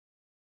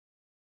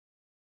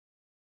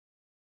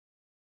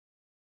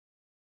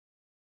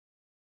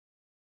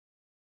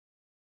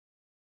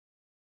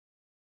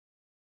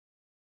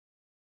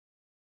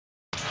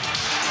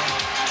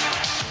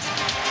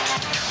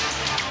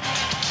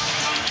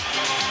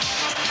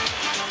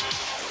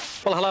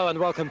Well, hello and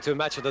welcome to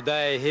Match of the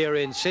Day here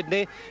in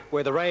Sydney,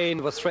 where the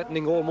rain was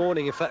threatening all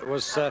morning. In fact, it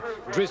was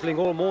drizzling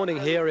all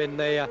morning here in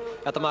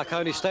at the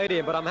Marconi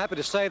Stadium. But I'm happy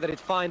to say that it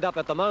fined up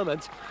at the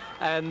moment,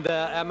 and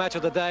our Match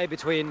of the Day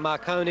between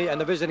Marconi and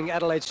the visiting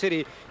Adelaide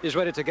City is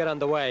ready to get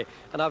underway.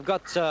 And I've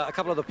got a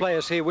couple of the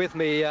players here with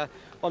me.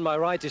 On my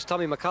right is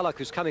Tommy McCulloch,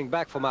 who's coming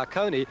back for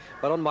Marconi,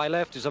 but on my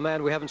left is a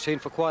man we haven't seen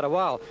for quite a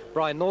while,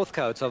 Brian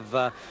Northcote of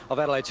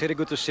Adelaide City.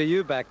 Good to see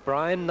you back,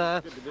 Brian.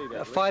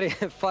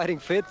 Fighting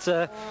fit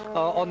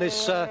on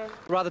this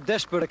rather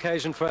desperate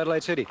occasion for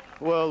Adelaide City.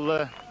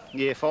 Well,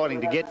 yeah, fighting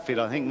to get fit,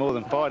 I think, more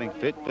than fighting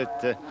fit,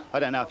 but I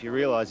don't know if you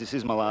realise this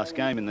is my last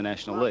game in the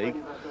National League.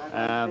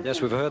 Yes,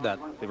 we've heard that.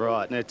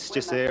 Right, and it's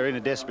just they're in a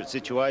desperate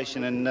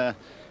situation, and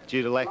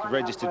due to lack of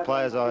registered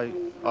players, I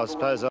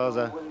suppose I was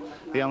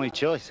the only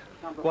choice.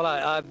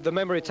 Well, the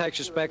memory takes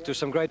us back to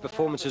some great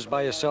performances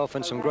by yourself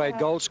and some great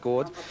goals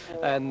scored,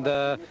 and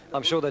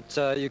I'm sure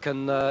that you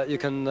can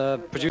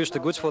produce the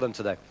goods for them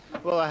today.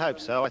 Well, I hope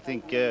so. I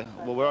think,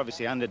 well, we're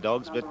obviously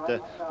underdogs, but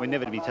we're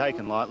never to be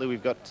taken lightly.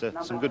 We've got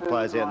some good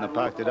players out in the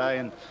park today,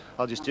 and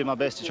I'll just do my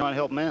best to try and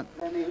help them out.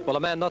 Well, a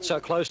man not so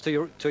close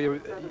to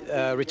your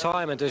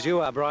retirement as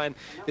you are, Brian,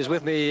 is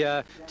with me,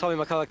 Tommy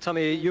McCulloch.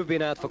 Tommy, you've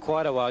been out for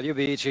quite a while. You'll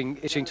be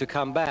itching to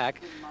come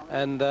back,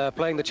 and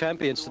playing the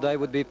champions today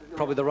would be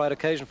probably the right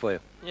occasion for you.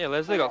 Yeah,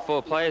 Les, they've got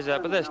 4 players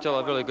out, but they're still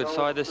a really good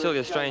side. They're still the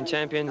Australian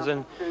champions,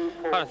 and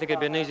I don't think it'd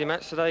be an easy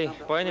match today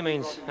by any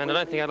means. And I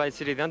don't think Adelaide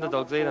City are the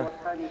underdogs either.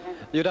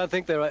 You don't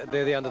think they're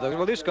the underdogs?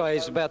 Well, this guy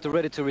is about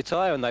ready to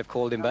retire, and they've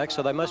called him back,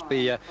 so they must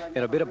be in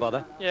a bit of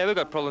bother. Yeah, we've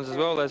got problems as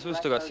well, Les. We've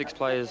still got 6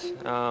 players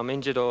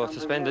injured or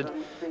suspended.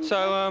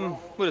 So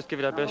we'll just give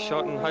it our best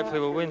shot, and hopefully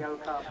we'll win.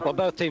 Well,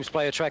 both teams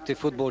play attractive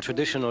football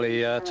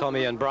traditionally,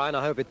 Tommy and Brian.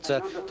 I hope it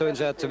turns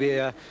out to be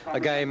a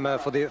game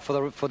for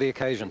the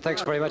occasion.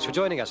 Thanks very much for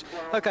joining us.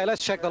 Okay,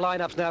 let's check the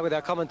lineups now with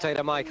our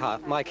commentator Mike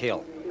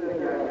Hill.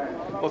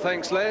 Well,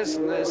 thanks, Les.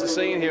 And there's the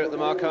scene here at the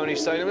Marconi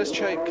Stadium. Let's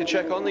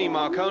check on the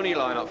Marconi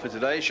lineup for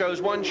today. It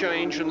shows one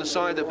change from the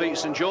side that beat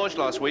St George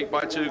last week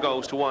by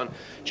 2-1.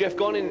 Jeff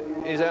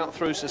Gonin is out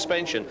through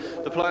suspension.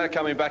 The player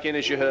coming back in,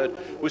 as you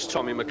heard, was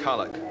Tommy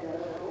McCulloch.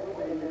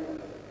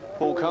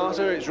 Paul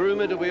Carter, it's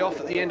rumoured, to be off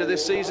at the end of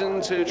this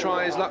season to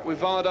try his luck with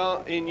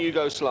Vardar in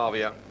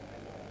Yugoslavia.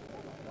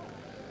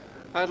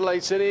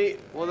 Adelaide City,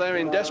 well, they're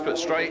in desperate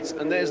straits,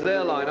 and there's their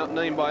lineup,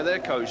 named by their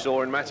coach,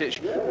 Zoran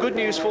Matic. Good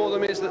news for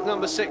them is that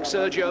number 6,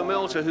 Sergio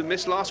Melta, who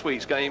missed last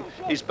week's game,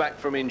 is back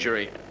from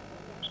injury.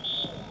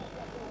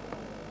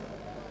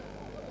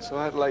 So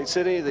Adelaide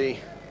City, the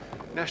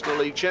National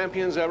League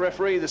champions. Our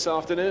referee this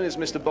afternoon is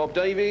Mr. Bob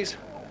Davies,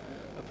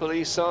 a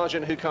police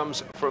sergeant who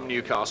comes from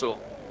Newcastle.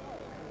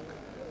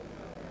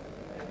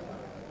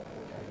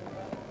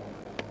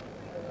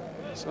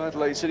 So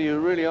Adelaide City, who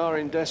really are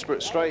in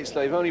desperate straits.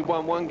 They've only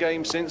won 1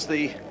 game since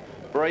the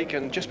break,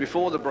 and just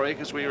before the break,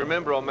 as we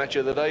remember on Match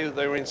of the Day,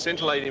 they were in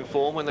scintillating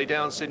form when they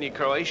downed Sydney,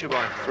 Croatia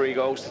by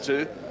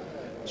 3-2.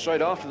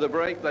 Straight after the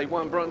break, they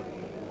won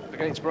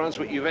against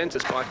Brunswick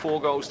Juventus by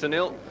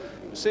 4-0.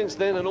 Since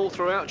then, and all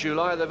throughout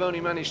July, they've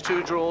only managed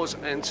 2 draws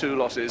and 2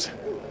 losses.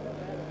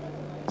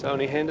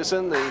 Tony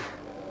Henderson, the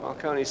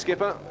Marconi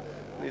skipper,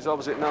 and his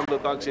opposite number,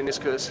 Bogdan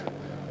Nyskohus,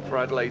 for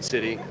Adelaide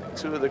City.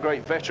 2 of the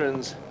great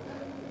veterans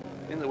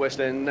in the West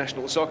End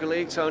National Soccer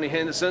League. Tony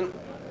Henderson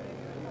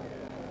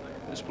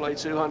who's played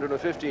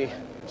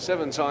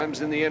 257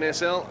 times in the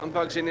NSL, and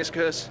Bogdan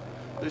Nyskohus,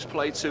 who's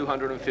played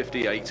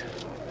 258.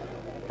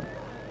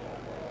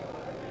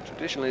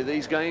 Traditionally,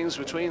 these games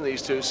between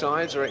these 2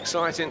 sides are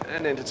exciting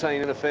and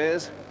entertaining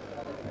affairs.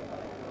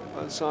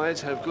 Both sides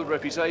have good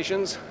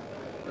reputations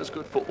as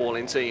good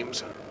footballing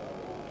teams.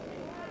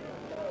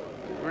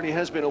 It really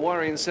has been a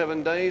worrying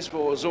 7 days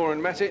for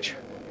Zoran Matic.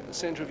 In the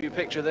centre of your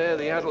picture there,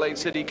 the Adelaide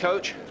City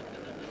coach.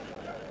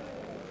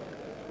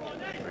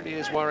 It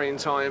is worrying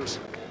times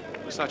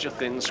with such a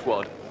thin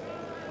squad.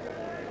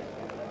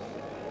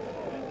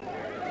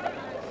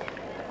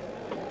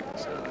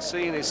 So the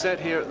scene is set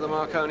here at the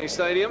Marconi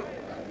Stadium.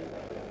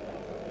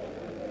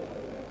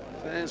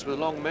 Fans with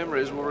long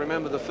memories will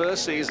remember the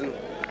first season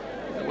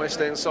in the West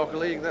End Soccer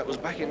League. That was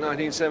back in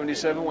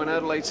 1977 when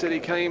Adelaide City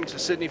came to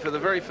Sydney for the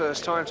very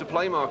first time to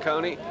play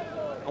Marconi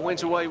and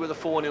went away with a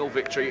 4-0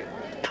 victory.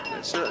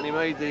 It certainly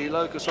made the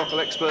local soccer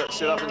experts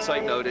sit up and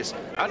take notice.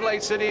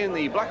 Adelaide City in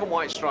the black and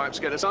white stripes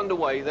get us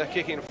underway. They're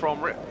kicking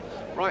from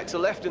right to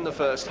left in the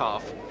first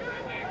half.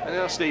 And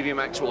now Stevie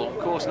Maxwell, of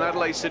course, an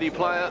Adelaide City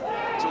player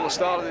until the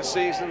start of this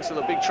season, so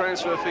the big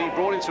transfer fee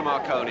brought into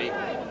Marconi.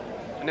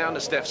 And now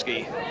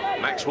Nastevski.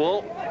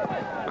 Maxwell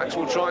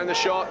trying the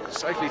shot,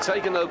 safely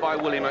taken though by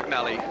Willie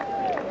McNally.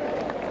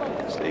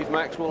 Steve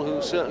Maxwell,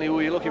 who certainly will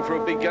be looking for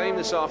a big game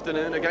this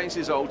afternoon against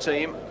his old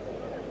team.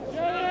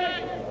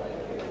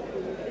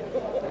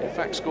 In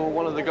fact, scored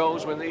one of the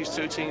goals when these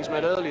 2 teams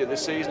met earlier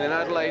this season in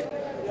Adelaide,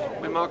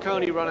 when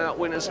Marconi run out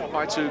winners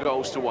by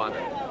 2-1.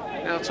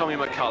 Now Tommy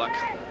McCulloch.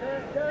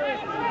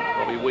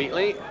 Robbie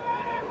Wheatley.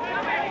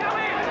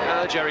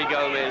 Gerry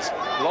Gomez.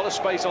 A lot of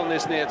space on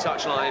this near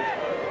touchline.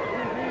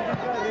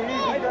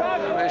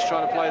 Gomez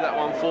trying to play that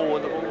one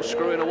forward. The ball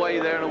screwing away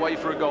there and away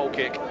for a goal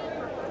kick.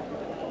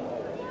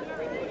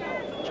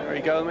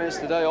 Gerry Gomez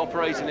today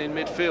operating in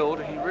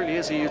midfield. He really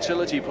is a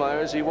utility player,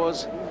 as he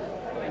was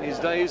in his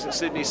days at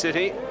Sydney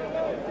City.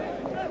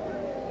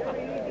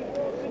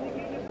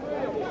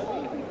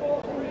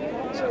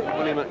 So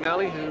Willie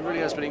McNally, who really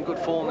has been in good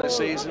form this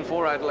season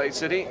for Adelaide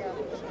City,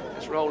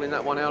 is rolling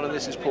that one out, and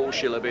this is Paul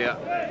Shillabeer.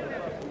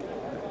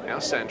 Now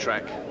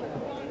Santrac.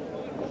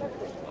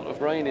 A lot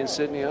of rain in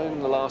Sydney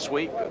in the last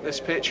week, but this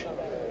pitch,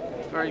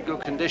 very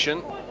good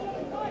condition.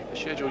 The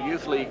scheduled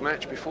Youth League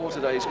match before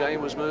today's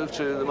game was moved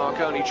to the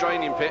Marconi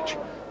training pitch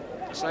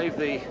to save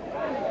the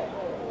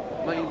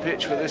main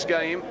pitch for this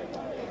game.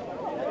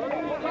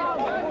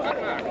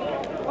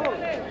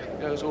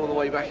 Goes all the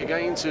way back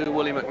again to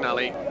Willie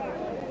McNally.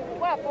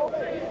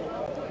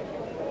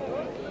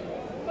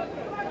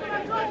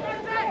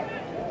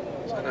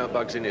 So now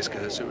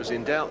Nyskohus, who was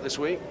in doubt this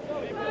week,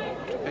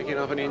 picking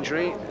up an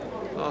injury.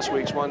 Last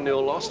week's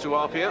 1-0 loss to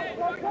Apia.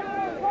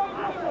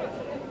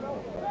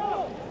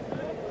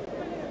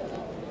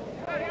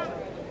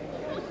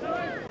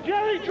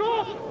 Gerry,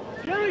 drop!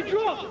 Gerry,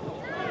 drop!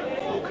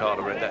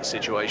 Carter read that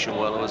situation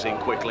well and was in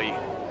quickly.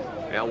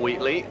 Now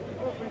Wheatley.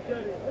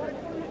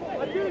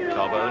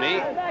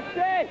 Carbone.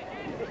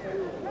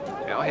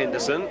 Now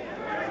Henderson.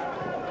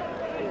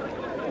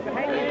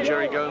 And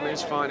Gerry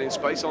Gomez finding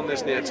space on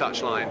this near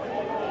touchline.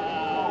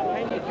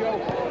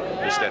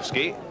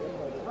 Nastevski.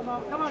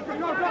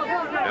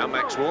 Now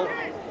Maxwell.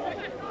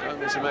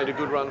 Gomez made a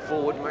good run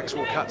forward.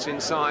 Maxwell cuts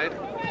inside.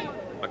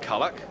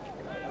 McCulloch.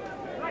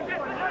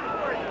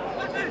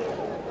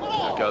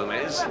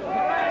 Gomez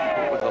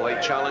with the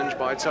late challenge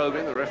by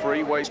Tobin. The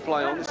referee wastes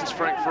play on. This is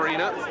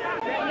Farina.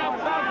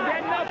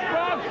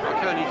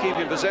 Marconi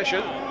keeping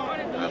possession.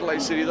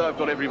 Adelaide City, though, have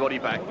got everybody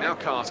back. Now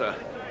Carter.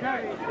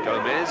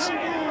 Gomez.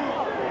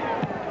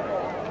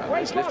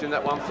 Gomez lifting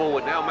that one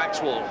forward. Now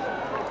Maxwell.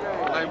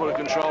 Unable to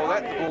control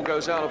that. The ball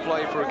goes out of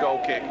play for a goal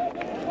kick.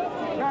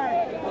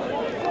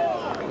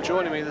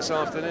 Joining me this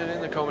afternoon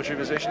in the commentary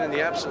position in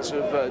the absence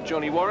of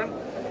Johnny Warren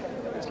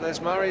is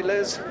Les Murray.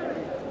 Les,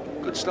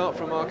 good start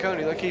from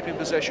Marconi. They're keeping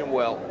possession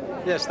well.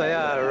 Yes, they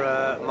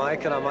are,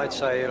 Mike, and I might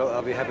say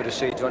I'll be happy to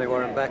see Johnny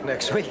Warren back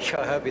next week.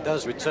 I hope he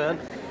does return.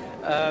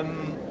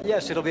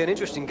 Yes, it'll be an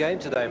interesting game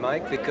today,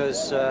 Mike,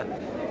 because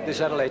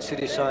this Adelaide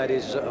City side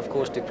is, of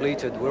course,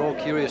 depleted. We're all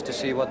curious to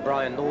see what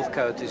Brian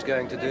Northcote is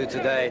going to do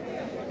today.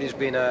 He's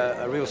been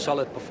a real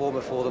solid performer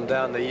for them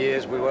down the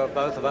years.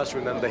 Both of us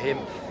remember him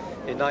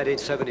in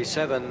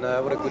 1977.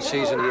 What a good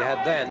season he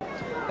had then.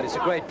 And it's a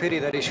great pity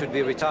that he should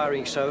be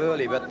retiring so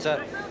early. But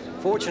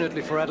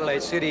fortunately for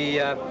Adelaide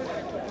City,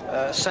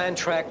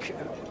 Santrac,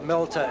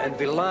 Melta and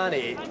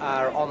Villani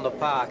are on the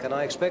park, and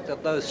I expect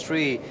that those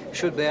three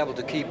should be able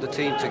to keep the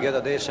team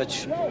together. They're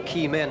such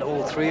key men,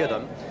 all three of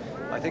them.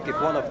 I think if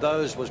one of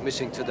those was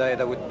missing today,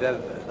 they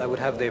would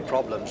have their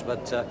problems.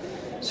 But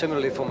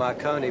similarly for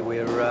Marconi,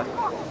 we're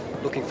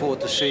looking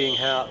forward to seeing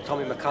how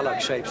Tommy McCulloch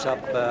shapes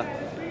up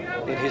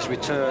in his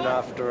return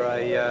after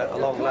a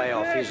long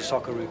layoff. He's a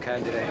Socceroo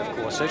candidate, of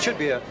course, so it should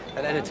be an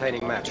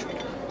entertaining match.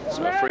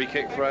 So a free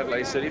kick for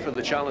Adelaide City for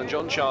the challenge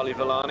on Charlie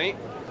Villani.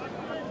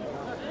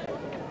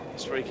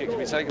 This free kick to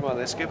be taken by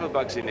their skipper,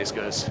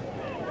 Nyskohus.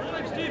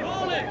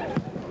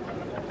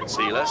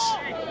 Vatsilas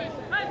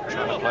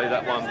trying to play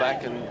that one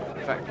back and,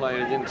 in fact,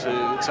 playing it into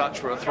touch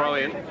for a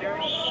throw-in.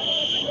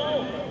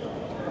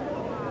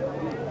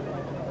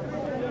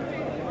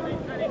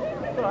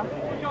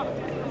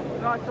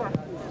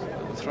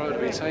 The throw to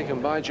be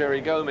taken by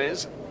Gerry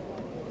Gomez.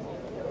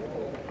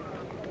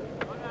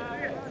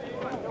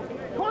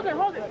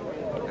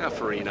 Now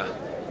Farina.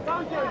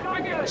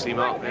 Nicely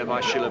marked there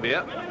by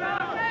Shillabeer.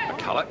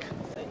 McCulloch.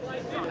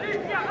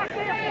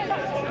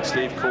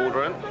 Steve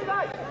Calderan.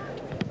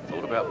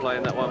 Thought about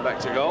playing that one back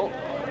to goal.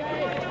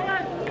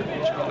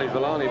 Charlie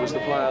Villani was the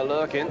player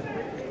lurking.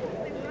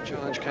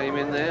 Challenge came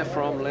in there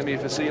from Lemmy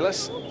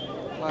Vatsilas.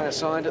 Player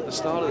signed at the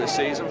start of the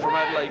season from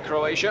Adelaide,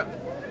 Croatia.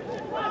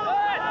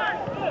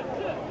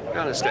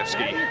 Now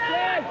Nastevski.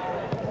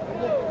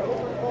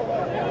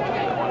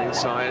 That one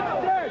inside.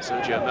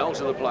 Sergio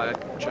Melta, the player,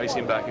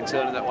 chasing back and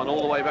turning that one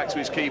all the way back to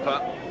his keeper.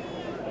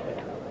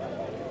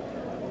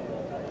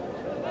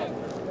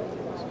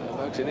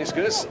 So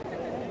Nyskohus.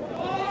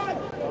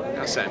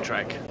 Now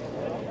Santrac.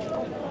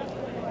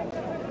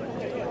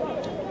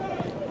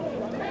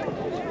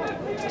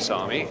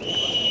 Posani.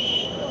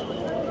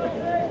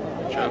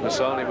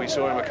 Posani, we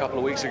saw him a couple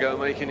of weeks ago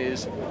making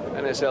his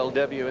NSL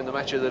debut in the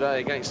match of the day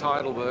against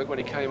Heidelberg when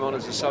he came on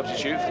as a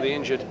substitute for the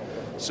injured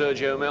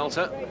Sergio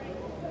Melta.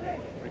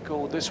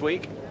 Recalled this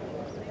week.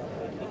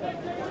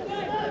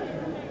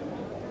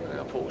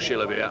 Now Paul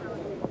Shillabeer.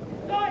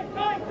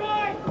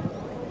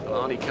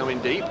 Villani coming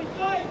deep.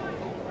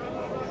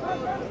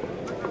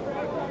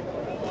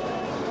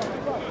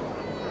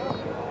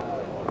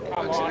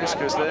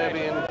 Nyskohus there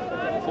being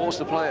forced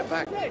to play it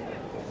back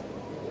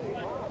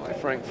by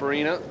Frank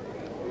Farina.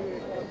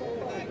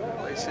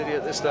 Adelaide City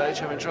at this stage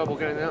having trouble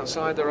getting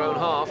outside their own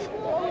half.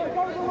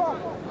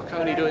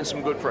 Marconi doing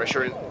some good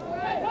pressuring.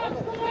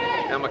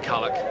 Now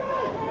McCulloch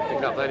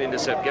picking up that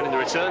intercept, getting the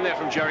return there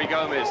from Gerry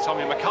Gomez.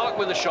 Tommy McCulloch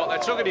with the shot. They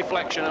took a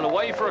deflection and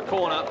away for a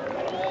corner.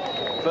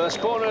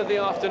 First corner of the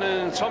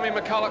afternoon. Tommy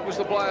McCulloch was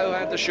the player who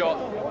had the shot.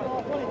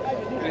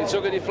 And he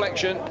took a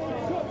deflection.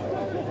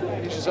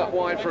 Dishes up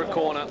wide for a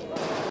corner.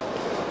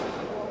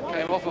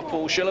 Came off of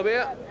Paul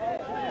Shillabeer.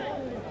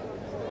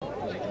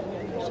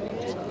 So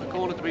the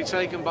corner to be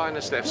taken by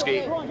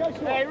Nastevski.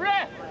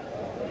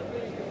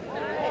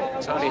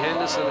 Tony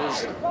Henderson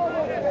has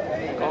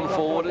gone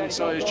forward, and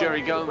so is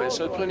Gerry Gomez.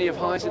 So plenty of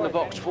height in the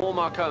box for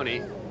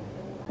Marconi.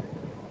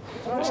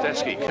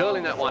 Nastevski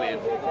curling that one in.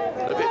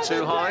 A bit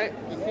too high.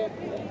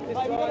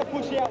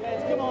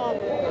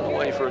 And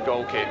away for a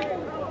goal kick.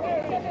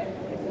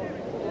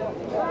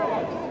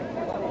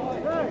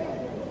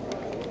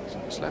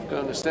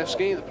 Zlatko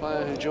Nastevski, the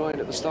player who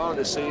joined at the start of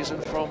this season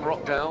from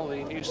Rockdale,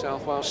 the New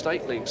South Wales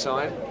State League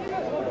side.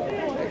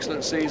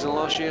 Excellent season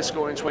last year,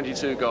 scoring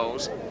 22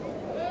 goals.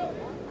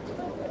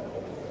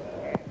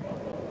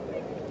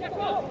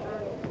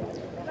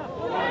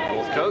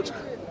 Northcote.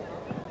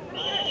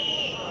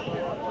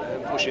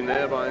 And pushing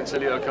there by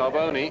Attilio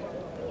Carbone.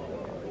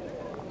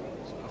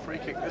 So a free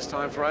kick this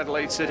time for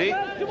Adelaide City.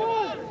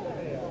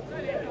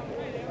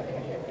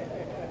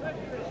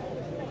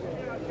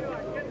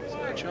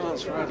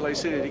 Chance for Adelaide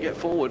City to get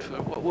forward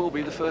for what will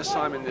be the first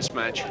time in this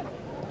match.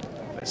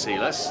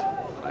 Vatsilas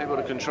able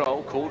to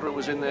control. Calderan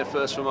was in there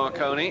first for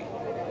Marconi.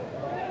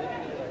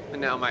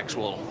 And now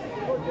Maxwell.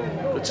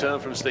 Good turn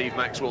from Steve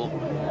Maxwell.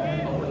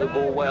 Holding the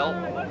ball well.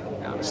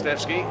 Now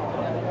Nastevski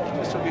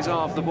just took his eye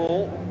off the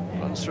ball.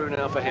 Runs through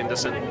now for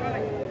Henderson.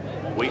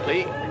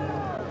 Wheatley.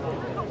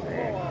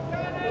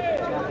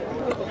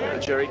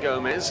 Gerry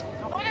Gomez.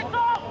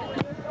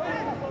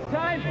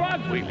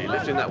 Wheatley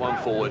lifting that one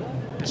forward.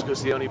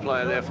 Nyskohus the only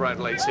player there for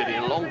Adelaide City.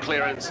 A long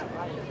clearance.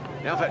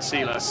 Now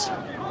Vatsilas.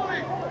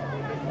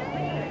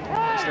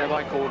 It's there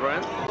by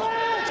Calderan.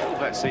 Still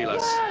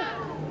Vatsilas.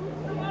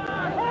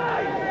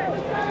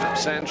 Now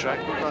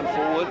Santrac, good run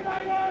forward.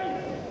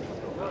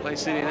 Adelaide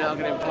City now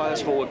getting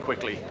players forward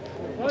quickly.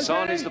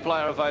 Posani's the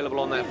player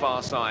available on that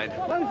far side.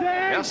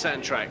 Now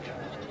Santrac.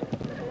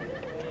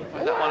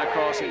 Played that one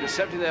across,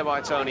 intercepted there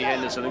by Tony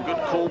Henderson. A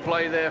good call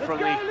play there from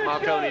the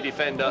Marconi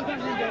defender.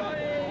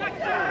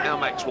 Now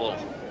Maxwell.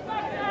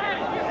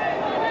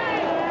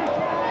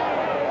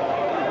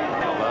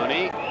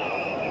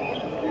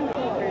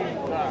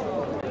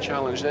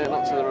 Challenge there,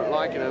 not to the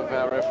liking of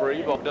our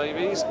referee, Bob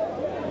Davies.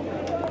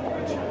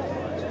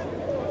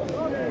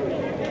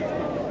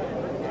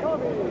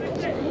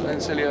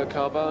 Attilio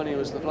Carbone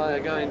was the player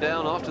going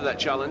down after that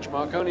challenge.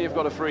 Marconi have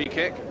got a free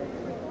kick.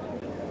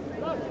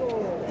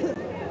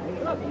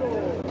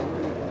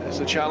 There's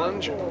the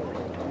challenge.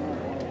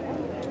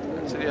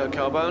 Attilio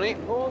Carbone.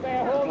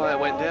 The player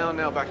went down,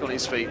 now back on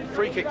his feet.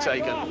 Free kick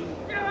taken.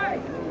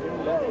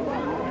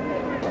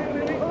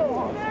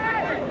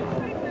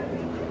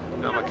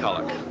 Now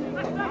McCulloch.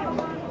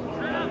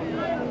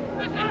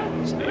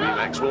 Stevie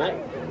Maxwell.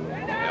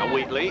 Now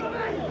Wheatley.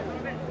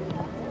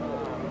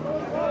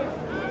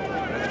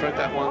 They thread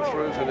that one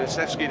through for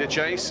Nastevski to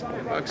chase.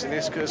 Bugs and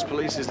Nyskohus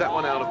polices that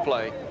one out of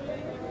play.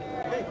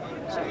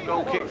 So a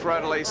goal kick for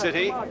Adelaide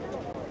City.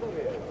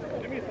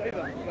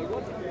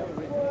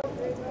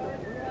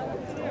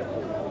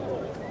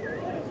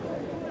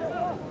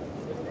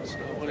 So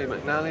Willie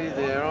McNally,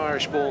 their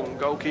Irish-born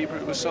goalkeeper,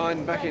 who was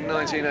signed back in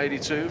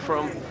 1982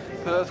 from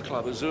Perth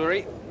club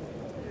Azuri.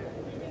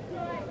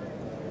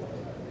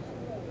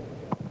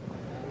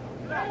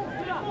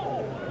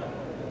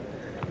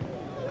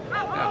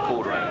 Now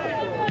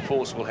Calderan,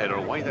 forceful header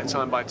away that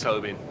time by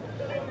Tobin.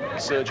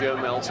 Sergio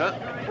Melta.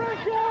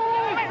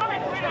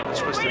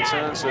 Twist and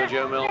turn,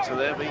 Sergio Melta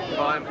there, beaten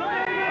by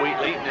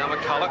Wheatley. Now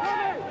McCulloch.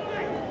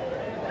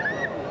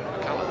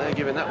 McCulloch there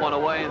giving that one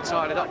away and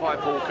tied it up by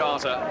Paul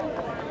Carter.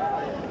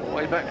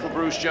 Way back for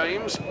Bruce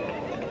James.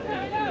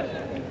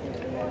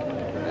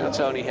 Now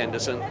Tony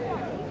Henderson.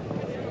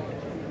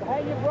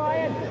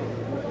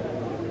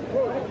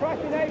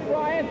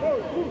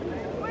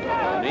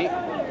 Tony.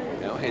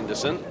 Now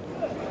Henderson.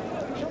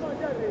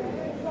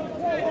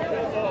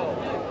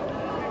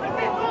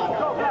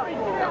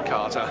 Now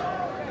Carter.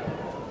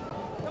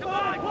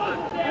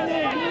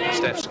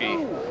 Nastevski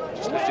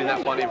just lifting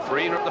that one in.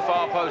 Farina at the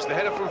far post. The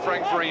header from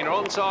Frank Farina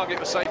on target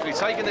was safely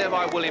taken there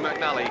by Willie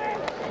McNally.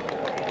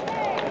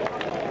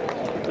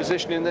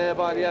 Positioning there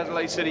by the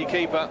Adelaide City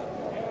keeper.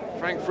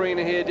 Frank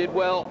Farina here did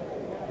well.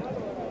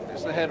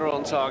 It's the header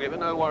on target, but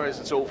no worries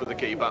at all for the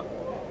keeper.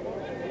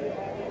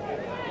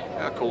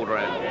 Now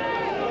Calderan.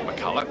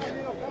 McCulloch.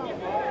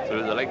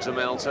 Through the legs of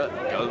Melta.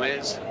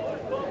 Gomez.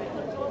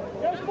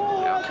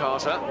 Now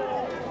Carter.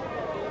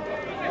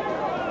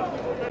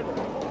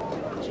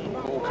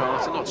 Paul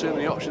Carter, not too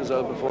many options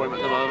open for him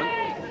at the moment.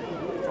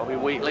 Probably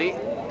Wheatley.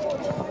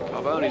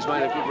 Carbone's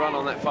made a good run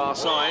on that far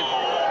side.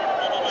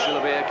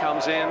 Shillabeer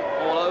comes in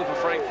all over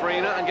Frank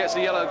Farina and gets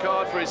a yellow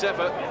card for his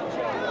effort.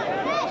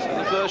 So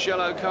the first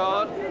yellow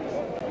card,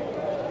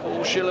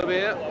 Paul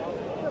Shillabeer,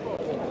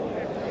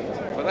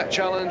 for that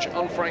challenge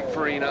on Frank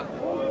Farina.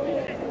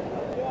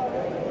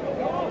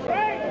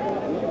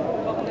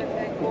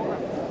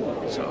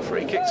 So a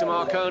free kick to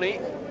Marconi.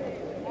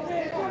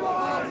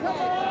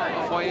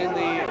 Halfway in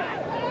the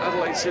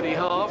Adelaide City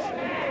half.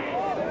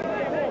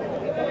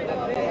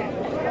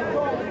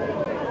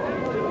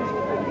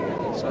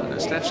 So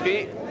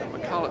Nastevski and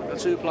McCulloch, the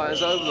two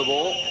players over the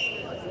ball.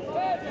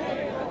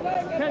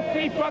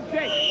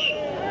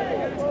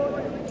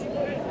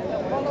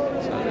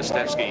 So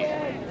Nastevski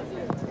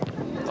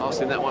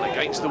lasting that one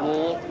against the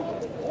wall.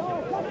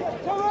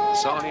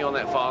 Posani on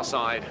that far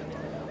side.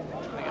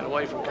 Trying to get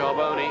away from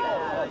Carbone.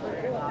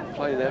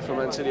 Play there from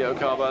Attilio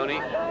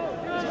Carbone.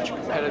 Such a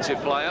competitive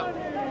player.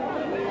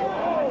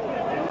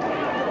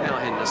 Now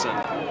Henderson.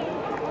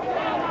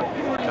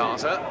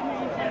 Carter.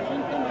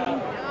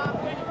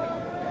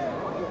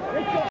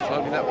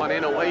 Floating that one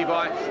in, away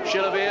by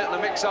Shillabeer, and the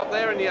mix-up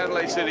there in the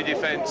Adelaide City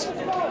defence.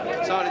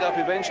 Tidied up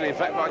eventually, in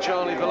fact, by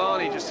Charlie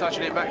Villani, just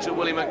touching it back to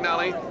Willie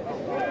McNally.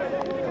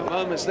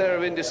 Moments there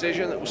of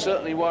indecision that will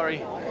certainly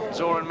worry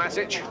Zoran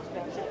Matic.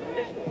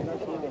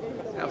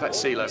 Now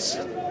Vatsilas.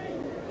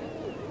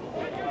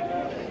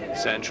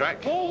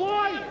 Santrac.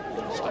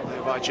 Stopped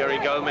there by Gerry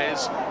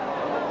Gomez.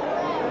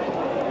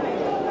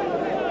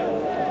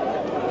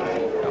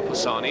 Now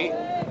Posani.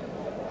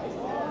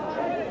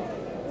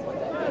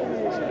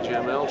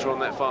 Sergio Melta on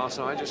that far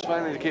side, just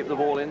failing to keep the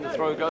ball in. The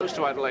throw goes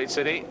to Adelaide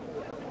City.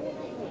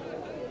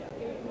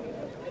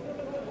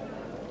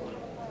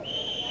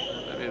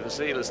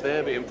 Vatsilas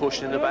there being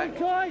pushed in the back.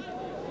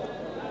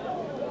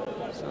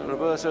 So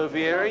Roberto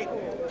Gerry,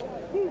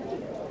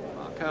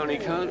 Marconi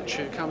coach,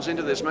 who comes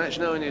into this match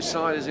knowing his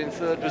side is in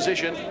third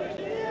position.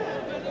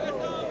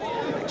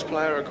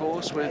 Ex-player, of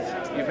course, with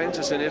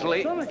Juventus in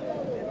Italy.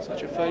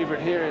 Such a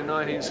favourite here in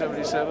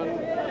 1977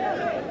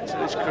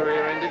 until his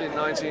career ended in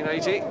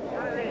 1980.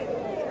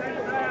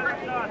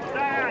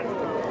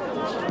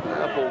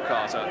 Now Paul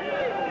Carter.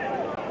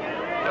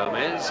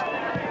 Gomez.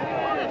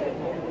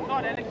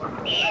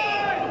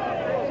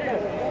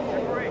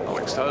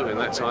 Tobin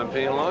that time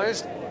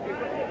penalised.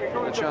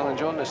 A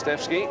challenge on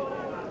Nastevski.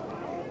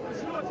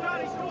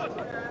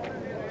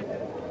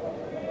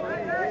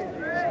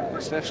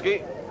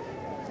 Nastevski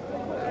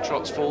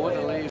trots forward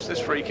and leaves this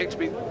free kick to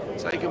be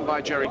taken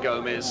by Gerry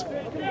Gomez. In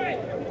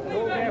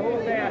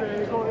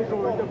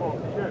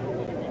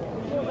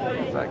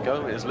fact,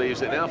 Gomez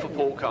leaves it now for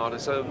Paul Carter.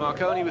 So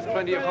Marconi with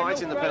plenty of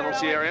height in the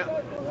penalty area.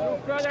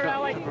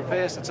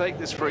 Prepares to take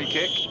this free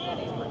kick.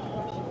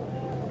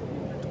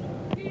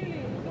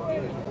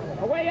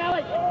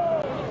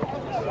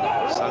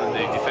 So the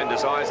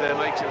defender's eyes there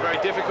makes it very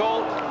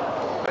difficult.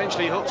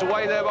 Eventually hooked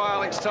away there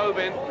by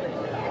Tobin.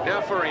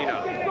 Now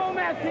Farina.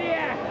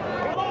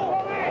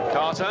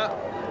 Carter.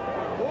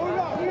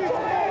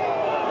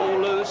 All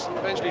loose.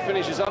 Eventually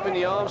finishes up in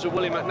the arms of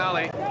Willie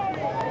McNally.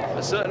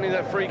 But certainly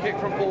that free kick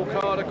from Paul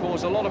Carter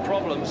caused a lot of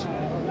problems.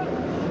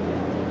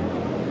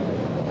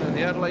 And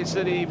the Adelaide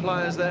City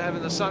players there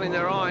having the sun in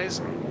their eyes.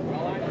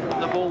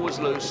 And the ball was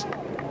loose.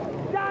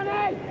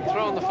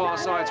 Throw on the far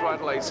side to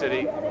Adelaide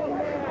City.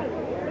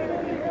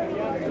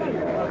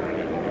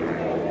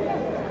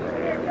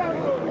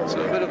 So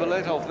a bit of a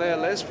let-off there,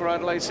 Les, for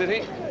Adelaide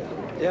City.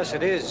 Yes,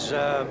 it is.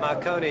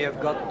 Marconi have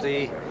got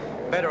the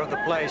better of the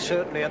play,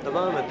 certainly at the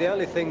moment. The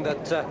only thing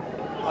that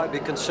I'd be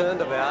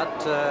concerned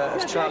about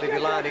as Charlie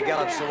Villani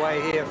gallops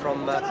away here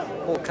from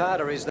Paul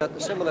Carter is that a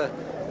similar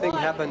thing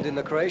happened in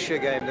the Croatia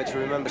game that you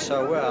remember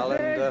so well.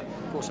 And, of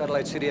course,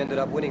 Adelaide City ended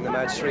up winning the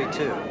match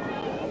 3-2.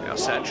 Now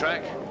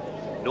Santrac.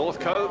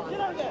 Northcote.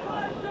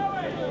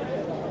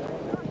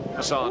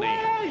 Posani.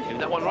 In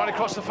that one right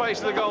across the face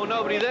of the goal.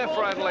 Nobody there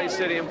for Adelaide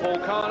City, and Paul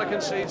Carter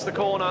concedes the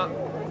corner.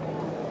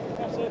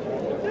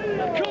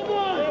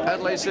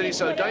 Adelaide City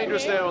so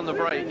dangerous there on the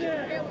break.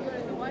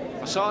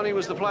 Posani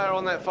was the player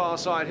on that far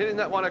side, hitting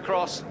that one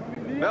across.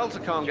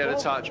 Melta can't get a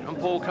touch, and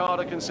Paul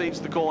Carter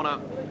concedes the corner.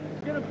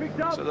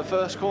 So the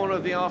first corner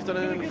of the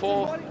afternoon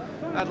for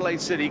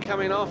Adelaide City,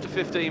 coming after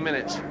 15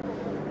 minutes.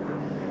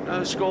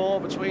 No score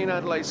between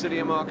Adelaide City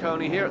and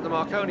Marconi here at the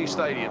Marconi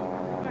Stadium.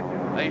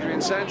 Adrian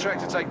Santrac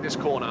to take this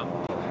corner.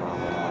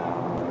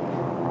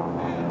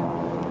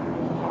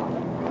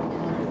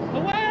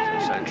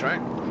 Santrac.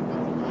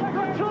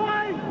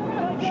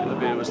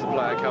 Shillabeer was the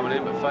player coming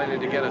in, but failing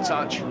to get a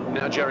touch.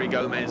 Now Gerry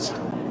Gomez.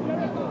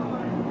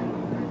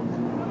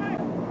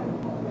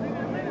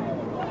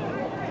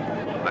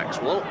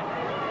 Maxwell.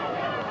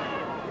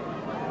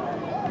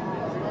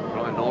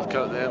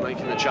 Northcote there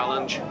making the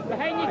challenge.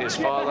 And his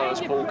father is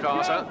Paul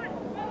Carter.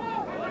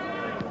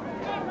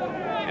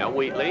 Now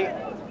Wheatley.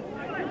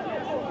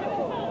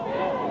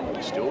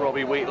 Still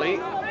Robbie Wheatley.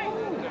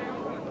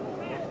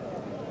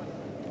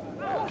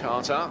 Now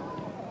Carter.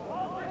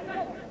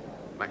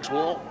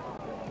 Maxwell.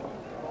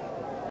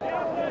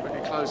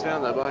 Really closed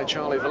down there by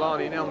Charlie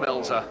Villani. Now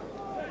Melta.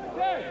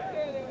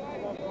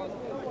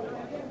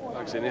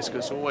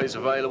 Nyskohus always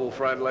available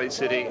for Adelaide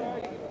City.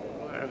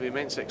 Player of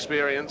immense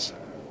experience.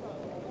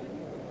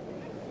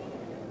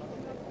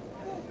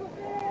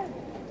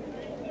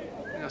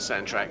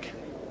 Santrac.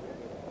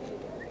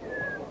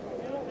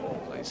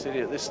 Adelaide City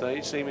at this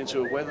stage seeming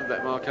to have weathered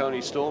that Marconi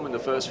storm in the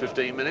first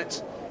 15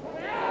 minutes.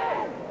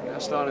 Now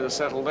starting to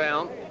settle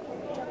down.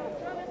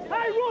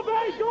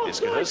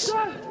 Nyskohus.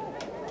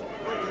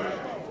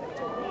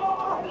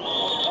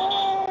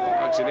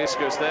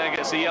 Nyskohus there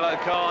gets a yellow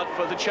card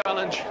for the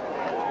challenge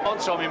on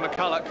Tommy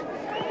McCulloch,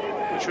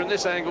 which from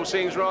this angle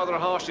seems rather a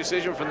harsh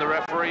decision from the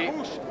referee.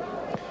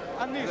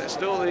 There's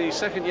still the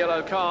second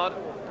yellow card.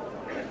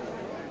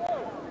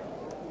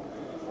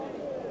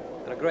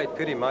 And a great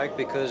pity, Mike,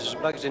 because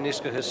Bogdan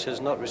Nyskohus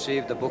has not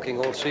received a booking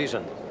all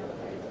season,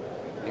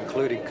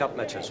 including cup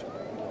matches.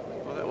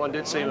 Well, that one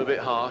did seem a bit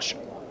harsh.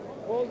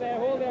 Hold there,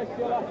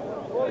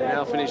 Shilla. He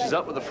now finishes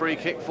up with a free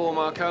kick for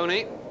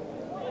Marconi.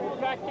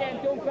 Don't back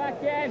in, don't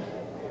back in.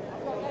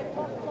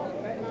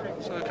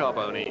 So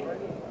Carbone.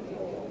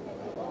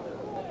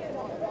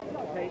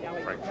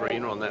 Frank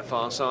Farina on that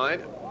far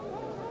side.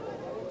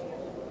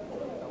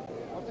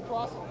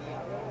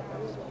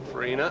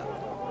 Farina.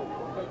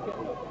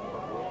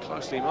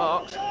 Closely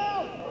marked.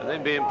 And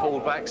then being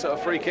pulled back, so a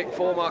free kick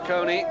for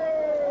Marconi.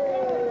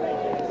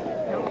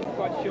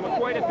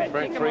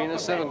 Frank Farina,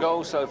 7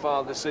 goals so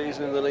far this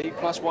season in the league,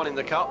 +1 in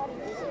the cup.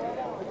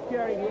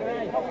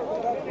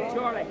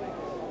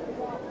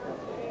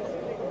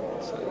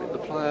 So the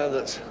player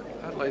that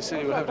Adelaide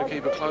City will have to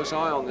keep a close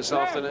eye on this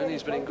afternoon.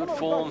 He's been in good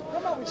form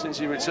since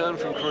he returned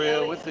from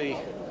Korea with the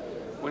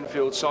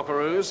Winfield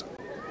Socceroos.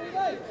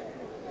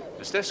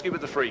 Nastevski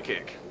with the free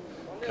kick,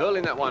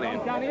 curling that one in.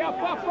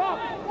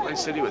 Adelaide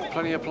City with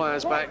plenty of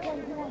players back.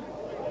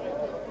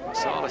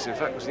 Vatsilas, in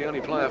fact, was the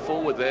only player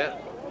forward there.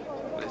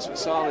 It's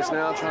Vatsilas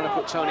now trying to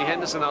put Tony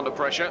Henderson under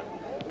pressure.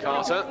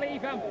 Carter.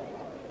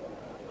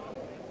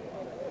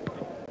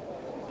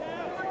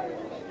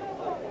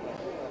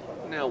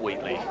 Now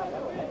Wheatley.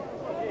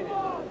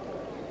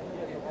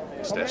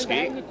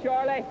 Nastevski.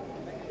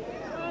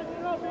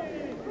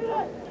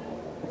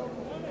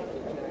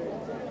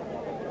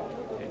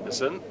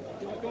 Henderson.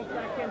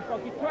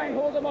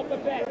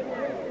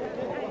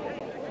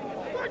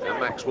 And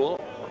Maxwell.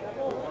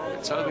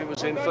 Tobin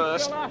was in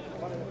first.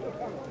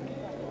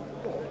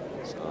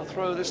 So I'll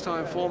throw this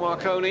time for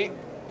Marconi.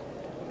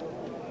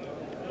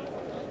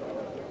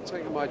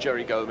 Taken by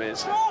Gerry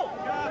Gomez.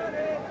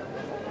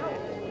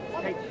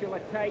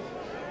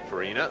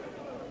 Farina.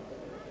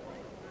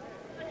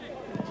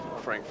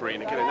 Frank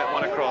Farina getting that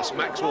one across.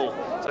 Maxwell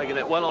taking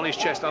it well on his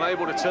chest,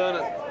 unable to turn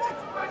it.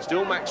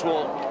 Still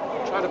Maxwell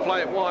trying to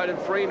play it wide, and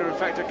Farina, in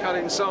fact, a cut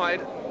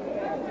inside.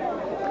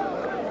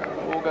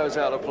 Ball goes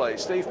out of play.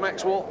 Steve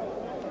Maxwell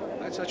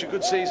had such a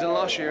good season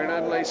last year in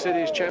Adelaide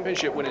City's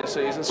championship winning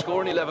season,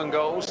 scoring 11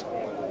 goals.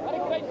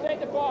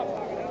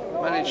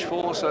 Managed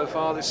 4 so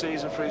far this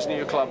season for his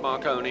new club,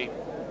 Marconi.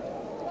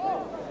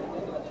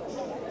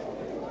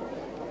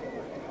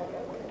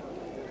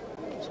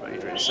 So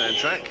Adrian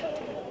Santrac.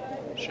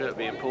 Shirt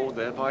being pulled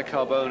there by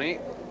Carbone.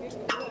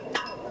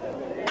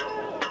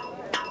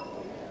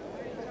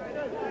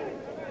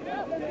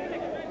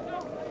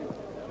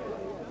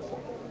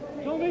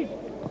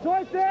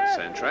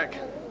 Santrac.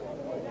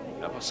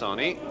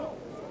 Posani.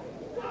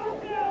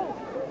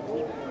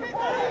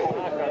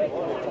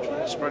 Trying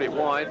to spread it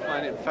wide,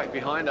 playing it in fact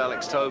behind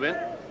Alex Tobin.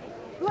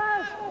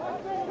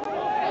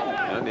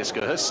 And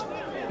Nyskohus.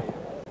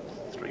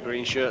 3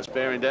 green shirts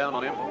bearing down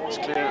on him. His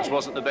clearance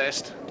wasn't the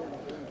best.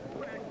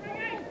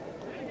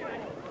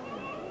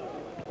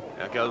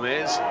 Now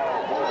Gomez.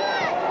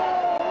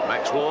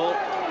 Maxwell.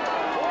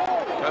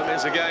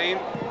 Gomez again.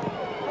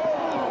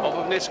 Off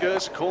of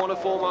Nyskohus. Corner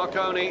for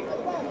Marconi.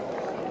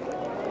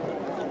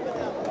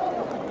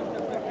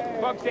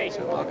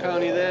 So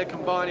Marconi there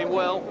combining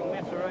well,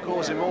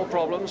 causing more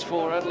problems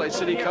for Adelaide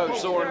City coach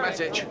Zoran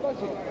Matic.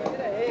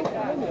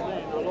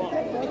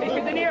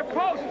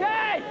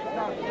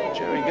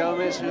 Gerry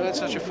Gomez, who had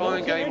such a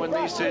fine game when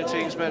these two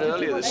teams met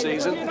earlier this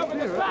season,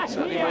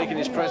 certainly making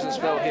his presence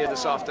felt here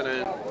this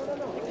afternoon.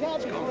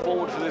 He's gone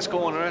forward for this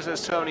corner, as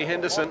has Tony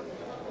Henderson.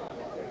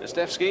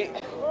 Nastevski.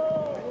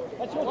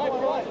 Trying to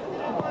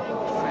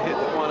hit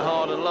that one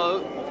hard and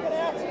low.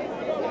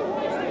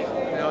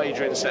 Now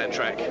Adrian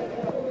Santrac.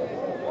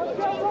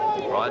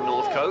 Right,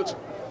 Northcote.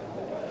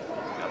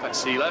 Now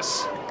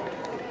Vatsilas.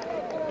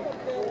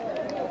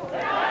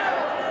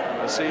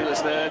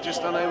 Vatsilas there,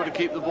 just unable to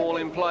keep the ball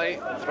in play.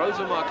 Throws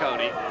to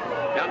Marconi.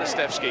 Now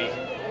Nastevski.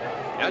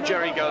 Now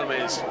Gerry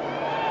Gomez.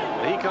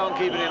 He can't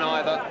keep it in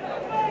either.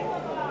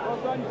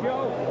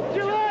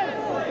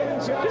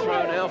 So a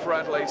throw now for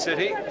Adelaide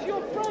City.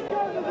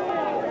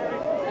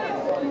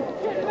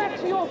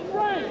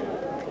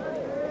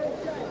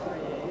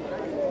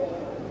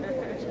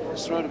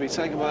 This throw to be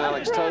taken by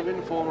Alex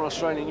Tobin, former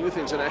Australian Youth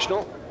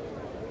International.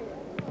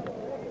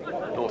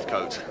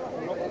 Northcote.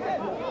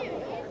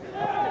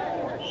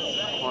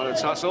 Quite a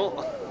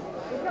tussle.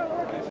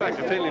 In fact,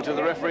 appealing to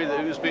the referee that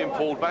he was being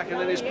pulled back,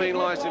 and then he's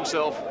penalised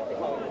himself.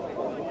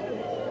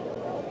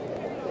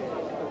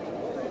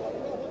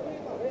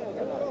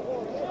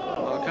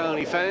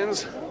 Marconi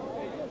fans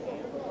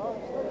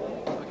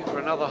looking for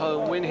another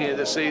home win here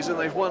this season.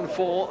 They've won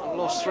 4 and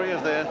lost 3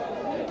 of their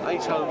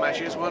 8 home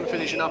matches, one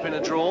finishing up in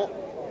a draw.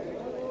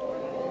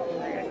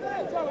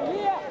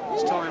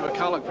 Tommy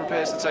McCulloch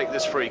prepares to take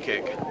this free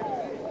kick.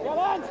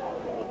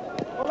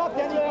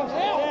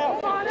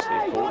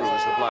 Steve Porter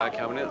player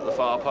coming in at the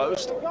far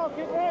post.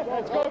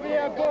 Let's go be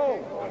a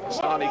goal.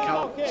 Posani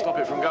can't stop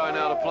it from going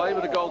out of play,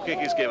 but a goal kick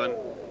is given.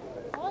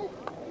 But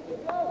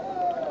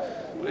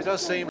it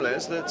does seem,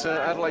 Les, that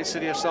Adelaide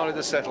City have started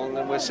to settle,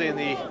 and we're seeing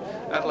the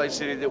Adelaide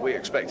City that we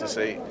expect to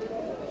see.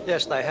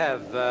 Yes, they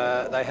have.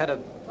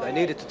 They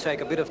needed to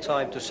take a bit of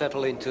time to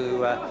settle into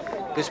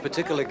this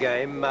particular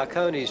game.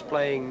 Marconi's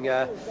playing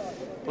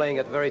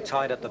it very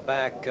tight at the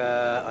back.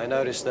 I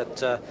noticed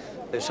that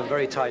there's some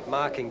very tight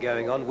marking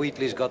going on.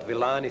 Wheatley's got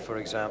Villani, for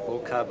example.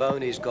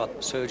 Carbone's got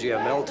Sergio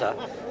Melta.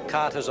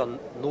 Carter's on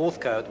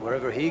Northcote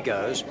wherever he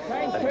goes,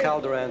 and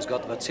Calderan's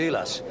got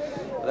Vatsilas.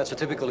 That's a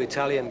typical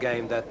Italian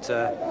game that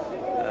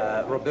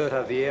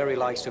Roberto Vieri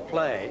likes to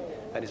play,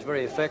 and it's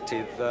very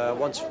effective.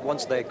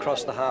 Once they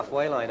cross the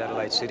halfway line,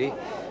 Adelaide City,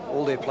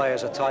 all their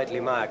players are tightly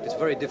marked. It's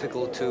very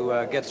difficult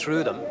to get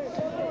through them,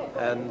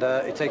 and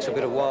it takes a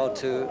bit of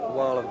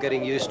while of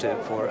getting used to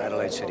for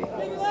Adelaide City.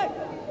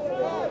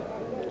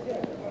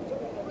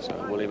 So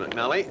Willie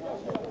McNally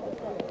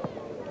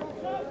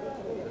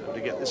to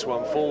get this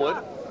one forward.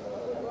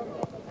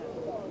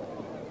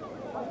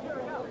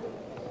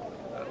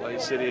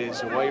 Adelaide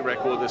City's away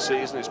record this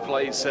season is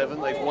played 7,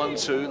 they've won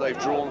 2, they've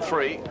drawn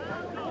 3,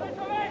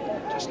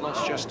 just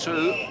lost just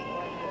 2.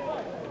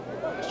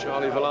 As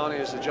Charlie Villani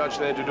is the judge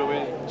there to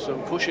do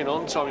some pushing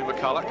on Tommy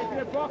McCulloch.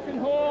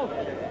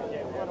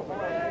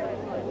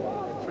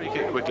 Free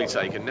kick quickly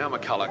taken, now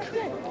McCulloch.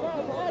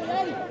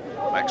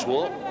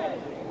 Maxwell.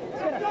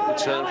 Good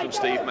turn from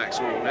Steve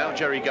Maxwell. Now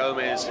Gerry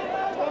Gomez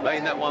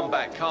laying that one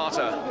back.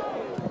 Carter.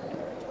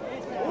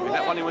 Moving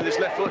that one in with his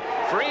left foot.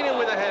 Farina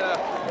with a header.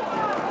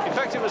 In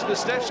fact, it was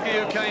Nastevski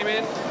who came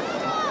in.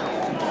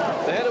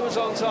 The header was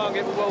on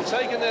target, but well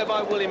taken there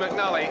by Willie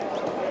McNally.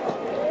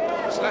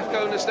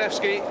 Zlatko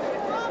Nastevski,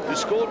 who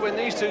scored when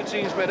these two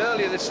teams met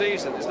earlier this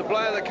season, is the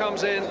player that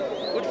comes in.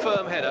 Good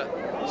firm header.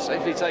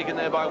 Safely taken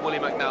there by Willie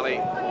McNally.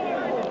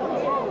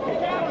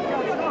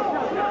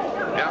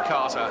 Now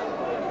Carter.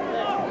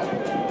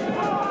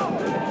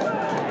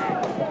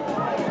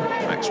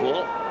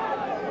 Maxwell.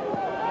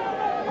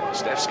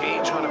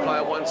 Nastevski trying to play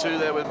a 1-2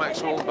 there with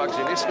Maxwell.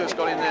 Nyskohus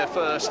got in there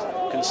first,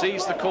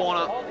 concedes the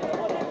corner.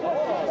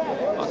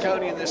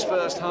 Marconi in this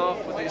first half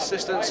with the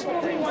assistance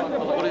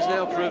of what is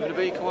now proven to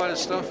be quite a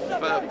stuff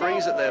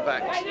breeze at their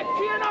backs.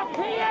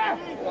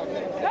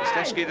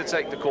 Nastevski to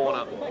take the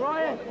corner.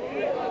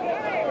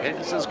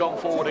 Henderson's gone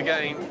forward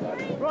again.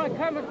 Right,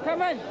 come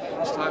in.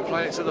 This time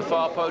playing it to the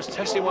far post,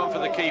 testing one for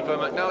the keeper.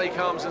 McNally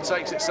comes and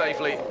takes it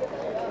safely.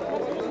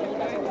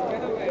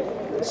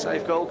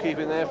 Safe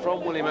goalkeeping there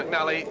from Willie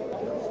McNally.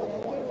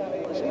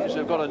 Seems to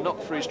have got a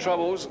knock for his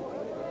troubles.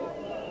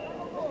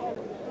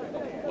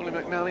 Willie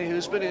McNally,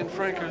 who's been in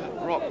Frank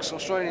Rock's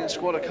Australian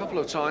squad a couple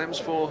of times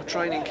for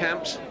training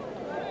camps.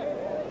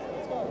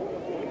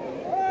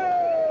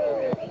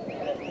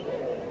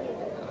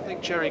 I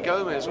think Gerry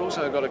Gomez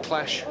also got a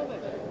clash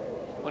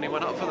when he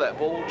went up for that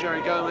ball.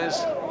 Gerry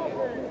Gomez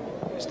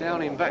is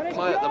down in back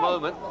play at the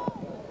moment.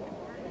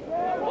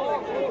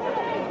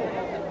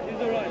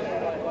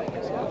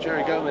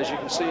 Gerry Gomez, you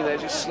can see there,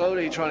 just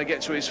slowly trying to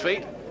get to his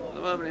feet. At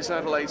the moment, it's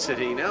Adelaide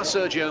City. Now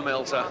Sergio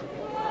Melta.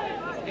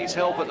 Needs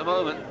help at the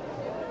moment.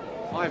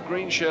 5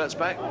 green shirts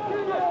back.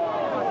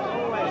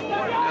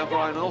 Now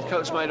Brian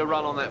Northcote's made a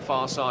run on that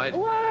far side.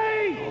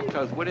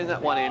 Northcote winning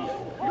that one in.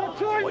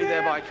 Way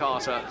there by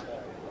Carter.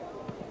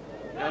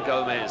 Now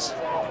Gomez.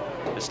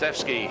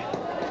 Nastevski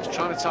just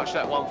trying to touch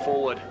that one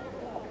forward.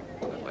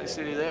 Adelaide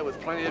City there with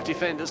plenty of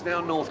defenders. Now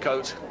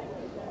Northcote.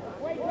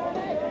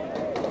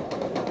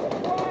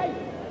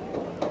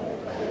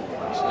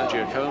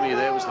 Sergiacomi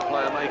there was the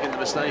player making the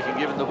mistake and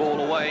giving the ball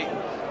away.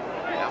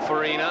 Now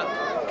Farina,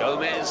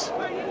 Gomez,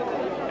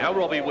 now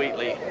Robbie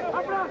Wheatley.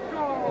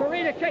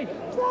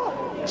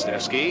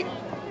 Nastevski,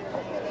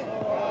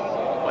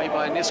 away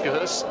by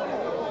Nyskohus.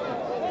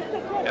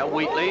 Now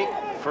Wheatley,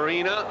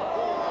 Farina.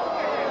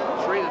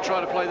 Farina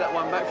trying to play that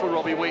one back for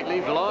Robbie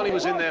Wheatley. Villani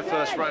was in there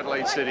first for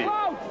Adelaide City.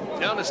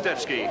 Now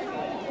Nastevski.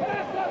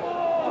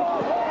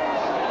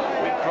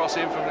 Big cross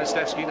in from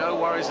Nastevski, no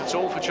worries at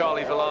all for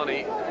Charlie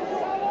Villani.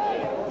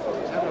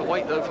 Having to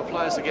wait though for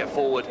players to get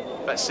forward.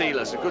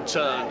 Vatsilas, a good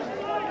turn.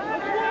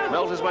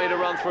 Melta's made a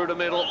run through the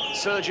middle.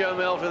 Sergio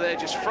Melta there,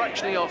 just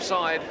fractionally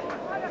offside.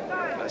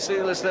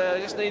 Vatsilas there,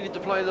 just needed to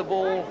play the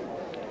ball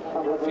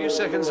a few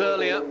seconds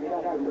earlier.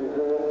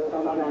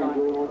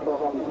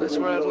 That's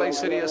where Adelaide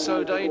City are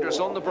so dangerous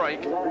on the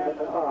break.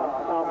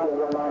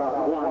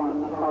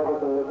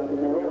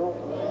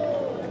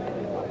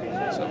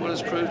 So what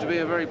has proved to be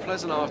a very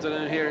pleasant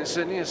afternoon here in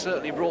Sydney has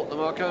certainly brought the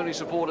Marconi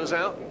supporters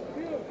out.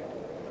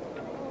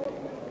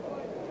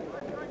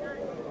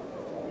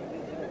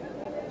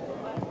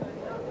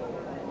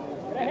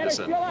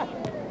 Henderson. Up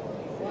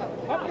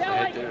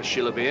ahead there,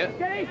 Shillabeer.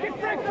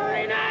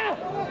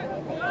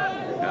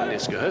 Now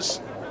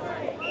Nyskohus.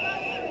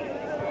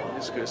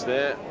 Nyskohus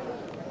there,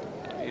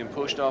 being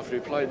pushed after he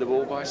played the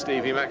ball by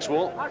Stevie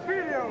Maxwell.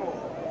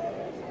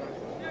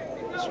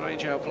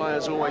 Strange how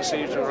players always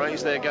seem to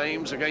raise their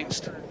games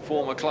against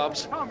former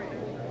clubs.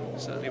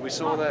 Certainly we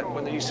saw that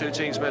when these two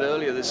teams met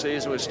earlier this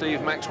season with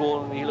Steve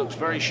Maxwell, and he looks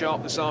very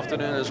sharp this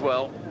afternoon as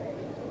well.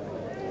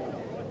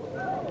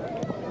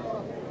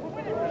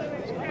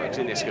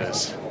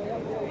 Nyskohus.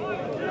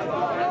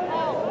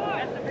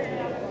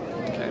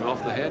 Came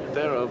off the head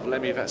there of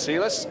Lemmy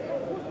Vatsilas.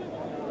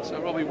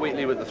 So Robbie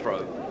Wheatley with the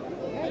throw.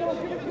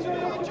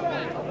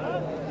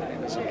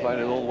 Henderson playing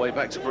it all the way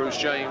back to Bruce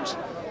James.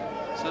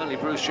 Certainly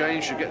Bruce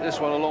James should get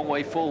this one a long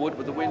way forward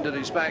with the wind at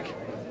his back.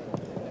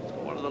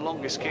 One of the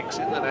longest kicks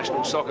in the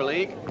National Soccer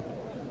League.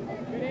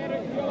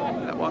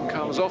 That one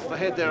comes off the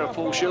head there of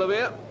Paul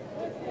Shillabeer.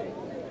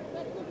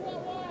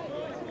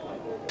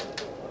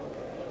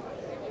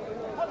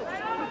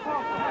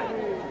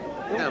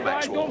 Now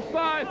Maxwell.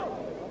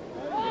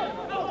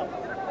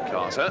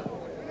 Carter.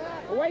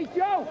 Away,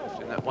 Joe.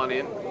 Lifting that one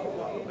in.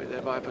 Right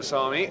there by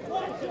Posani.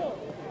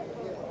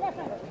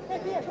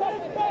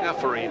 Now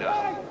Farina.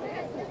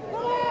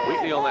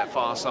 Wheatley on that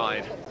far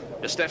side.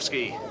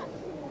 Nastevski.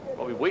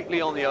 Robbie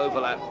Wheatley on the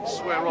overlap. I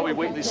swear Robbie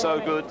Wheatley's so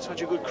good.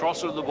 Such a good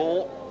crosser of the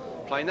ball.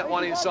 Playing that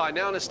one inside.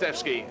 Now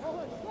Nastevski.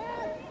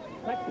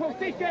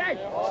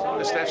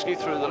 Nastevski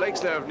through the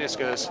legs there of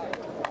Nyskohus.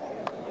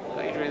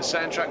 Adrian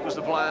Santrac was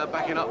the player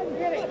backing up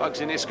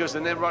Bugsy Nyskohus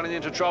and then running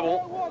into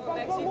trouble.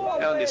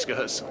 Now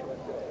Nyskohus.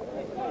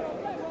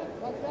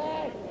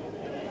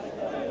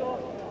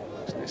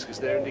 Nyskohus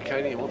there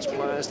indicating he wants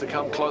players to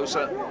come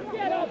closer.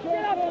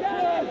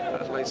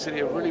 Adelaide City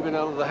have really been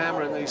under the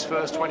hammer in these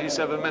first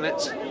 27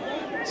 minutes.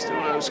 Still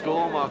no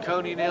score.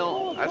 Marconi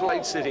 0,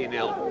 Adelaide City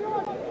 0.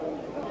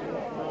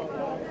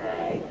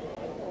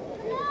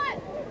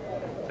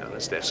 Now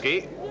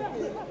Nastevski.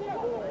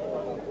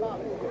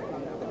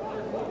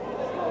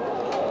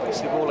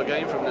 The ball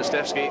again from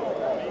Nastevski.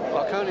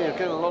 Marconi have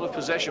given a lot of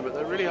possession, but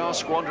they really are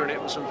squandering it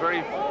with some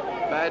very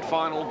bad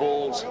final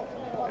balls.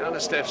 Now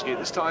Nastevski,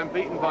 this time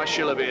beaten by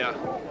Shillabeer.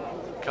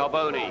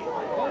 Carbone.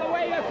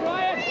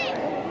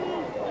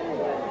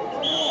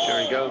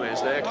 Gerry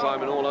Gomez there,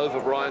 climbing all over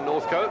Brian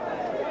Northcote.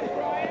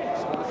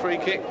 So the free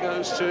kick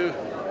goes to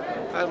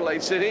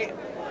Adelaide City.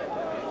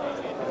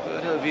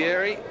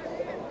 Gerry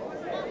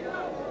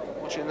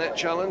watching that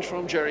challenge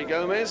from Gerry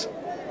Gomez,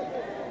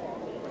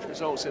 which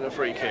results in a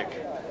free kick.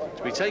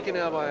 To be taken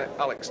now by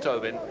Alex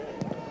Tobin.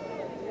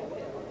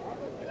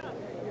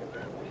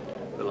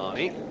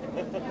 Villani.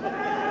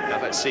 Now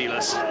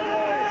Vatsilas.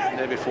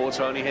 There before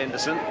Tony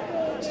Henderson.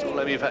 Still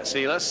Lemmy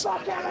Vatsilas.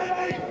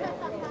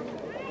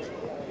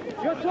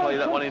 Play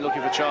that one in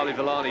looking for Charlie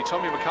Villani.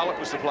 Tommy McCulloch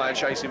was the player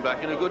chasing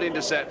back in a good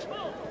intercept.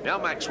 Now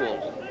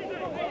Maxwell.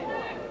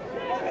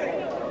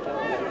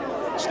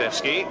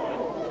 Nastevski.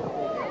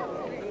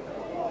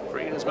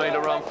 Farina's made a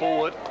run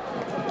forward.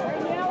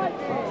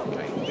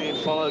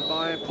 Being followed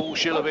by Paul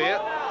Shillabeer.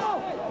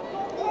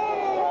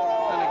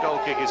 And a goal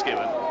kick is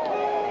given.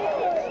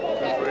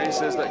 The referee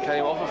says that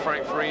came off of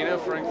Frank Farina.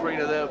 Frank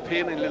Farina there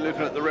appealingly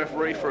looking at the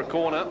referee for a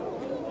corner.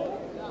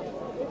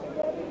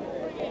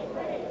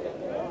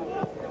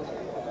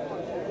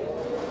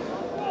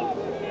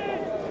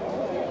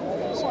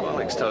 So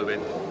Alex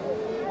Tobin.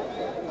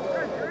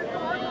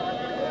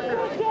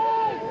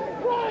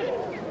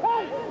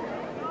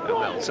 Now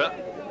Melta.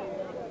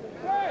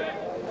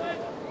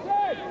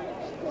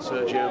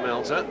 Sergio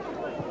Melta.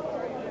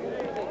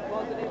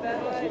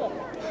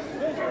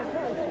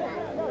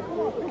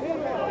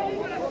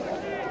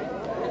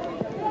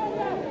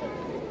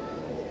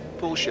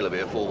 Paul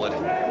Shillabeer forward.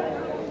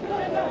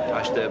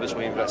 Clash there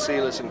between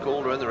Vatsilas and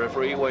Calderan, the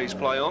referee weighs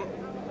play on.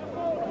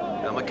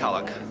 Now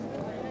McCulloch.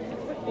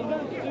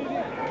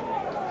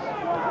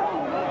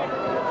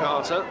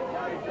 Carter.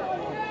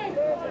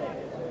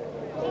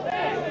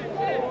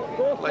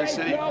 Adelaide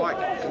City quite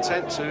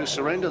content to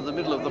surrender the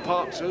middle of the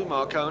park to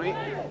Marconi.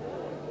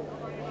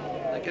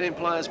 They're getting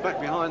players back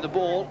behind the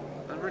ball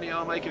and really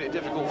are making it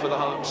difficult for the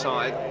home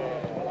side.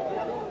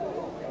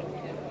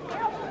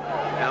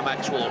 Now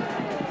Maxwell.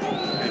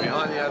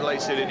 Behind the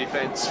Adelaide City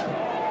defence.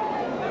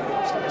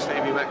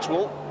 Stevie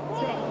Maxwell.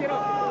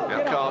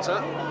 Now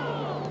Carter.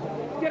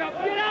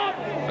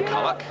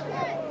 McCulloch.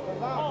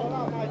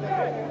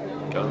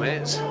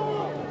 Gomez.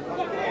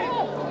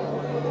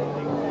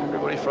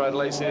 Everybody for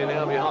Adelaide City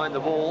now behind the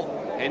ball.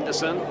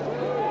 Henderson.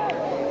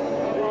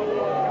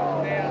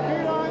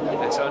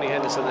 And Tony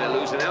Henderson there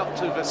losing out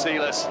to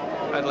Vatsilas.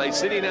 Adelaide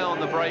City now on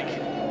the break.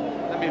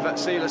 Lemmy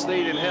Vatsilas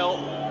needing help.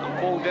 And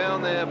pulled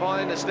down there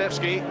by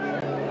Nastevski.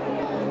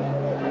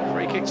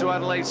 Free kick to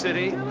Adelaide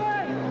City.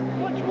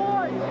 Lemmy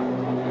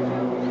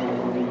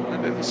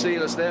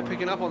Vatsilas there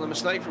picking up on the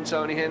mistake from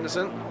Tony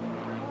Henderson.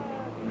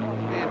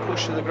 Being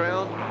pushed to the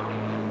ground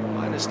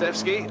by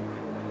Nastevski.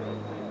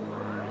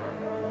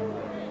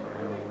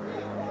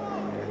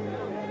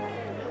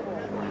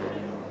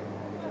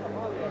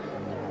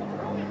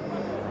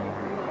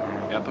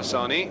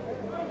 Posani.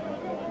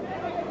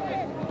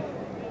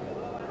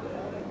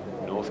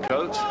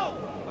 Northcote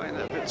playing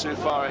that a bit too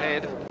far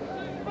ahead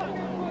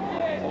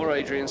for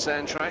Adrian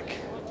Santrac.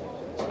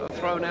 So a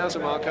throw now to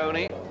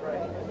Marconi.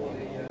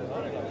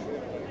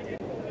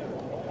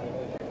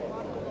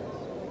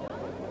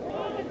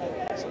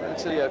 So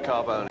Attilio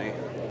Carbone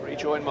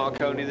joined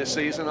Marconi this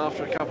season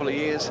after a couple of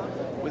years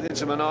with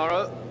Inter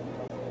Monaro.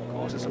 Of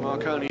course, it's a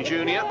Marconi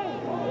Junior.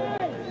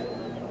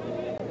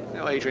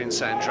 Now Adrian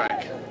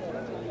Santrac.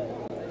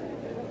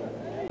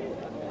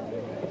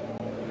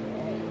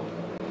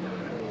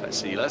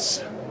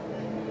 Vatsilas.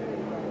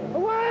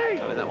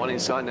 Coming that one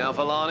inside now,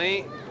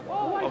 Villani.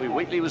 Bobby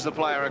Wheatley was the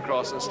player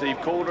across, and Steve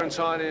Calderan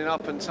tying it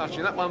up and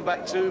touching that one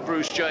back to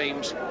Bruce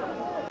James.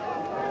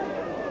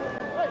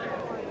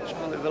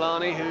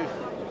 Villani, who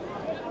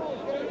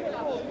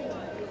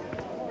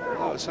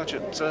at such a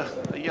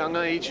young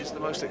age is the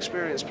most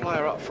experienced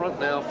player up front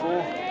now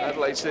for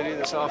Adelaide City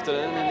this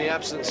afternoon in the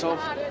absence of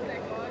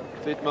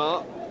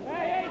Vidmar.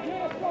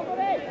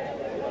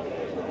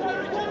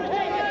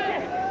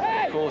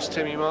 Of course,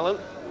 Timmy Mullen.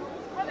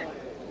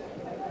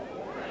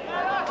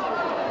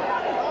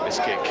 Miss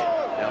kick.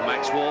 Now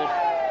Maxwell.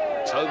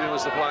 Tobin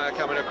was the player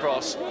coming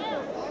across.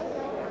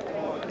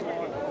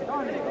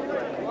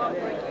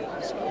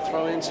 So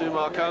throw into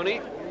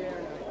Marconi.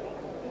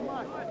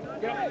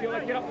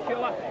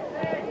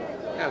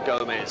 Now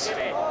Gomez.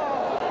 Steve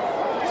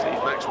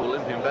Maxwell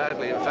limping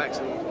badly, in fact,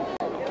 and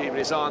not keeping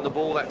his eye on the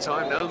ball that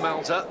time. No,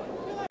 Melta.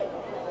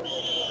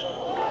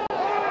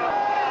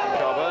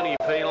 Carbone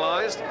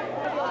penalised.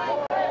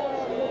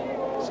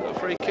 So a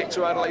free kick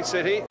to Adelaide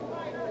City.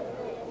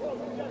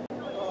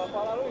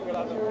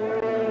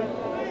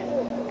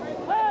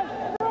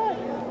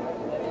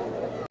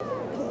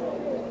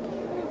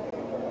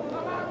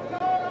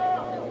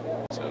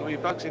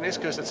 Bugsy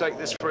Nyskohus to take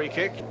this free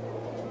kick.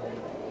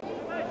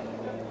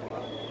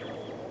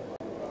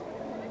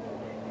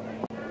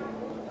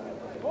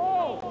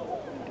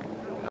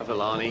 Now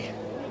Villani.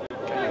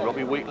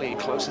 Robbie Wheatley in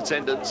close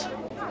attendance.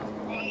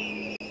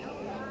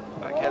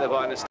 Back header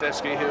by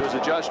Nastevski, who was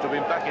adjudged to have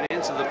been backing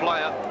into the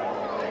player.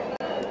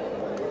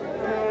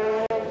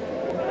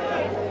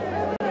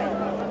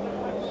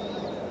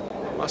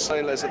 I must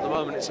say, Les, at the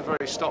moment it's a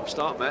very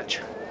stop-start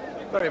match.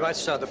 Very much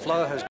so. The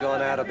flow has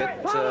gone out of it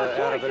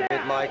a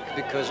bit, Mike,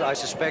 because I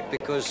suspect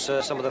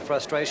some of the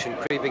frustration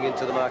creeping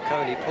into the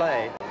Marconi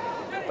play.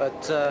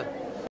 But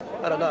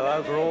I don't know.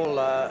 Overall,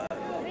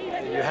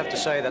 you have to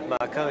say that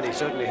Marconi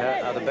certainly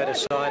are the better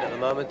side at the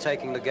moment,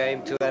 taking the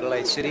game to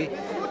Adelaide City.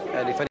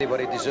 And if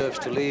anybody deserves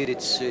to lead,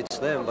 it's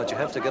them. But you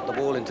have to get the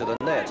ball into the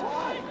net.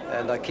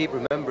 And I keep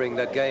remembering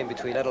that game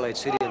between Adelaide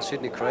City and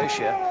Sydney,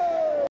 Croatia,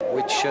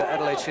 which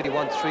Adelaide City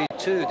won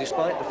 3-2,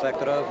 despite the fact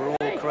that overall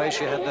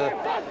Croatia had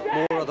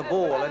more of the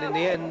ball, and in the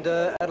end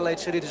Adelaide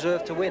City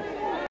deserved to win.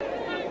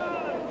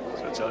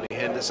 So it's only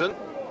Henderson.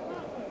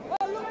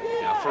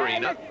 Now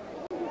Farina.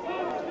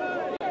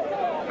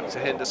 Back to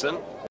Henderson.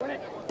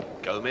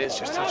 Gomez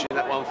just touching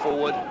that one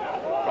forward.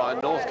 Brian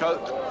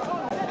Northcote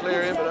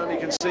clearing, but only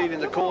conceding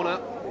the corner.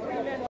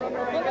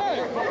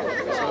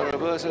 So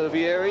Roberto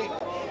Gerry,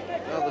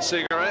 another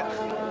cigarette.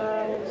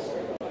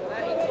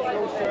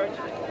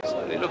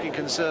 Looking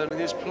concerned.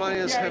 His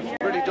players have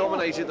really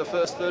dominated the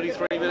first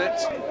 33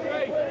 minutes.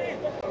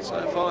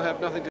 So far have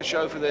nothing to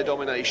show for their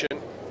domination. So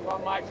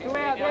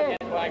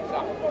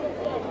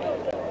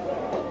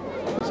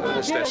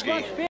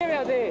Nastevski.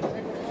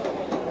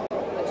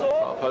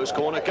 Far post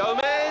corner.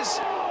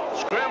 Gomez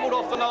scrambled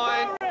off the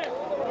line.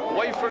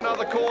 Wait for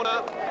another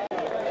corner.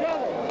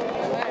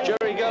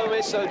 Gerry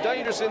Gomez, so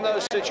dangerous in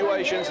those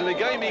situations, and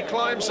again he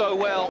climbed so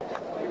well.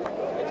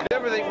 Did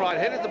everything right,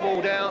 headed the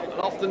ball down, and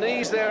off the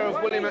knees there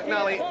of Willie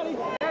McNally.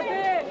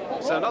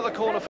 So another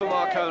corner for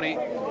Marconi.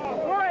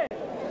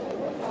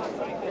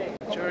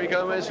 Gerry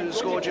Gomez, who's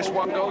scored just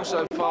one goal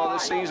so far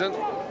this season.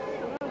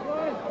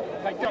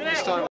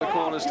 This time the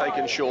corner's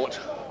taken short.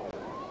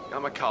 Now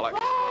McCulloch.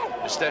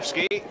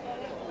 Nastevski.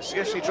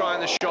 Nastevski trying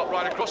the shot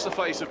right across the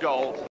face of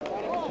goal.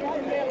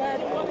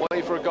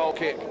 Way for a goal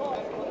kick.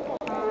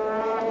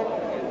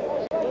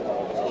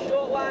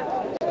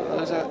 So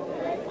those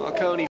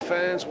Marconi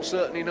fans will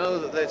certainly know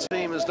that their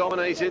team has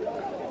dominated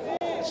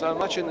so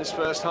much in this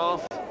first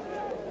half.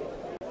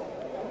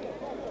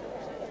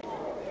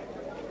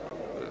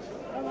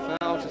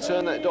 Failed to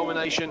turn that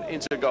domination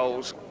into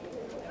goals.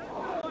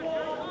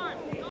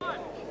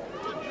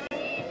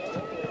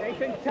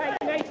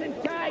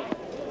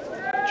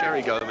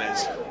 Gerry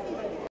Gomez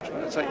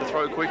trying to take the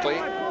throw quickly.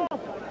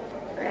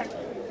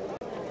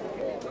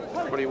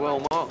 Pretty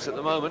well marks at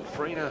the moment.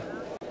 Farina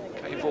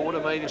came forward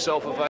and made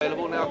himself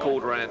available. Now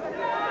Calderan.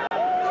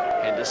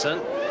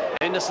 Henderson.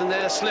 Henderson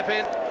there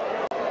slipping.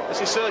 This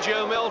is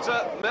Sergio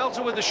Melta.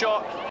 Melta with the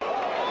shot.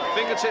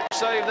 Fingertip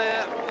save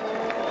there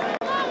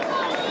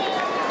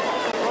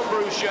from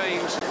Bruce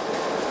James.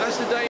 That's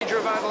the danger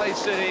of Adelaide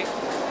City.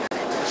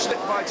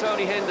 Slipped by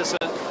Tony Henderson.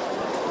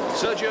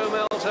 Sergio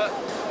Melta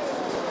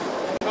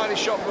tried his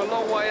shot from a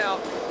long way out.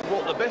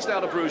 Brought the best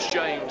out of Bruce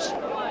James.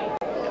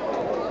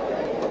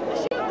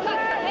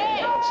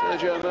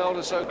 Sergio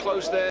Melta so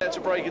close there to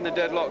breaking the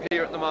deadlock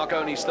here at the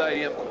Marconi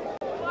Stadium.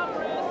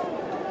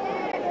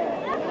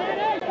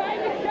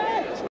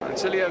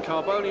 Attilio,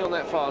 Carbone on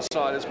that far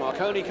side as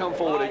Marconi come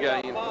forward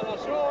again.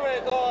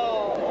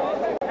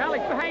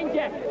 Alex, behind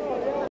you.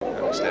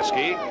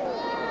 Nastevski.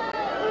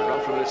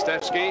 Run from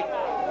Nastevski.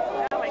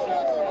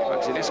 Back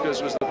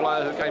Nyskohus was the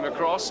player who came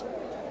across.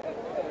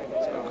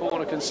 So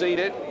corner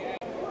conceded.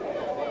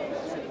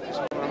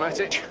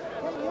 Matic.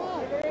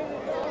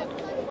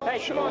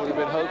 Sure, we've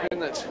been hoping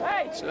that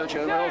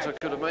Sergio Melta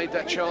could have made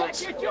that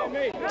chance.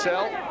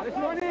 Tell.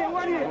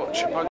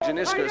 Watch Bogdan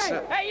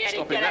Nyskohus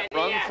stopping that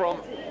run from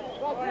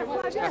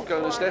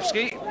Zlatko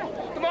Nastevski.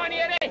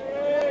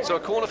 So a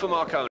corner for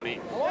Marconi.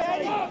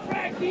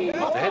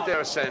 The head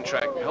there is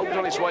Santrac, helped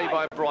on its way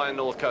by Brian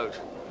Northcote.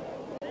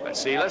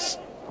 Vatsilas.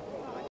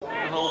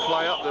 The whole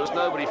play up, there was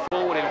nobody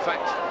forward, in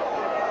fact,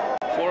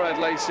 for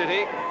Adelaide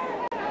City.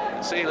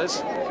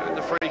 Vatsilas getting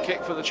the free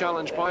kick for the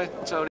challenge by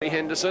Tony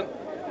Henderson.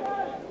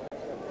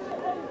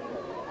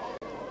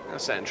 Now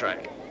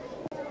Santrac.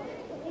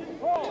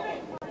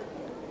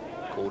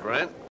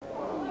 Calderan.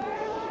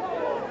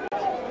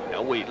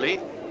 Now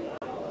Wheatley.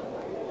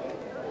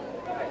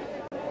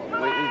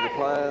 Wheatley, the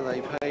player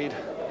they paid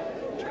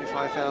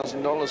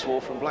 $25,000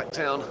 for from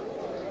Blacktown a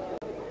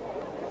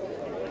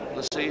couple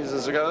of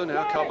seasons ago.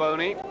 Now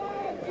Carbone.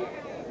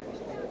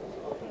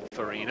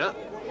 Farina.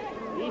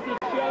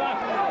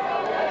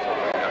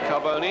 Now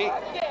Carbone.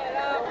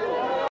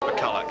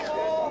 McCulloch.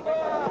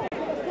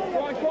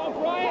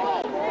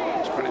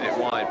 Spreading it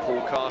wide.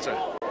 Paul Carter.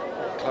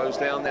 Closed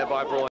down there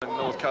by Brian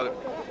Northcote.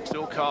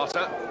 Still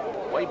Carter.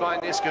 Way by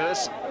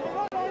Nyskohus.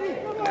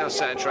 And now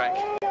Santrac.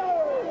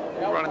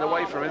 Running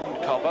away from him.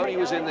 Carbone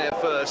was in there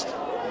first.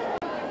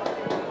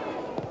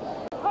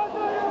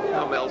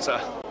 Now Melta.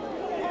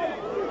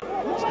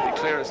 Steady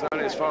clearance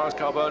only as far as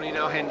Carbone.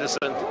 Now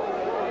Henderson.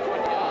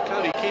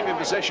 Only keeping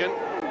possession.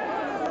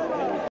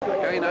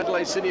 Again,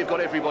 Adelaide City have got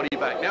everybody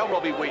back. Now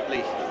Robbie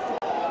Wheatley.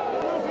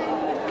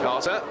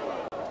 Carter.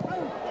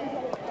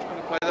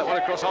 Trying to play that one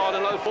across hard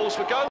and low. Falls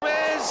for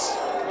Gomez.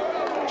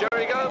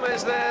 Gerry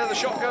Gomez there. The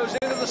shot goes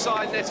into the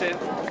side netting.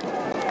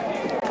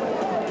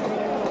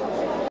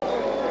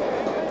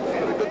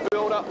 A good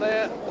build up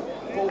there.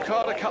 Paul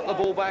Carter cut the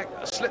ball back.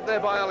 A slip there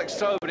by Alex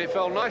Tobin. It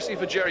fell nicely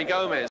for Gerry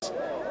Gomez.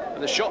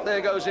 And the shot there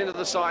goes into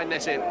the side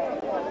netting.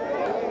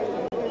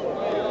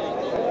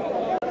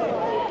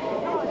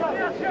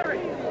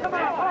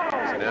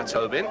 Now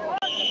Tobin. Ball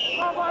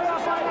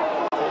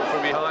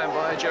from behind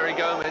by Gerry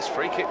Gomez.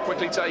 Free kick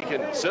quickly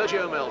taken.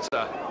 Sergio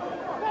Melta.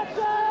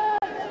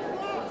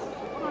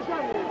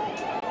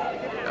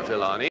 Now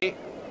Villani.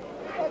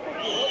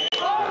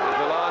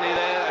 Villani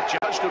there. A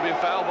judge could have been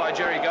fouled by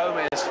Gerry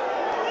Gomez.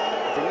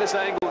 From this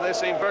angle, there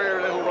seemed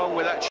very little wrong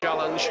with that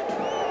challenge.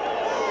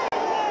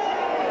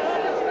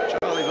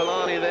 Charlie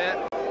Villani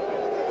there.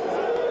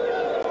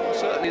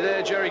 Certainly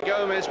there, Gerry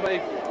Gomez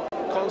made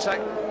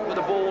contact with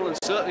the ball and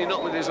certainly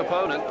not with his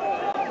opponent.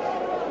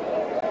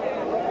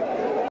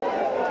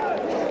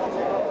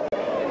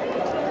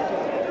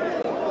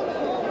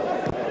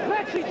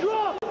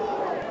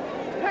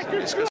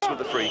 Nyskohus with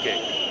the free kick.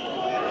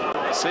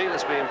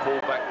 Vatsilas being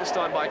pulled back, this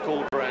time by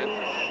Calderan.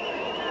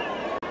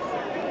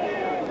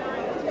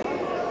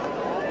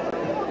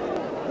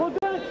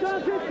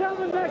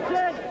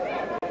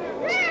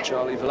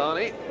 Charlie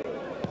Villani.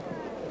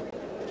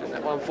 Took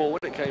that one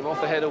forward, it came off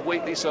the head of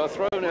Wheatley, so a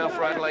throw now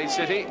for Adelaide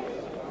City.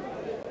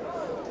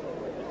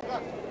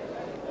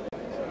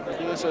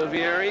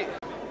 Gerry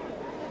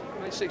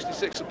made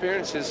 66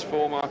 appearances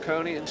for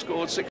Marconi and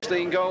scored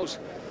 16 goals.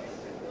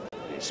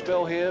 His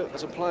spell here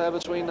as a player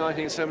between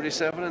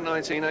 1977 and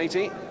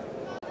 1980.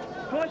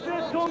 Push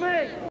this to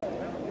me!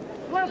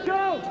 Let's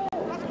go!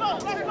 Let's go!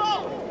 Let's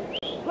go!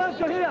 Let's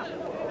go here!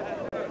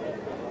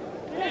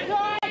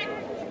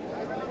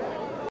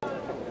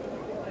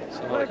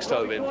 So Alex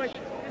Tobin.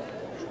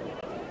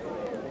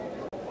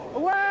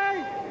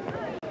 Away!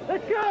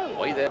 Let's go!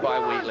 Way there by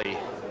Wheatley.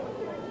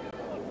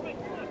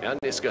 Now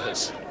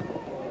Nyskohus.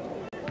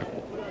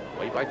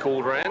 Way by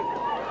Calderan.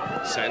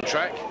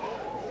 Santrac.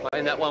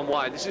 Playing that one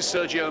wide. This is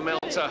Sergio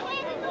Melta.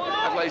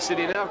 Adelaide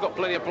City now got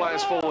plenty of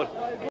players forward.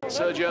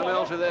 Sergio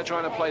Melta there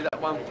trying to play that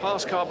one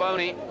past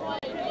Carbone.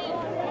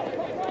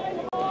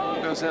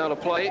 Goes out of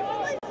play.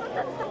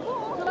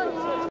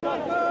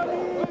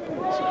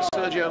 So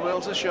Sergio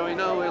Melta showing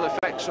no ill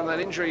effects from that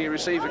injury he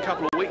received a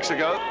couple of weeks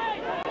ago.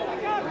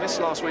 And this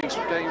last week's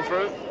game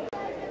through.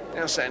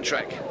 Now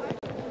Santrac.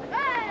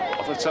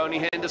 Off of Tony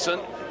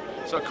Henderson.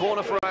 So a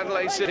corner for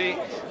Adelaide City.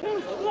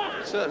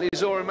 Certainly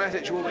Zoran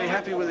Matic will be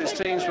happy with his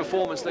team's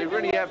performance. They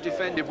really have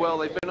defended well.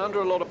 They've been under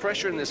a lot of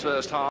pressure in this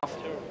first half.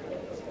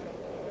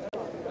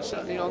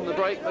 Certainly on the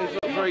break they've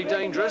looked very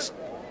dangerous.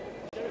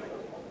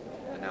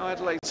 And now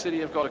Adelaide City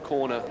have got a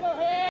corner.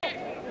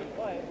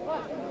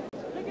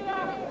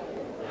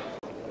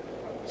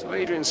 So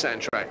Adrian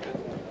Santrac.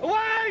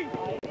 Away!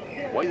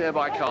 Way there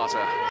by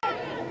Carter.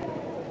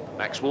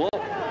 Maxwell.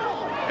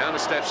 Now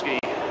Nastevski.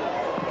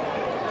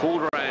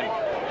 Calderan.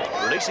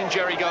 Releasing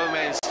Gerry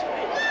Gomez.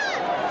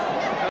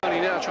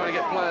 Only now trying to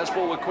get players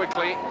forward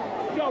quickly.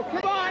 Go,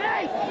 come on,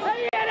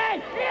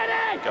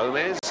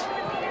 Gomez.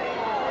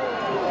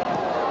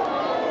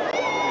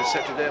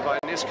 Intercepted there by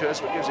Nyskohus,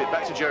 but gives it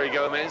back to Gerry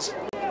Gomez.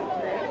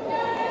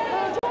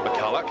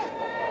 McCulloch.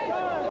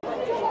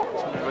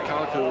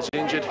 McCulloch, who was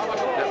injured in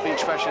that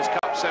Beach Fashions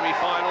Cup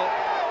semi-final.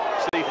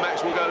 Steve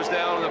Maxwell goes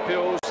down and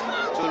appeals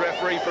to the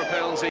referee for a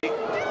penalty.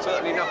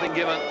 Certainly nothing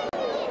given.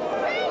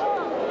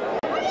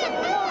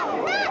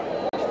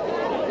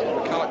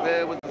 McCulloch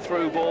there with the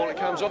through ball. It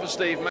comes off of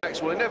Steve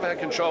Maxwell. He never had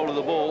control of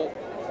the ball.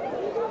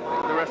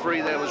 The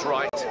referee there was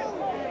right.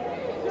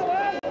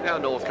 Now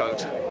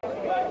Northcote.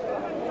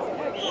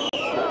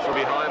 From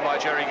behind by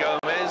Gerry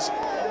Gomez.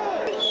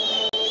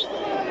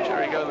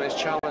 Gerry Gomez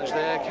challenged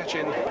there,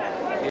 catching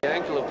the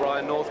ankle of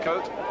Brian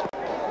Northcote.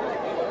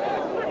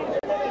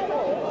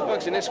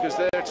 Nyskohus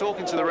there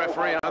talking to the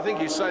referee, and I think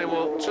he's saying,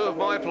 well, two of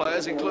my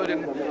players,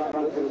 including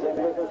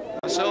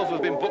myself,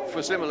 have been booked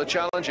for similar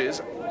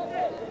challenges.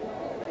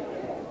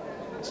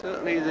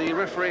 Certainly the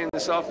refereeing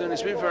this afternoon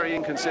has been very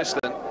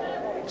inconsistent.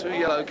 2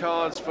 yellow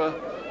cards for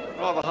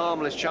rather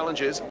harmless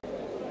challenges.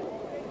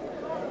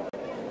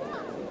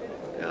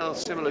 Now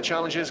similar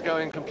challenges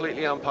going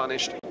completely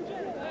unpunished.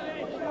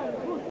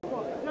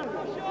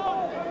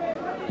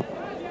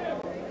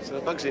 So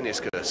Bugsy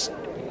Nyskohus.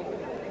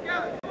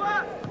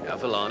 Now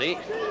Villani.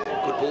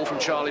 Good ball from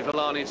Charlie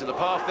Villani to the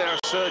path there.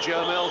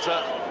 Sergio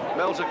Melta.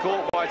 Melta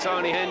caught by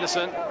Tony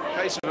Henderson.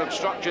 Case of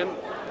obstruction.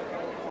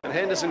 And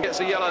Henderson gets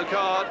a yellow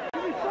card.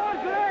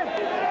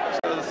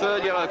 So the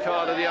third yellow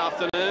card of the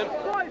afternoon.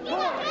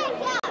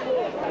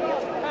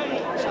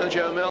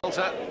 Sergio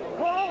Melta.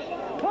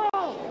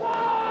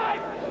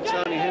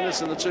 Tony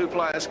Henderson, the two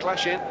players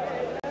clashing.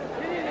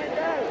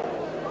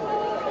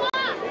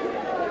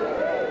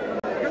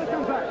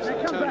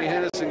 Tony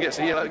Henderson gets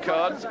a yellow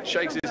card,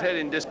 shakes his head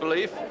in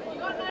disbelief.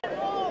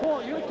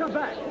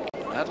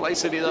 Adelaide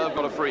City, though, have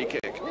got a free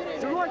kick.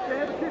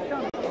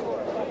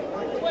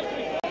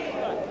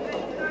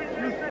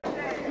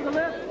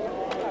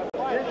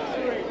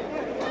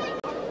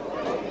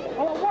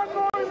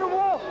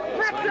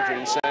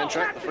 Adrian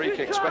Santrac, the free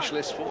kick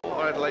specialist for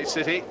Adelaide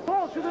City.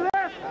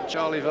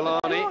 Charlie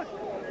Villani.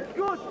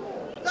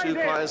 Two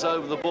players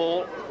over the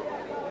ball.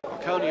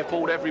 Marconi have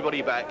pulled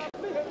everybody back.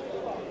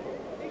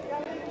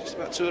 Just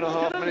about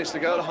 2.5 minutes to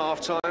go to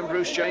half-time.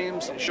 Bruce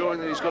James ensuring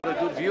that he's got a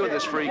good view of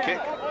this free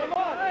kick.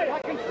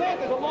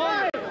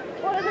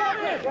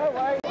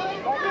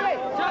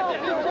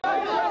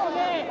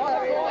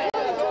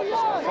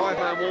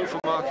 Five-man wall for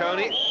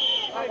Marconi.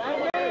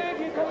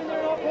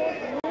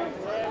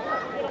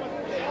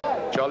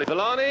 Charlie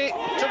Villani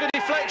took a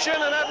deflection,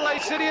 and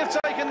Adelaide City have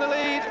taken the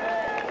lead.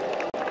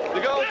 The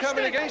goal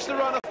coming against the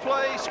run of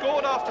play,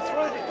 scored after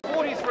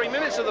 43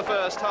 minutes of the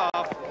first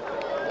half.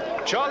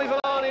 Charlie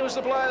Villani was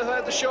the player who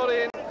had the shot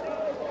in,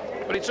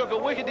 but he took a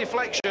wicked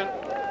deflection.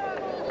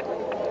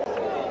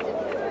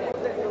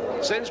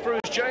 Sends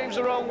Bruce James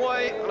the wrong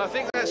way, and I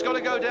think that's got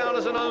to go down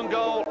as an own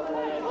goal.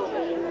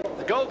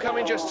 The goal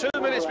coming just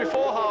 2 minutes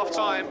before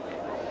half-time.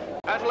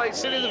 Adelaide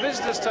City, the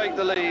visitors, take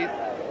the lead.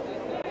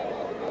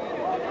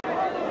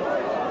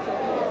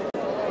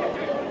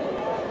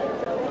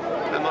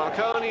 And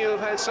Marconi, who have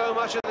had so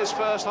much of this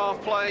first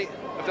half play,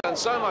 have done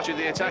so much of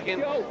the attacking,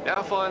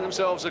 now find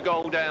themselves a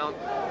goal down.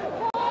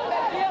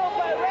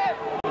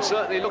 And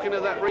certainly looking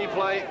at that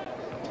replay,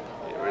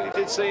 it really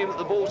did seem that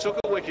the ball took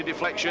a wicked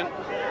deflection.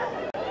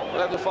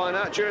 We'll have to find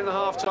out during the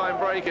half-time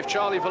break if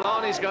Charlie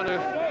Villani is going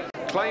to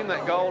claim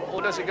that goal,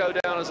 or does it go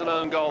down as an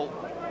own goal.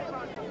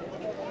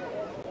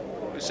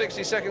 With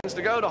 60 seconds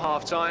to go to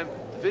half-time,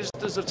 the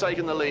visitors have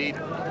taken the lead.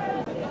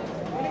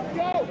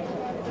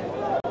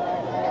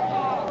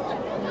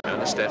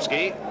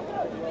 Nastevski.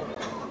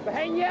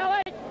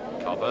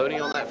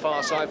 Carbone on that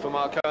far side for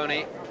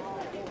Marconi.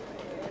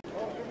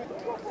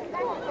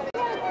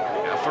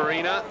 Now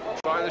Farina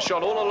trying the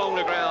shot all along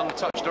the ground,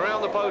 touched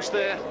around the post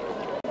there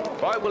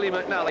by Willie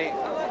McNally.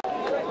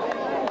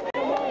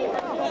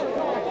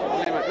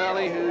 Willie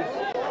McNally, who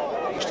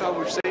each time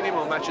we've seen him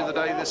on Match of the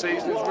Day this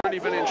season, has really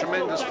been in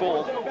tremendous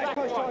form.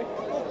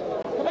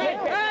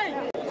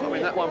 I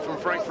mean, that one from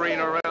Frank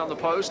Farina around the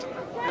post.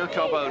 Now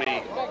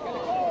Carbone.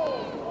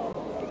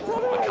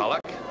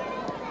 McCulloch.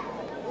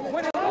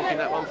 Looking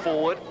that one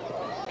forward.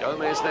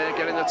 Gomez there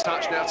getting the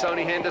touch. Now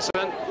Tony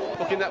Henderson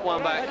hooking that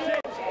one back.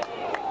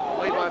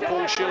 Played by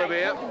Paul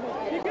Shillabeer.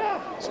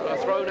 So a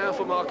throw now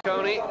for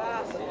Marconi.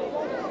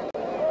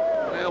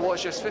 Now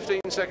watch, just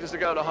 15 seconds to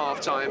go to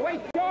half-time.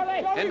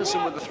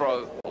 Henderson with the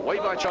throw. Away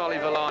by Charlie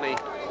Villani.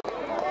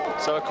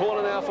 So a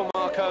corner now for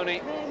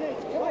Marconi.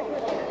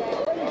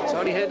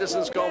 Tony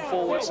Henderson's gone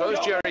forward. So is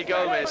Gerry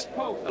Gomez.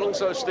 And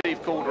also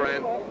Steve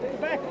Calderan.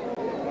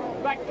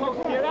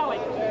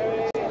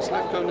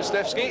 Zlatko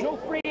Nastevski. No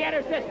free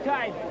headers this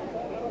time.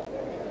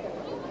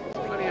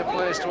 Plenty of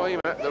players to aim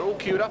at. They're all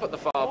queued up at the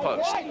far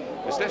post.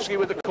 Nastevski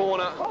with the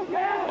corner.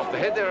 Off the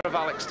head there of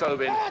Alex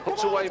Tobin.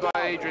 Hooked away by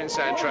Adrian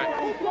Santrac.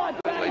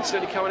 Adelaide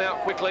City coming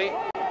out quickly.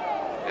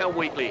 Now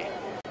Wheatley.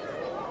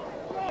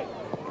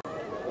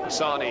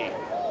 Posani.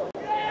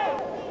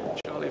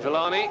 Charlie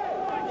Villani.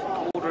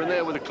 Calderan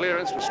there with the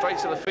clearance, but straight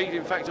to the feet,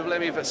 in fact, of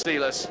Lemmy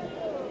Vatsilas.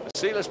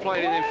 Vatsilas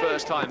played it in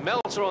first time.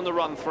 Melta on the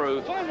run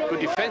through.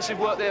 Good defensive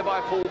work there by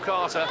Paul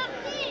Carter.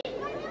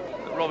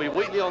 Robbie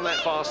Wheatley on that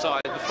far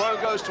side. The throw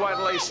goes to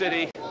Adelaide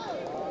City.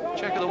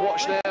 Check of the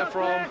watch there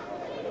from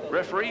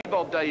referee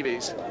Bob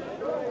Davies.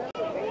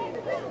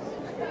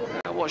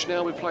 stopwatch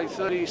now. We played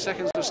 30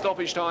 seconds of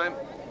stoppage time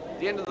at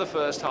the end of the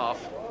first half.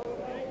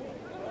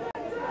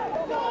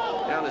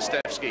 Now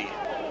Nastevski.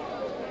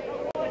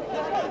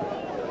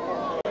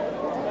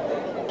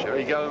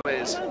 Gerry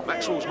Gomez.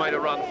 Maxwell's made a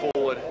run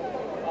forward.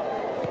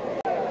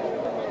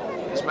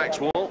 There's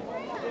Maxwell.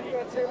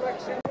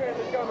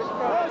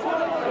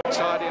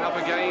 Tidying up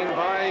again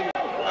by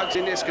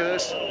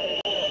Nyskohus.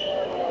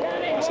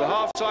 As the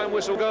half-time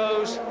whistle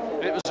goes,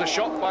 it was a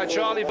shot by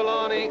Charlie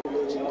Villani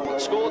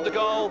that scored the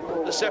goal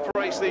that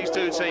separates these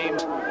two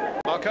teams.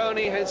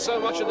 Marconi had so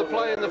much of the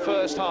play in the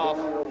first half,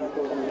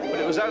 but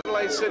it was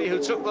Adelaide City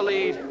who took the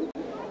lead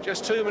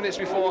just 2 minutes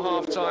before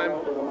half-time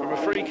from a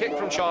free kick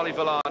from Charlie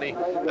Villani.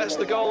 That's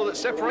the goal that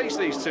separates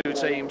these two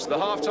teams. The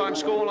half-time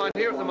scoreline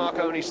here at the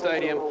Marconi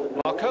Stadium: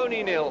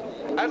 Marconi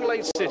 0,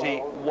 Adelaide City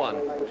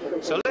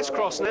 1. So let's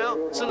cross now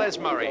to Les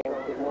Murray.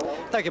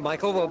 Thank you,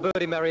 Michael. Well,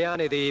 Bertie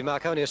Mariani, the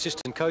Marconi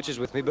assistant coach, is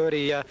with me.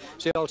 Bertie,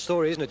 it's the old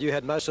story, isn't it? You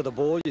had most of the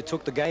ball. You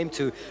took the game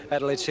to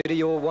Adelaide City.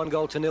 You're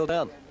 1-0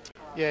 down.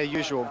 Yeah,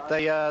 usual.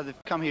 They've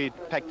come here,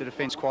 packed the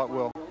defence quite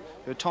well.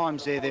 There are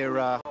times there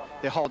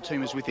their whole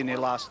team is within their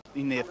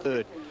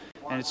third,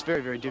 and it's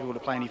very, very difficult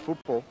to play any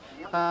football.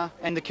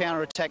 And the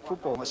counter-attack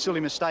football, a silly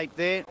mistake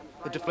there,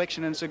 a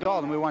deflection, and it's a goal,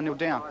 and we're 1-0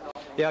 down.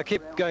 Yeah, I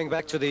keep going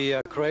back to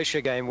the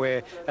Croatia game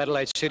where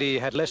Adelaide City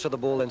had less of the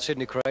ball than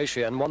Sydney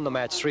Croatia and won the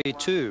match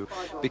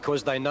 3-2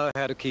 because they know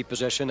how to keep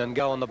possession and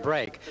go on the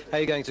break. How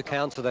are you going to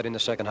counter that in the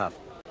second half?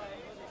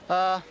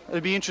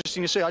 It'll be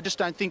interesting to see. I just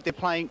don't think they're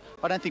playing.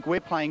 I don't think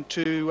we're playing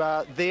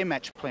to their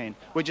match plan.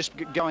 We're just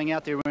going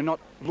out there. We're not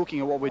looking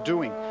at what we're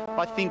doing.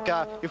 I think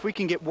if we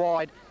can get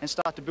wide and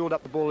start to build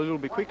up the ball a little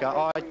bit quicker,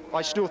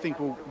 I still think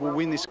we'll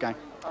win this game.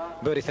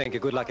 Bertie, thank you.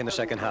 Good luck in the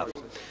second half.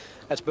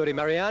 That's Bertie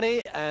Mariani,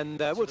 and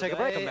we'll take a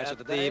break on match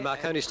at the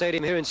Marconi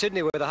Stadium here in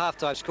Sydney, where the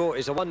half-time score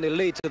is a 1-0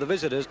 lead to the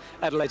visitors,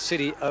 Adelaide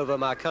City over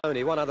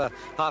Marconi. One other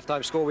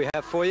half-time score we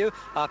have for you: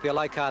 RPA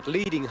Leichhardt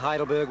leading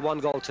Heidelberg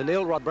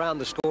 1-0. Rod Brown,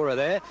 the scorer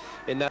there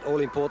in that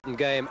all-important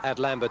game at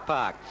Lambert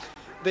Park.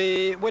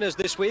 The winners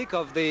this week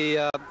of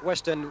the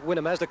Western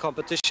Winner Mazda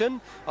competition,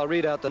 I'll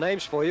read out the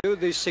names for you.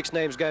 These 6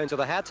 names go into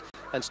the hat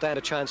and stand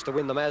a chance to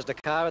win the Mazda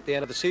car at the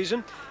end of the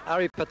season.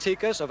 Ari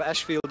Patikas of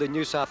Ashfield in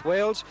New South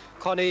Wales,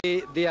 Connie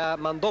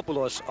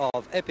Diamandopoulos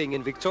of Epping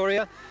in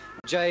Victoria,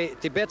 Jay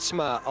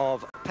Tibetsma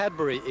of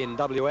Padbury in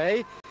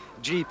WA,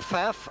 G.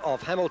 Pfaff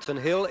of Hamilton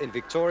Hill in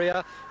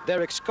Victoria,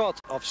 Derek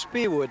Scott of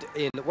Spearwood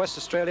in West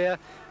Australia,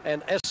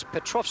 and S.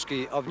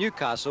 Petrovsky of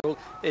Newcastle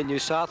in New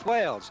South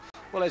Wales.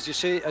 Well, as you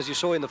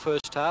saw in the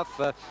first half,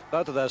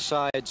 both of those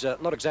sides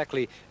not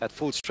exactly at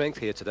full strength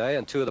here today,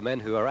 and 2 of the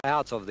men who are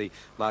out of the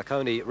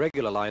Marconi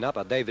regular lineup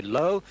are David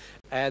Lowe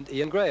and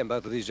Ian Graham.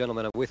 Both of these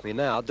gentlemen are with me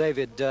now.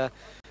 David,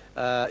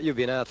 you've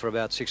been out for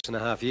about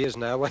 6.5 years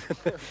now.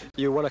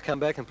 You want to come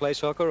back and play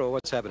soccer, or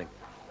what's happening?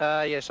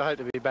 Yes, I hope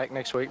to be back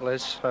next week,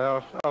 Les.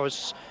 I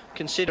was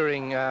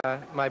considering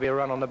maybe a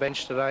run on the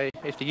bench today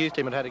if the youth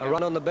team had a go. A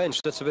run on the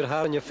bench, that's a bit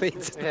hard on your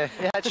feet. Yeah,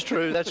 that's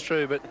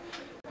true, but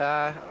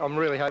I'm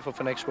really hopeful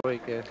for next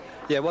week, yeah.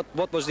 Yeah,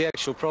 what was the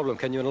actual problem?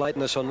 Can you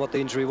enlighten us on what the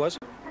injury was?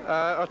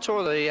 I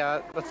tore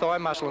the thigh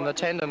muscle and the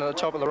tendon at the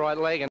top of the right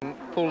leg and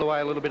pulled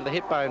away a little bit of the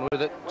hip bone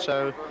with it,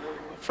 so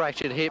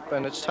fractured hip,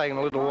 and it's taken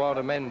a little while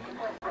to mend.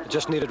 It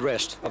just needed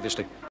rest,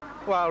 obviously.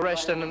 Well,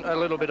 rest and a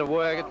little bit of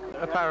work.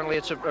 Apparently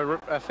it's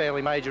a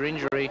fairly major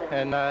injury,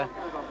 and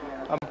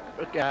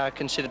I'm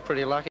considered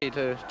pretty lucky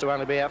to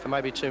only be out for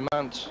maybe 2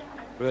 months.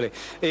 Really?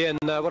 Ian,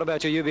 what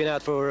about you? You've been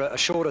out for a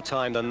shorter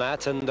time than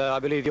that, and I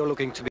believe you're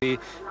looking to be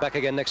back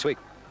again next week.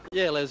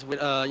 Yeah, Les,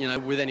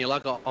 with any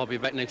luck, I'll be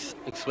back next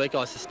week.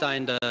 I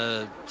sustained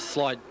a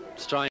slight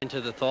strain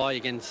to the thigh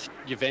against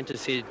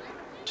Juventus here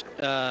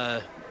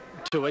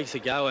 2 weeks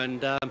ago,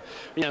 and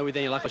with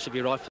any luck, I should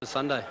be right for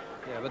Sunday.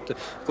 Yeah, but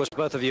of course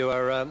both of you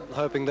are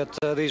hoping that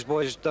these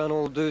boys don't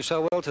all do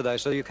so well today,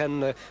 so you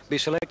can be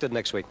selected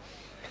next week.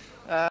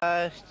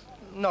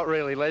 Not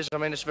really, Les. I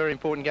mean, it's a very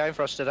important game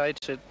for us today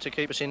to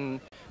keep us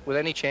in with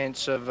any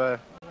chance of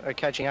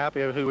catching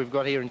Apia, who we've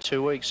got here in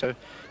 2 weeks, so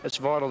it's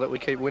vital that we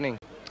keep winning.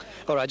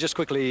 All right, just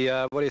quickly,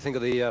 what do you think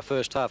of the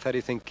first half? How do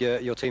you think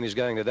your team is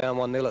going? They're down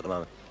 1-0 at the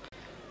moment.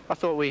 I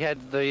thought we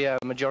had the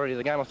majority of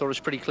the game. I thought it was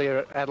pretty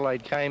clear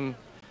Adelaide came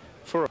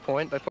for a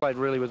point. They played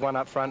really with one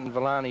up front and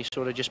Villani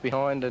sort of just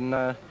behind, and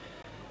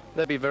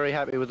they'd be very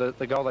happy with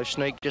the goal they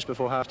sneaked just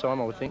before half-time,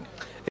 I would think.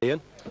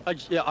 Ian?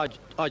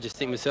 I just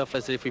think myself,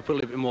 as if we put a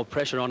little bit more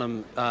pressure on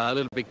them a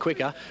little bit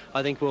quicker,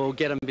 I think we'll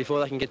get them before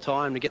they can get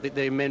time to get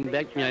their men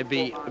back,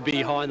 be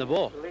behind the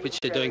ball,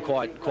 which they're doing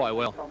quite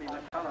well.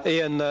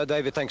 Ian,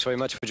 David, thanks very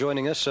much for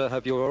joining us.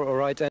 Hope you're all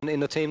right and in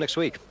the team next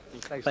week.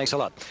 Thanks a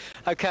lot.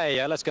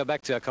 Okay, let's go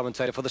back to our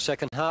commentator for the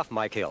second half,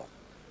 Mike Hill.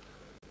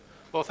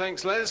 Well,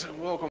 thanks, Les.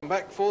 Welcome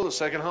back for the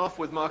second half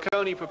with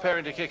Marconi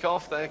preparing to kick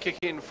off. They're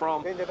kicking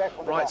from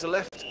right to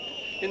left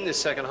in this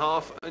second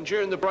half. And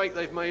during the break,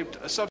 they've made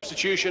a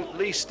substitution.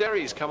 Lee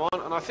Sterry's come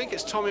on, and I think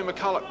it's Tommy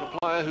McCulloch, the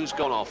player, who's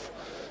gone off.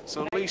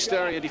 So Lee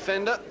Sterry, a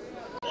defender,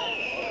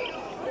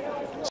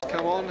 has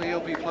come on.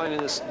 He'll be playing in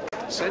this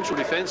central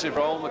defensive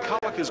role.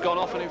 McCulloch striker's gone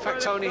off, and in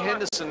fact Tony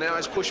Henderson now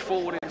is pushed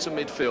forward into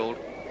midfield.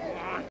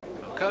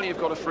 Marconi have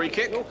got a free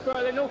kick. No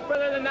further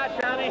than that,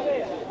 Danny.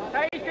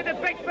 Hey, he's got the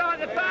big fella at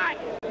the back.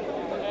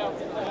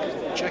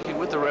 Checking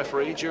with the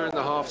referee during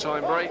the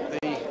half-time break,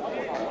 the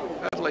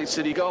Adelaide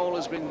City goal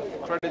has been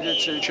credited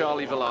to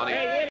Charlie Villani.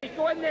 Hey, he's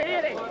going to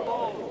hit it.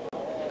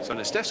 So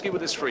Nastevski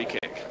with his free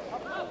kick.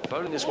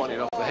 Phoning this one in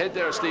off the head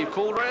there, Steve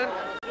Calderan.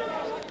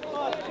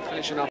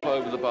 Finishing up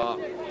over the bar.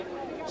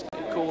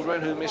 Steve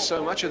Calderan, who missed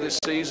so much of this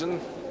season.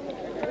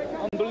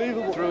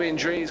 Unbelievable. Through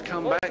injuries,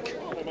 come back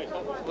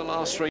for the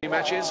last 3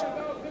 matches.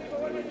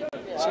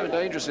 So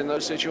dangerous in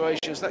those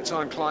situations. That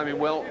time climbing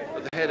well,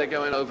 but the header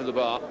going over the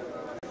bar.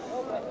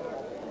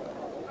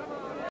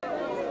 So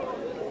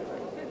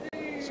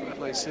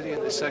Adelaide City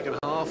in the second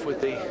half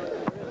with the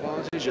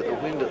advantage of the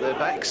wind at their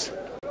backs.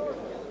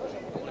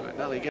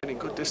 McNally getting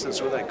good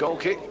distance with that goal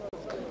kick.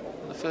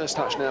 And the first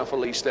touch now for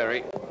Lee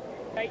Sterry.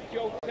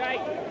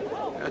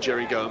 Now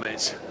Gerry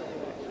Gomez.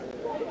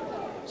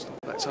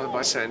 Stopped that time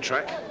by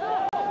Santrac.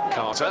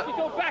 Carter.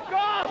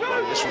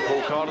 This from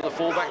Paul Carter, the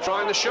fullback,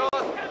 trying the shot.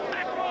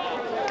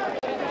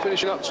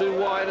 Finishing up too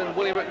wide, and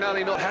Willie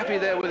McNally not happy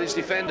there with his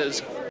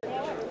defenders.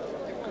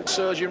 Good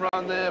surging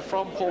run there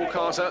from Paul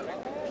Carter.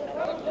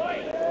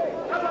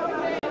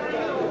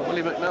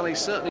 Willie McNally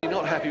certainly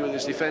not happy with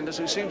his defenders,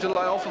 who seemed to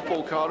lay off of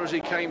Paul Carter as he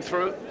came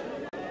through.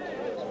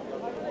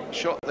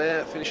 Shot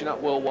there, finishing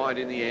up well wide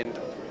in the end.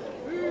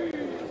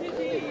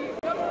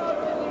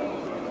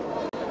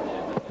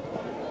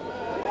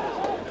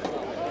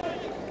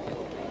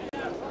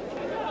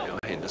 Now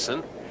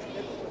Henderson.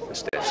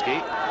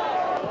 Nastevski.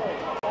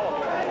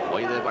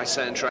 Way there by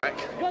Santrac.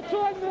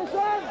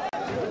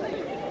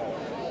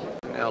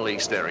 Now Lee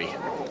Sterry.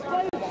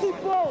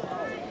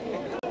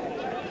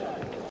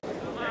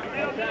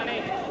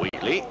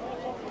 Wheatley.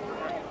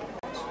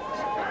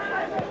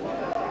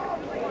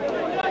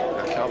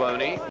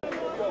 Carbone.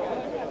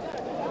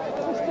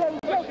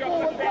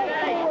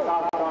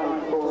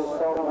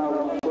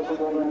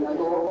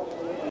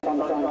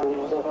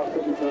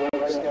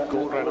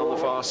 Calderan on the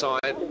far side.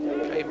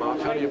 Okay,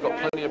 Marconi, you've got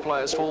plenty of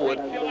players forward.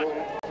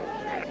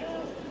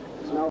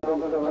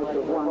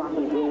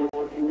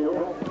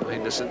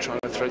 Henderson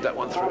trying to thread that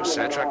one through.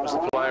 Santrac was the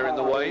player in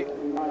the way.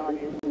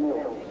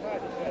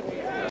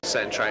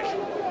 Santrac,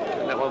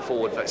 and that one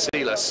forward.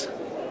 Vatsilas,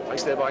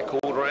 placed there by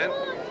Calderan.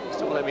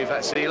 Still Lemmy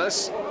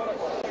Vatsilas.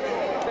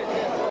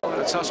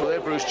 A tussle there.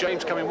 Bruce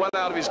James coming well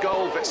out of his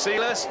goal.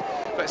 Vatsilas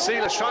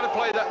trying to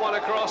play that one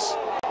across.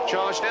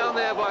 Charged down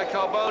there by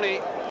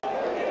Carbone.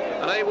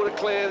 Unable to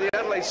clear. The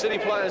Adelaide City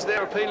players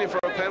there appealing for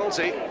a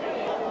penalty.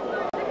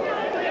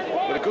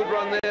 But a good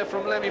run there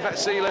from Lemmy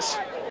Vatsilas.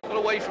 Got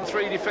away from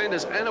 3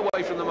 defenders and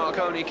away from the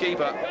Marconi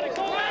keeper.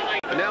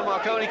 And now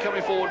Marconi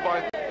coming forward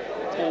by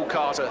Paul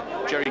Carter.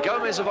 Gerry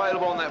Gomez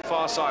available on that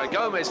far side.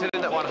 Gomez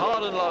hitting that one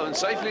hard and low and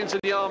safely into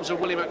the arms of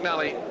Willie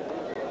McNally.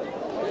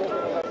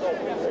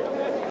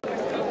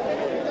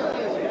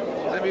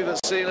 Lemmy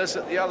Vatsilas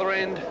at the other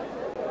end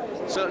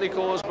certainly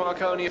caused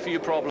Marconi a few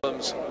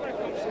problems.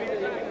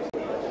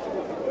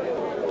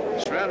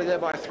 Surrounded there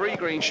by 3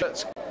 green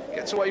shirts.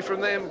 Gets away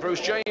from them.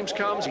 Bruce James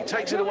comes. He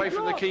takes it away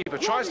from the keeper.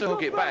 Tries to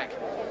hook it back.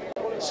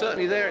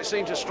 Certainly there it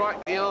seemed to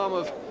strike the arm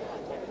of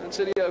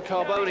Attilio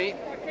Carbone.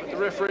 But the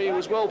referee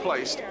was well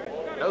placed.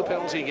 No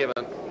penalty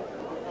given.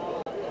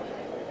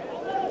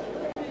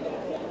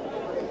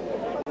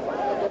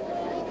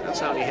 That's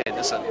Tony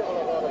Henderson.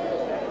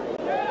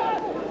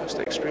 Most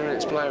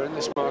experienced player in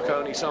this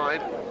Marconi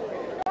side.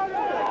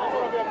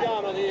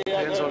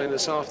 Hands on in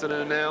this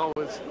afternoon now,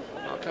 with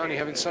Marconi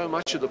having so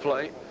much of the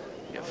play,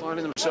 yet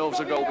finding themselves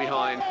a goal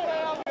behind.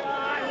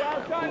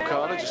 Paul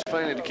Carter just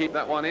failing to keep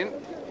that one in.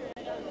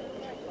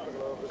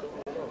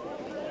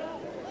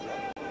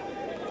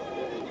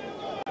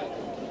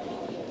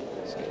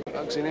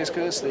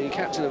 Nyskohus, the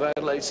captain of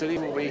Adelaide City,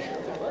 will be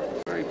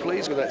very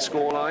pleased with that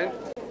scoreline.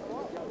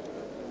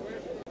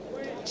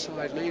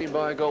 Side leading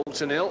by a goal to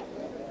 0.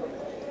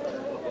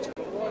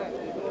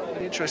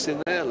 Interesting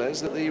there,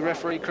 Les, that the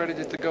referee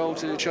credited the goal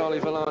to Charlie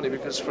Villani,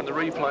 because from the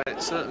replay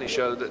it certainly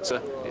showed that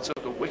it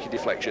took a wicked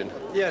deflection.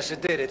 Yes,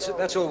 it did.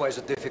 That's always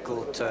a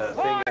difficult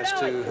thing as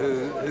to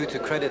who to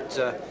credit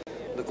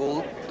the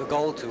goal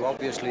to.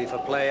 Obviously, if a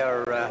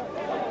player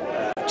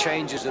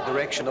changes the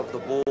direction of the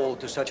ball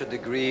to such a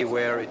degree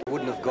where it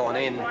wouldn't have gone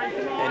in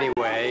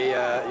anyway,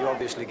 you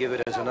obviously give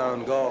it as an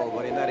own goal.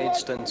 But in that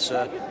instance,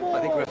 I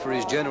think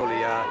referees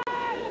generally are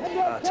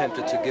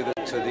tempted to give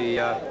it to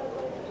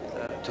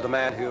the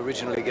man who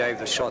originally gave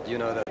the shot. You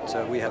know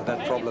that we have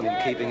that problem in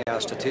keeping our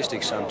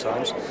statistics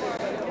sometimes.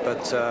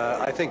 But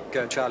I think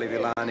Charlie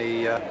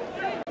Villani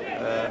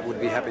would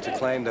be happy to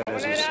claim that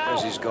as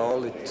his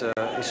goal. He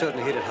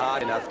certainly hit it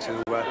hard enough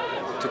to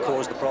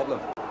cause the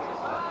problem.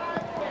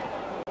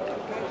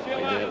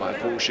 There by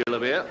Paul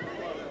Shillabeer.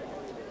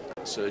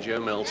 Sergio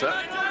Melta.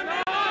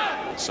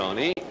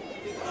 Posani.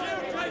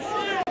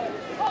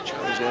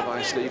 Challenge there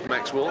by Steve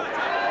Maxwell.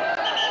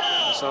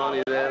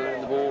 Posani there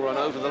letting the ball run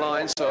over the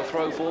line, so a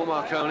throw for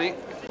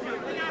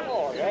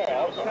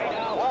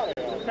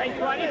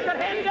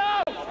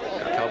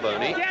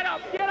Carbone. Get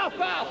up, get up.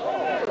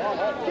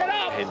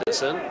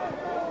 Henderson.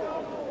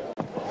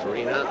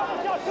 Farina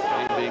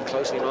being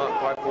closely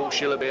marked by Paul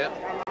Shillabeer.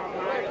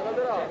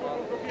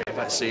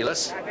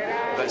 Vatsilas.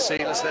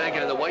 Vatsilas there,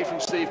 getting away from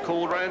Steve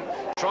Calderan.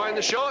 Trying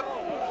the shot.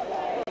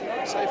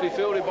 Safely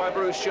fielded by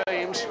Bruce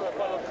James.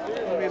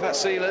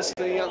 Vatsilas,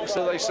 the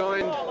youngster they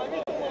signed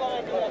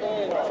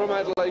from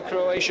Adelaide,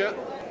 Croatia.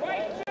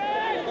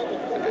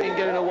 Again,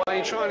 getting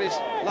away, trying his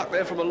luck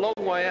there from a long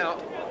way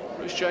out.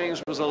 Bruce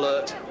James was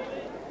alert.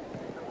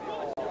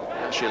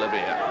 And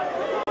Shillabeer.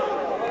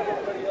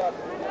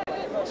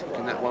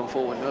 Taking that one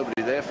forward,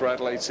 nobody there for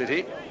Adelaide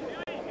City.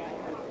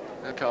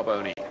 Now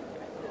Carbone.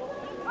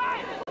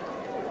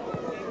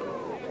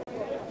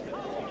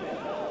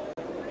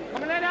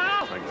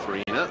 Frank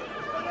Farina.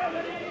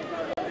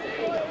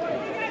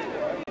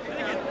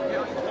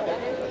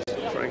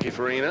 Frankie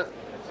Farina.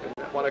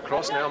 One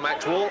across now,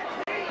 Maxwell.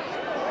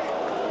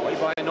 Way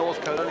by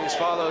Northcote, only his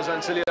father was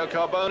Attilio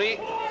Carbone.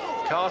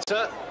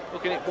 Carter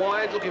looking it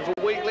wide, looking for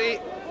Wheatley.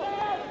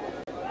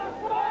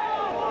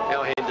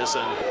 Now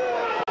Henderson.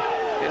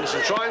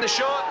 Henderson trying the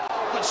shot.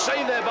 Good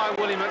save there by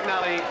Willie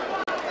McNally.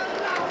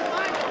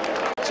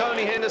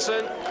 Tony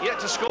Henderson yet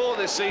to score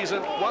this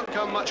season. Won't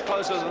come much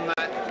closer than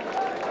that.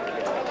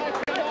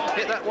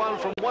 Hit that one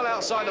from well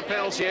outside the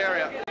penalty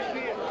area.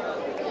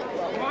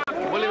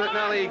 Willie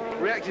McNally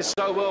reacted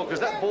so well because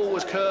that ball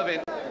was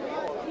curving.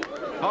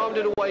 Palmed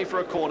it away for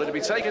a corner to be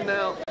taken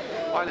now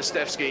by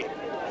Nastevski.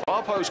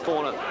 Far post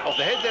corner. Off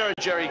the head there of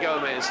Gerry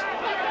Gomez.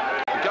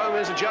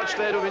 Gomez, a judge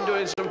there, to have been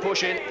doing some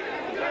pushing.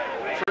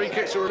 Free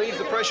kicks to relieve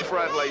the pressure for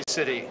Adelaide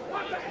City.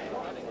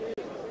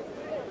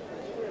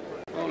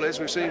 Well, Les,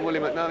 we've seen Willie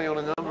McNally on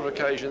a number of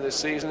occasions this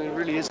season. He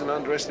really is an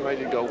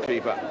underestimated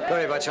goalkeeper.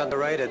 Very much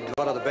underrated,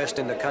 one of the best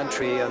in the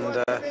country,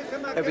 and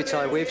every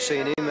time we've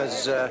seen him,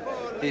 as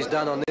he's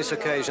done on this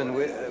occasion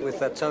with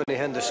that Tony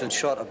Henderson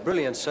shot, a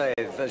brilliant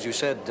save, as you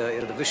said,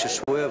 the vicious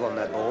swerve on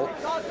that ball.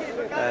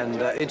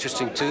 And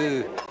interesting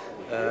too,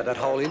 that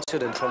whole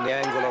incident from the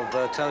angle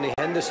of Tony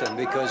Henderson,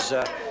 because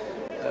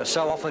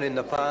so often in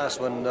the past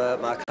when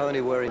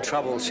Marconi were in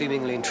trouble,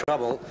 seemingly in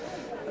trouble,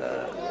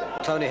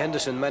 Tony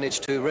Henderson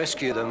managed to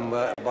rescue them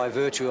by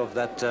virtue of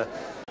that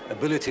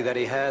ability that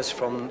he has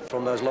from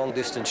those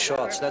long-distance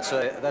shots. That's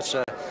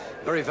a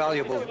very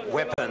valuable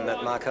weapon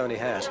that Marconi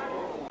has.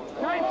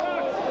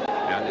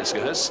 Now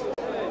Nyskohus.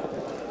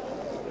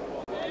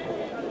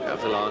 Now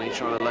Villani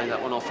trying to lay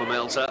that one off for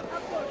Melta.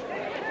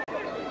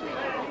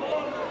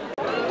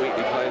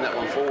 Wheatley playing that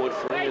one forward.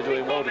 Farina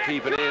doing well to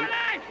keep it in.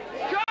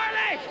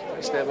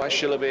 Placed there by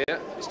Shillabeer.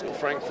 Still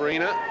Frank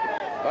Farina.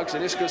 Bugs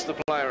and Nyskohus, the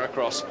player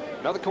across.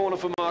 Another corner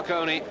for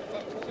Marconi.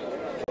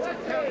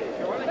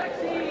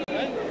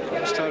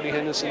 Tony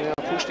Henderson now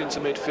pushed into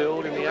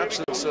midfield in the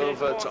absence of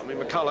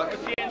McCulloch.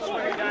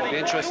 It'll be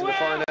interesting to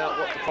find out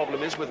what the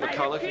problem is with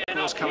McCulloch. Of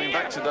course, coming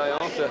back today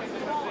after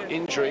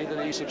injury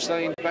that he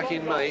sustained back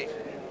in May.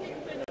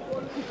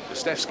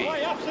 Nastevski.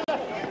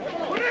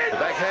 The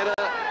back header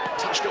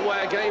touched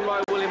away again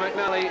by Willie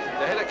McNally.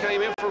 The header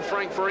came in from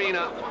Frank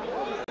Farina.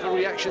 The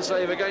reaction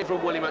save again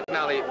from Willie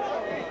McNally.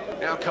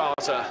 Now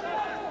Carter.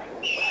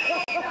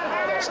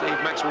 Steve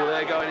Maxwell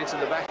there going into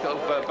the back of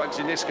Bugs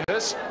and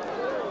Nyskohus.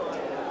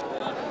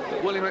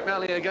 Willie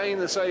McNally again,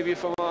 the saviour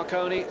for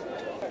Marconi.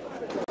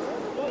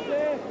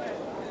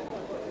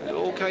 It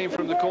all came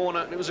from the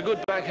corner. It was a good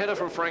back header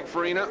from Frank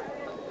Farina.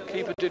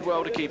 Keeper did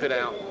well to keep it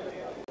out.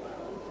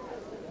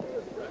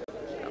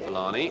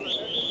 Villani.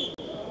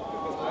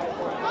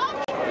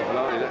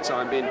 Villani that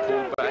time being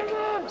pulled back.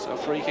 So a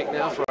free kick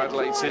now for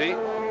Adelaide City.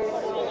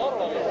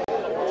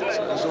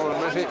 Zoran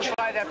Revic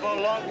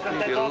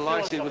be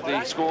delighted with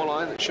the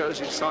scoreline that shows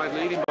his side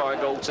leading by a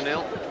goal to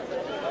nil.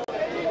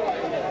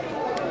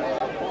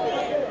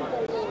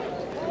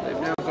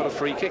 They've now got a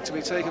free kick to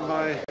be taken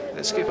by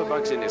their skipper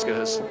Bugs in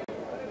Nyskohus.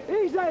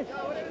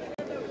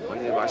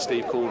 Played there by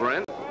Steve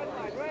Calderan.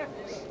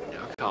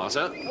 Now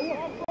Carter.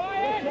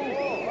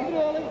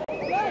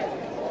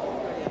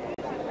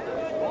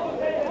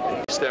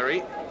 Gerry.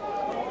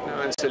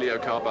 Now Attilio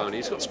Carbone.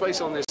 He's got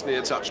space on this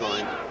near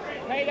touchline.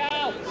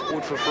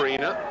 Forward for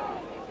Farina.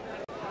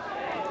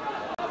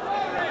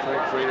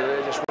 Frank Farina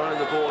there just running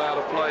the ball out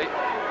of play.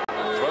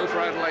 Throw for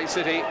Adelaide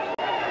City.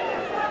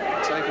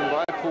 Taken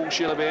by Paul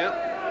Shillabeer.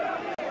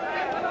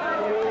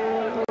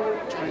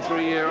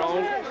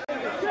 23-year-old.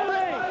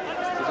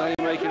 Today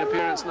making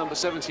appearance number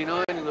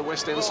 79 in the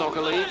West End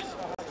Soccer League.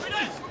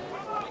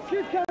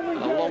 And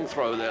a long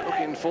throw there,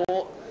 looking for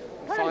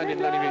finding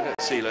Lemmy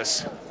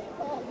Vatsilas.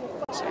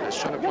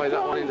 Vatsilas trying to play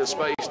that one into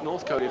space.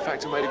 Northcote, in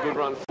fact, have made a good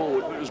run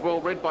forward, but it was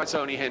well read by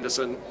Tony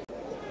Henderson.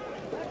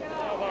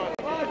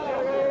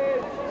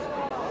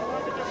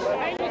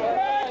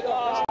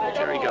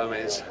 Gerry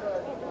Gomez.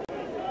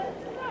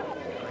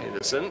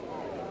 Henderson.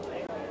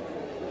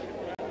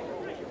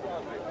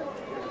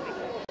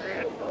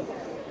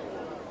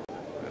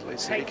 Adelaide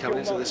City coming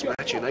into this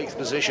match in 8th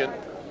position.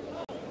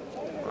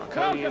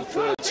 Marconi in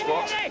 3rd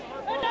spot.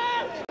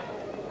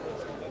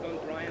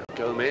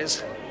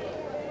 Gomez.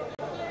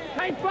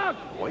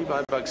 Way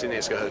by Bugs in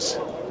Nyskohus.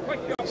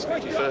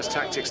 First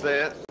tactics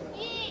there.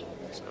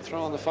 So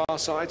throw on the far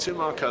side to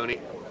Marconi.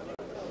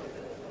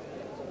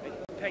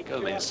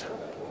 Gomez.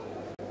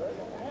 In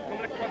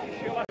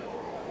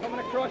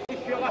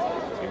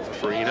for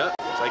Farina,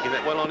 taking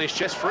that well on his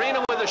chest.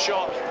 Farina with a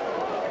shot.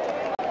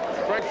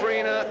 Greg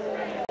Farina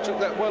took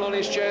that well on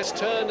his chest,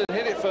 turned and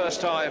hit it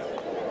first time.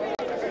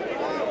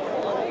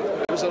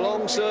 It was a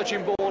long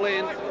searching ball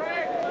in.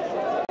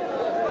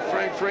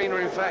 Frank Farina,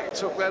 in fact,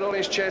 took that on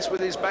his chest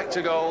with his back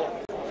to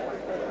goal.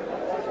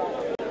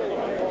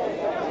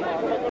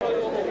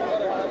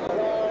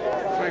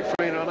 Frank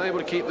Farina unable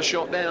to keep the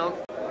shot down.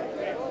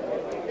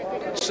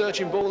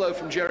 Searching ball, though,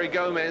 from Gerry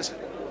Gomez.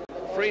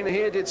 Farina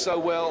here did so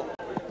well.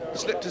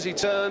 Slipped as he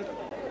turned.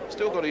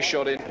 Still got his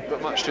shot in,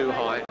 but much too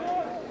high.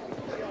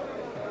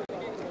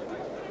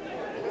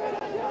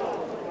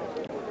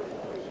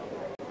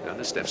 Now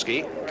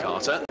Nastevski,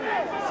 Carter.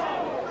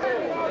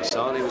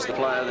 Posani was the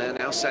player there,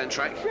 now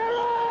Santrac.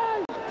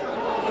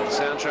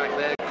 Santrac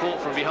there, caught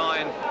from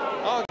behind,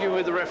 arguing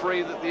with the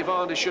referee that the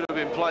advantage should have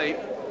been played.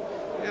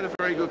 He had a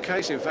very good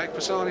case, in fact.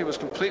 Posani was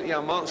completely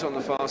unmarked on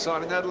the far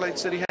side, and Adelaide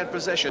City had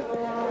possession.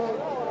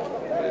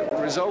 It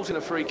would result in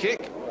a free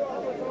kick.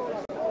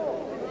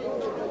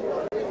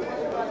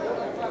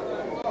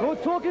 No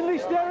talking,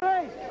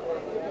 Gerry.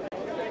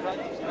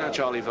 Now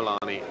Charlie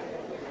Villani.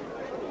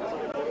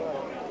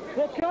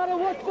 Bogdan,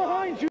 what's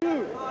behind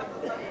you?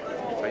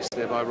 Faced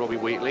there by Robbie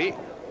Wheatley.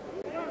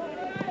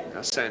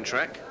 Now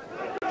Santrac.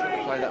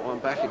 Play that one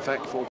back, in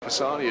fact, for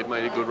Posani had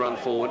made a good run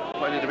forward.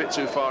 Played it a bit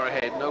too far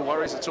ahead. No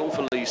worries at all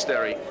for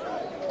Sterry.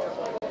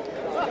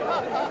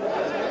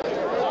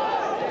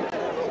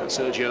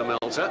 Sergio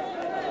Melta.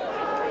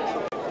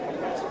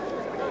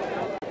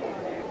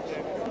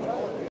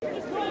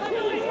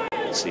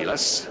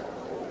 Vatsilas.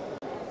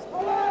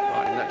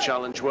 Riding that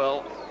challenge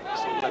well.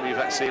 Lemmy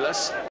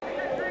Vatsilas.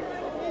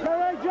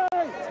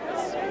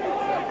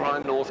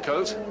 Brian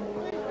Northcote.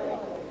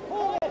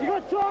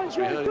 As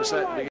we heard him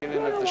say at the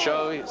beginning of the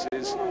show, it's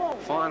his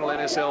final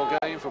NSL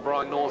game for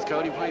Brian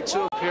Northcote. He played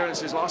 2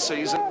 appearances last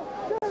season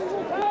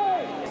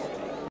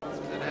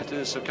and had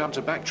to succumb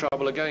to back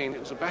trouble again. It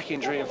was a back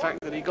injury, in fact,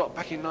 that he got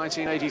back in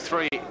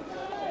 1983. He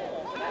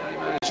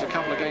managed a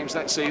couple of games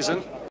that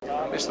season,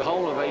 missed the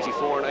whole of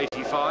 84 and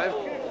 85.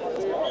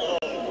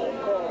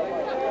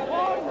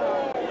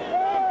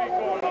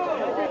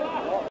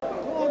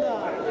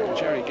 And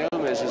Gerry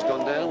Gomez has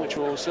gone down, which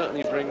will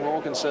certainly bring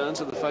more concern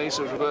to the face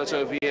of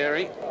Roberto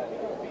Vieri.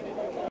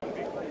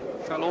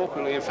 Fell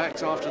awkwardly, in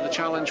fact, after the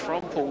challenge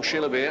from Paul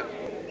Shillabeer.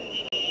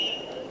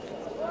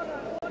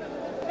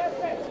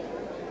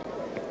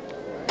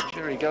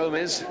 Gerry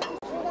Gomez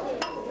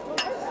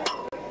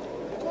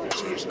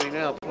seems to be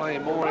now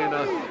playing more in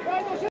a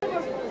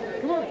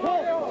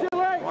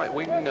right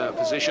wing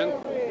position.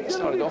 He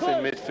started off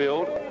in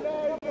midfield.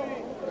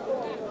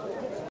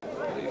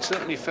 He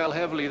certainly fell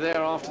heavily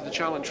there after the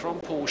challenge from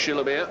Paul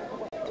Shillabeer.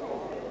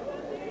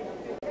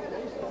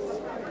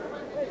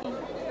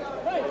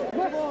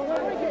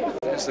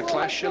 There's the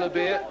clash,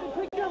 Shillabeer.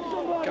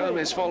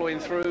 Gomez following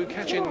through,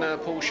 catching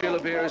Paul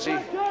Shillabeer as he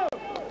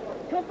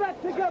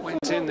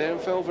went in there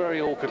and fell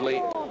very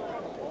awkwardly.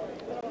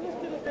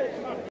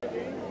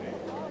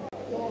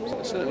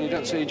 So certainly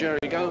don't see Gerry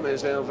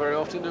Gomez down very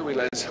often, do we,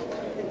 Les?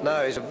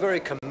 No, he's a very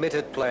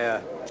committed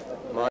player,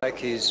 Mike.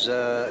 He's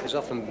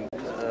often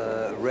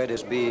read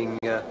as being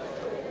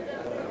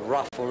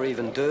rough or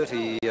even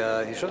dirty.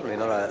 He's certainly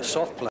not a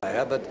soft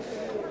player, but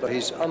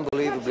he's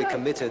unbelievably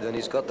committed, and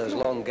he's got those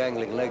long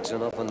gangling legs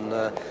and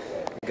often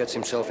gets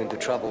himself into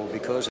trouble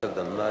because of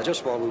them.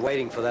 Just while we're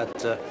waiting for that,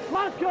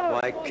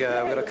 Mike, we've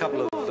got a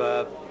couple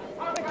of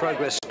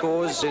progress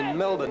scores in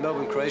Melbourne.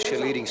 Melbourne, Croatia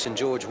leading St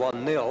George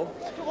 1-0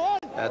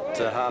 at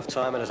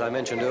half-time, and as I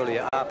mentioned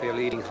earlier, Apia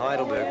leading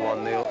Heidelberg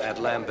 1-0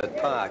 at Lambert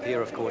Park.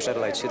 Here, of course,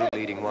 Adelaide City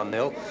leading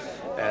 1-0,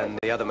 and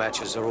the other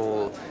matches are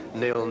all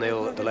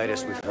 0-0 at the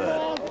latest we've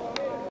heard.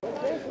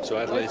 So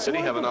Adelaide City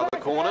have another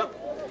corner,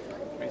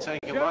 be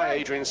taken by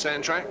Adrian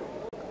Santrac.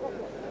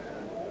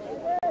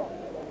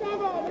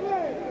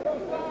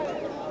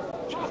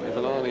 Charlie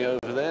Villani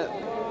over there.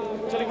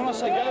 Tell when I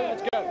say go,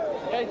 let's go.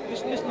 Okay,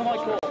 listen to my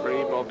call.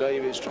 Referee Bob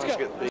Davies tries to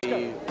get the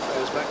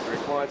players back the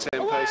required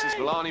 10 paces.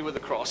 Villani with the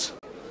cross.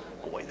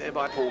 Away there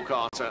by Paul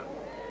Carter.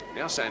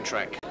 Now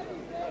Santrac.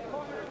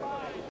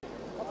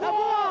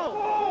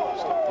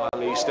 Stopped by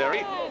Lee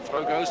Sterry.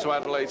 Throw goes to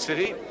Adelaide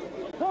City.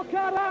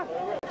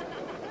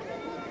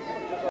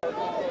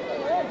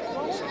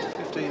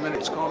 15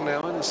 minutes gone now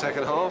in the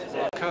second half.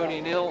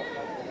 Marconi 0,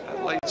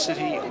 Adelaide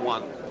City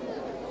 1.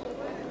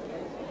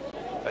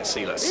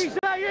 Vatsilas. Easy!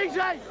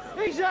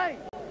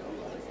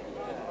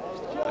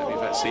 Maybe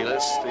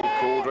Vatsilas, Steve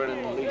Calderan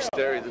and Lee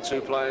Sterry, the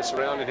 2 players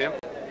surrounding him.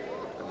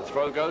 And the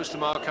throw goes to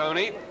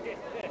Marconi.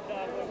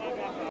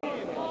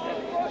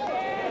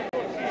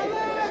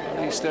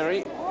 Lee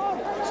Sterry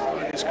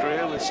started his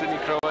career with Sydney,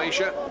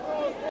 Croatia.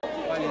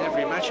 Played in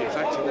every match, in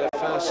fact, in their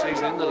first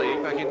season in the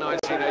league back in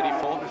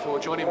 1984 before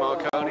joining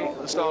Marconi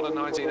at the start of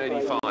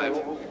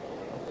 1985.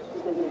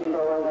 Now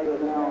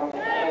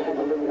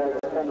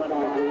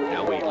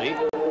Wheatley,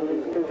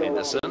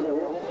 Henderson,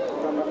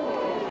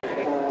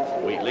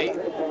 Wheatley.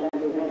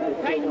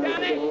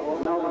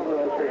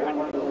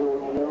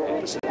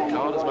 Henderson,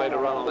 Carter's made a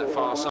run on that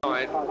far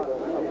side.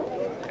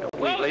 Now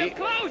Wheatley.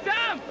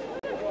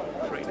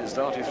 Farina's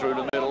darted through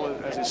the middle,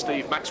 as is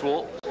Steve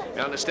Maxwell.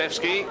 Now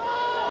Nastevski.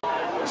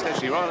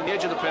 Nastevski right on the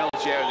edge of the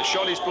penalty area. The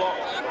shot is blocked.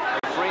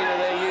 And Farina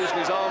there using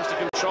his arms to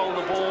control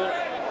the ball.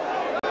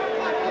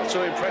 Not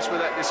so impressed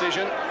with that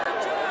decision.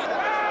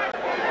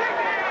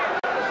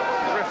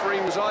 The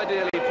referee was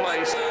ideally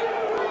placed.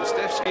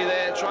 Nastevski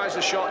there tries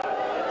the shot,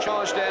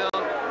 charge down.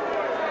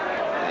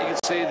 And you can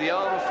see the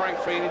arm of Frank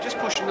Farina just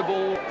pushing the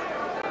ball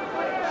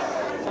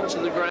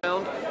onto the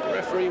ground. The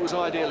referee was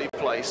ideally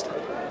placed.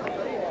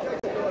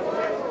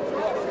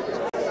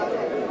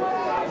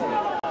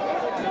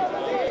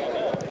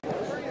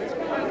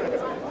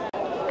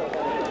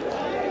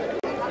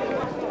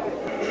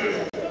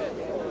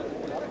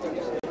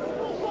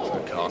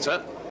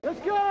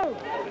 Let's go!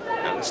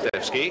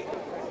 Nastevski.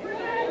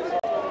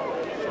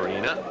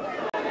 Farina.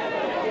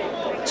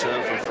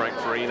 Turn from Frank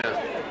Farina.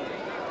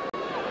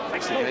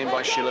 Takes the game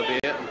by Shillabeer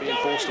and being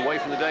forced away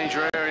from the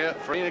danger area.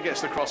 Farina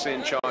gets the cross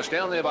in, charge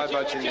down there by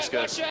Bogdan.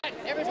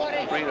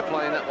 Farina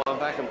playing that one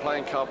back and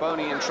playing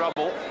Carbone in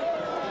trouble.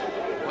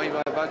 Away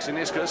by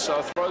Bogdan, so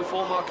a throw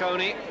for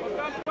Marconi.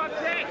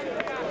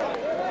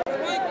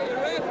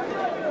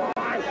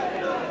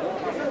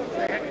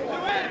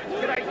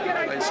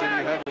 Adelaide City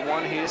haven't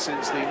won here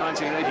since the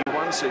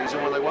 1981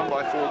 season when they won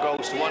by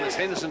 4-1 as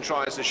Henderson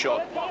tries the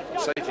shot.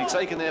 Safely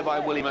taken there by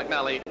Willie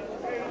McNally.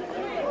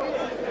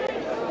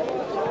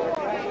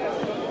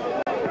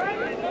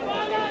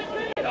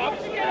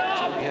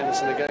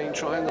 Henderson again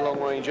trying the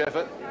long-range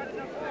effort.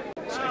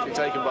 Safely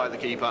taken by the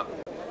keeper.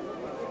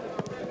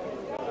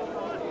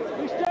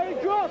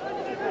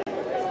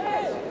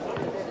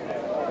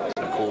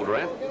 So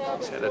Calderan,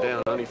 his header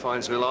down, only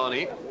finds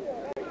Villani.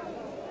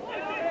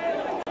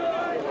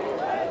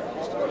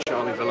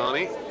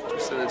 Villani,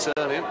 just in a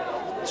turn in.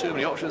 Too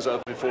many options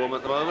open for him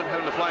at the moment.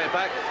 Having to play it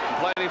back and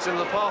playing it into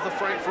the path of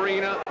Frank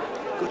Farina.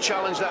 Good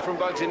challenge that from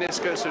Bogdan,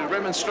 who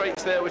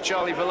remonstrates there with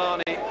Charlie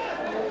Villani.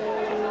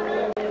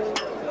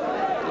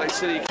 Adelaide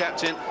City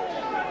captain,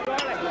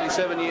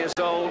 27 years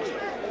old.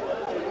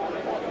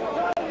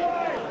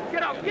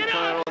 Get up!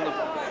 Player on the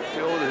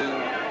field who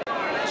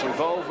was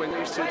involved when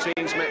these two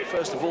teams met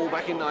first of all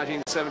back in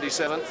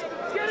 1977.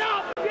 Get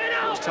up!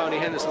 Tony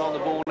Henderson on the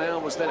ball now,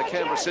 was then a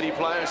Canberra City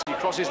player as he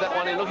crosses that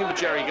one in looking for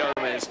Gerry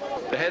Gomez.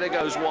 The header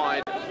goes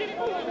wide.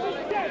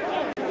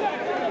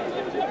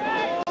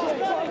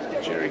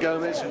 Gerry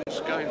Gomez who's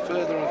going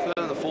further and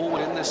further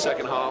forward in this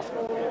second half.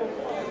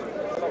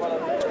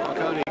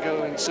 Marconi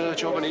go in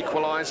search of an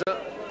equaliser.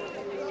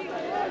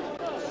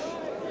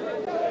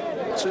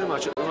 Not too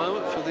much at the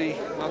moment for the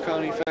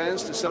Marconi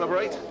fans to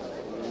celebrate.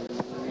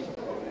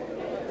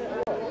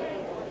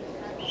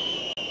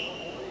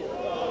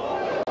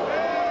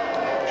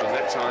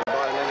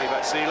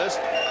 Vatsilas.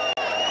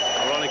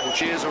 Ironical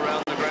cheers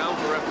around the ground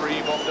for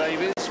referee Bob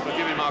Davies for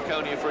giving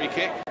Marconi a free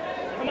kick.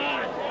 Come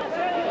on!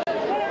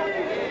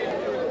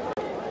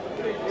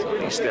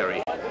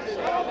 Gerry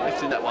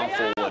lifting that one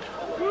forward.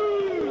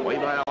 Away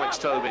by Alex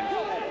Tobin.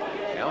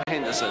 Now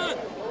Henderson.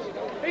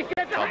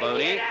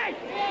 Carbone.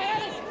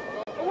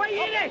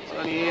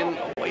 Only in.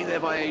 Away there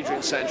by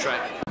Adrian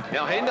Santrac.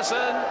 Now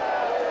Henderson.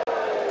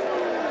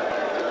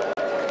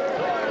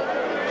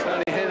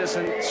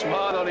 Henderson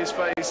smiled on his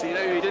face. He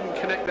knew he didn't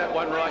connect that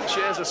one right.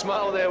 Shares a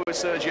smile there with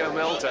Sergio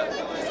Melta.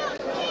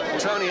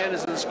 Tony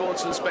Henderson scored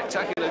some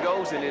spectacular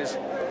goals in his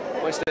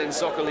West End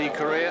Soccer League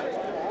career.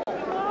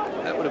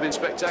 That would have been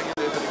spectacular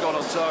if it had got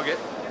on target.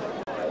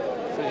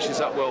 Finishes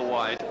up well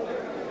wide.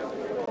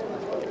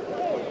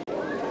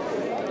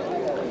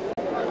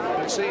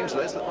 It seems,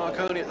 Les, that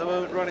Marconi at the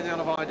moment running out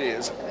of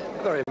ideas.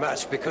 Very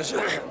much, because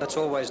that's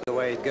always the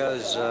way it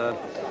goes.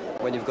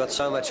 When you've got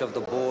so much of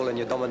the ball and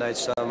you dominate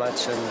so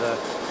much and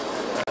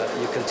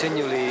you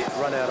continually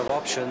run out of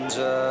options,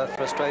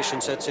 frustration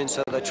sets in,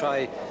 so they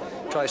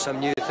try some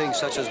new things,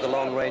 such as the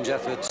long-range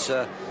efforts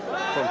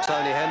from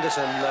Tony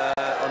Henderson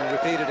on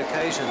repeated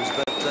occasions.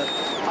 But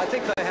I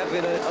think they have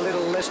been a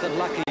little less than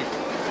lucky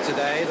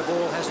today. The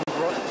ball hasn't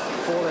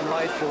fallen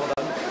late for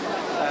them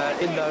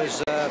in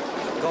those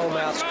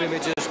goal-mouth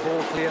scrimmages,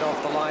 ball cleared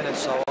off the line and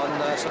so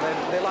on. So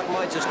their luck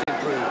might just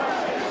improve.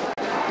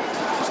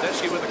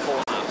 Nastevski with the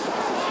corner.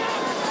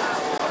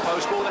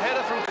 Post ball, the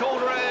header from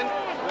Calderan.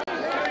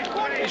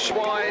 Ish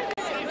wide.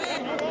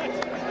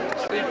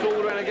 Steve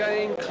Calderan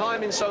again,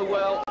 climbing so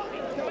well.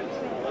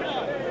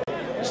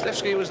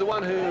 Nastevski was the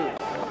one who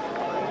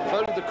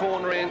floated the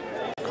corner in.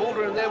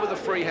 Calderan there with a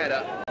free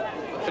header.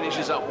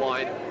 Finishes up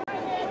wide.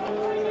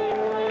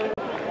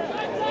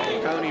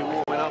 Marconi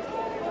warming up.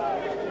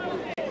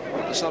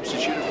 The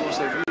substitute, of course,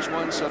 they've used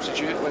one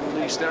substitute when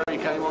Gerry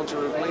came on to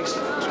replace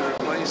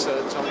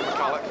Tommy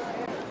McCulloch.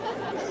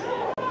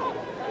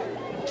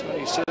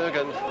 Tony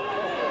Sergen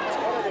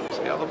is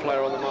the other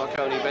player on the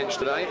Marconi bench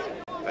today.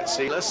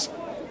 Vatsilas.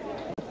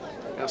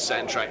 Now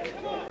Santrac.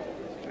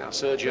 Now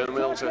Sergio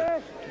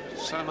Melta.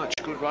 So much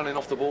good running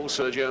off the ball,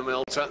 Sergio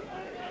Melta.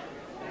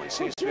 He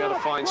seems to be able to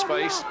find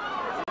space.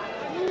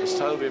 As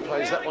Tobin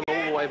plays that one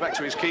all the way back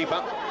to his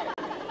keeper.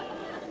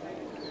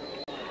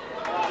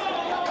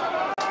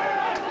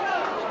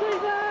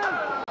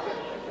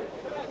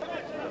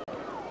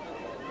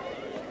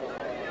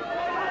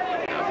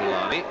 Now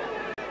Villani.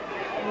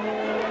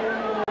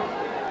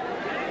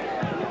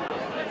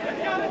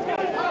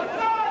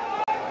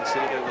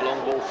 Getting the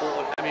long ball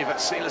forward. Lemmy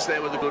Vatsilas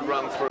there with a good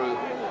run through.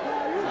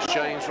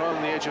 James right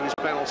on the edge of his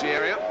penalty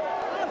area.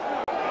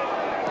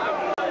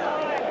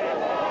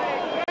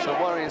 So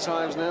worrying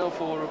times now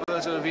for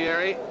Roberto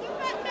Vieri.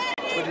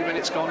 20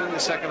 minutes gone in the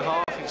second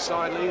half. His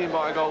side leading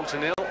by a goal to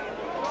nil.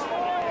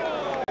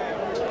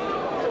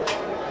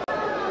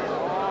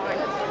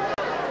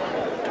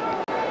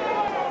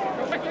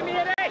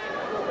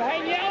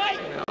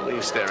 Now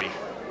leaves Gerry.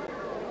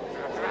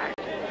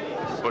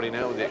 Everybody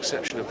now, with the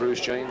exception of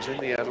Bruce James, in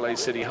the Adelaide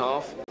City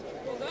half.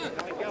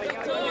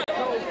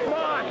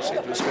 They seem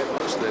to have spent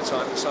most of their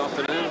time this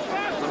afternoon.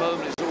 At the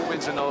moment, it's all been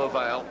to no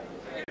avail.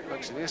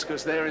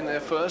 Nyskohus there in there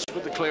first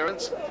with the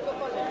clearance. So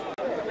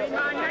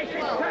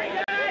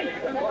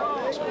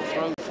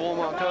throw for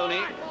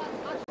Marconi.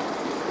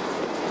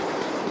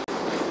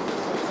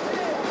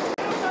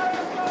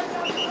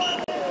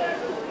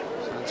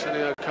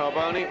 Attilio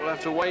Carbone will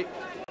have to wait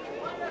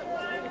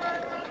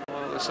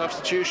while the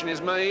substitution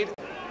is made.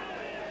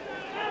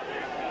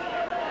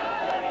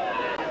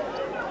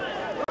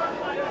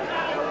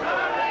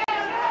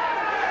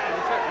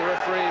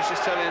 Is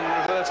just telling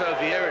Roberto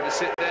Vieira to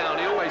sit down.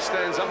 He always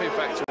stands up, in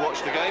fact, to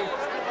watch the game,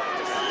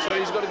 so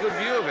he's got a good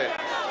view of it.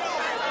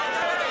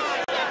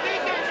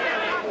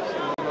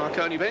 The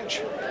Marconi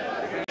bench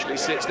eventually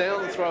sits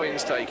down,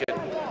 throw-ins taken.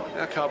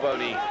 Now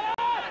Carbone.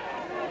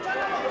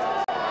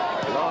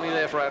 Villani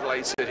there for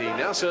Adelaide City.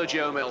 Now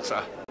Sergio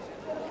Melta.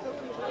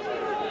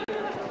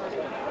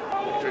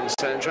 Adrian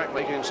Santrac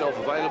making himself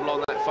available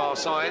on that far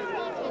side.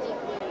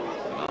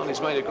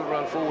 Villani's made a good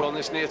run forward on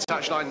this near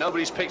touchline.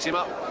 Nobody's picked him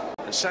up.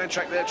 And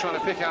Santrac there trying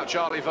to pick out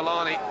Charlie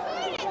Villani.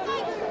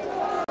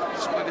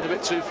 Just played it a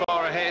bit too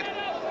far ahead.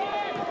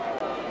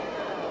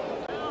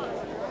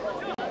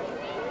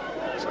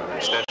 So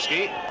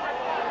Nastevski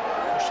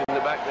pushed in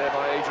the back there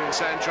by Adrian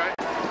Santrac.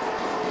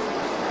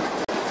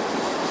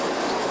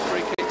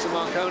 Free kick to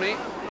Marconi.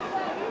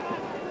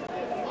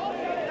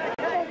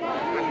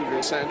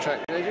 Adrian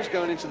Santrac there just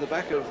going into the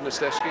back of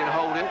Nastevski and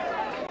holding.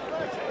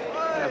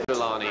 Now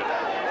Villani.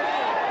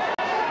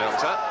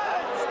 Melta.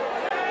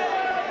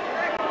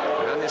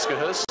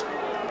 Nyskohus.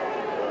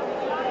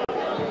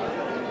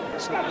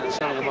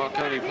 Some of the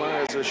Marconi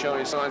players are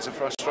showing signs of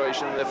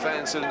frustration. Their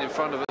fans sitting in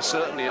front of us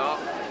certainly are.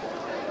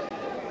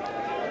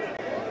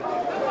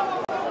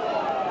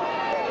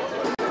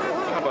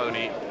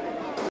 Carbone.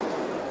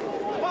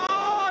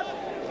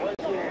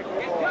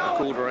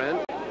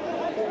 Calderan.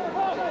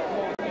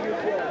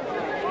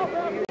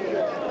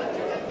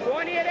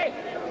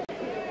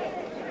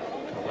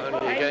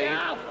 Carbone again.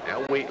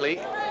 Now Wheatley.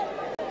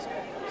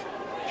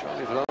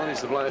 Villani is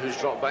the player who's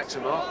dropped back to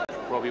mark.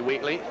 Robbie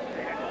Wheatley.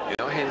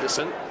 Now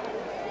Henderson.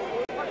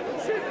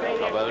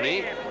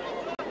 Carbone.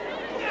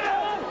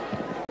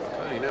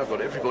 Marconi now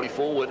got everybody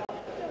forward.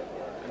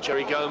 And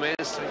Gerry Gomez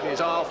taking his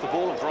eye off the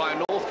ball. And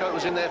Brian Northcote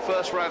was in there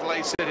first for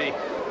Adelaide City.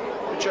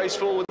 The chase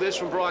forward this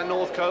from Brian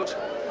Northcote.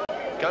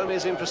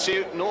 Gomez in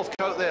pursuit.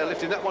 Northcote there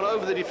lifting that one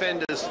over the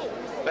defenders.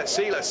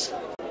 Vatsilas.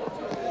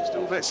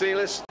 Still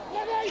Vatsilas.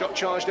 Shot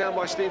charged down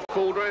by Steve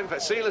Calderan.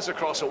 Vatsilas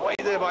across, away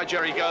there by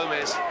Gerry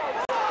Gomez.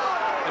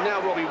 And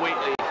now Robbie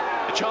Wheatley.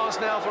 A chance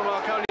now for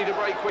Marconi to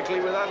break quickly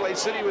with Adelaide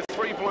City with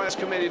 3 players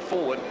committed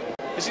forward.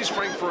 This is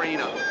Frank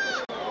Farina.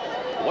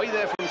 Away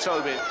there from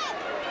Tobin.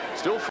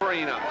 Still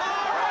Farina.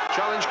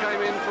 Challenge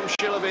came in from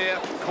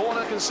Shillabeer.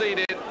 Corner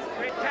conceded.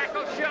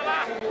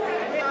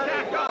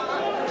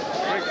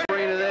 Frank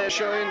Farina there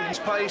showing his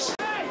pace.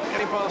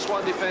 Getting past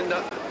one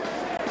defender.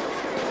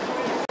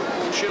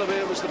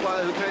 Shillabeer was the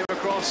player who came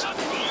across.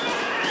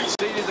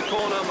 Conceded the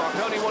corner.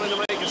 Marconi wanted to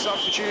make a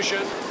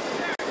substitution.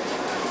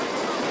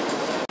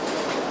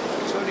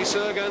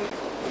 Sergio,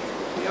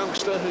 the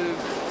youngster who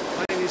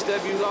made his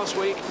debut last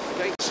week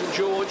against St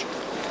George. He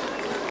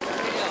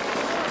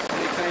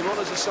came on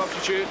as a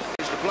substitute.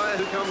 He's the player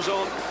who comes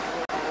on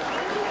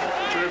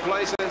to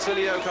replace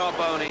Attilio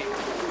Carbone.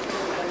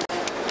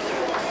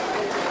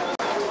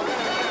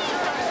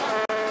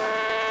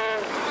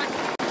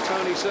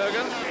 Tony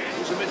Sergio,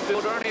 who's a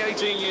midfielder, only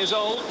 18 years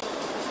old.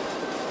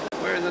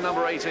 Wearing the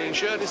number 18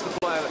 shirt, is the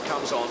player that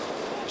comes on.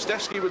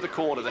 Nastevski with the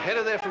corner. The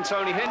header there from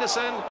Tony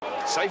Henderson.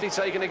 Safely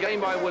taken again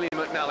by Willie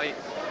McNally.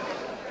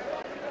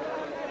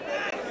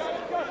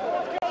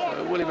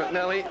 So Willie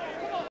McNally,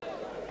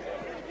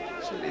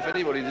 certainly if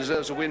anybody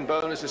deserves a win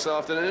bonus this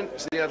afternoon,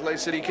 it's the Adelaide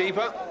City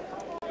keeper.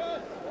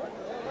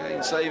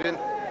 Again saving,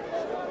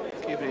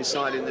 keeping his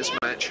side in this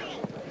match.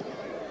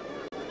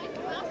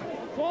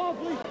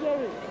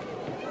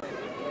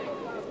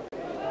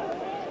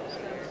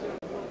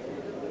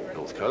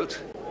 Northcote.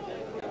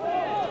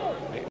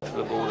 Waiting for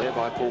the ball there by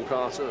by Paul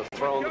Carter. The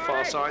throw on the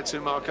far side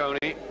to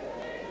Marconi.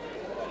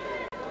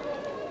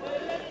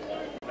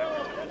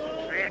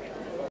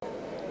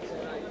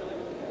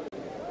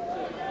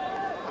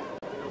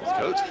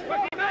 Northcote.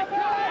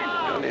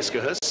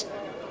 Nyskohus.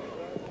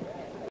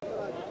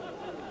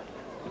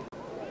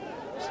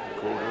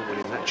 Calderan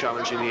winning that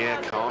challenge in the air.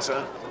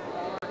 Carter.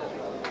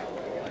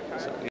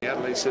 Certainly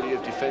Adelaide City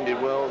have defended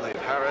well. They've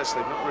harassed.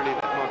 They've not really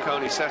let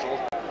Marconi settle.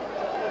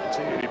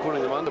 Continue to be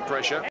putting them under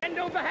pressure.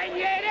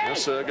 Now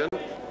Sergio.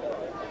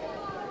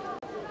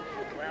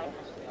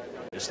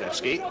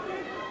 Nastevski.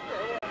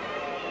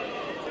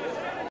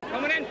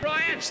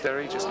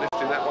 Gerry just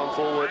lifting that one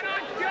forward.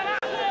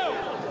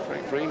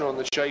 Farina on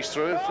the chase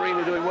through.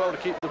 Farina doing well to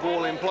keep the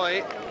ball in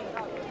play.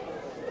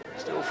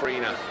 Still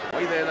Farina.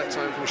 Way there that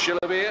time from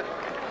Shillabeer.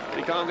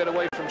 He can't get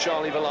away from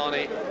Charlie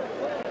Villani.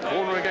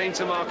 Corner again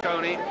to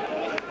Marconi.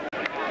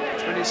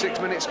 26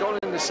 minutes gone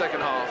in the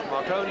second half.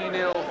 Marconi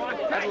 0,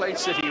 Adelaide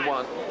City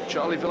 1.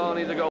 Charlie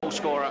Villani the goal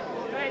scorer.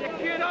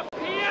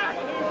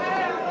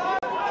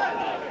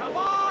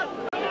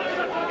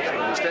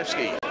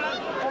 Nastevski.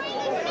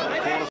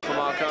 Corner for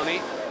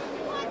Marconi.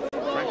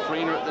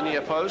 Farina at the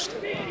near post.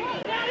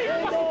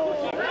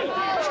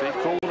 Steve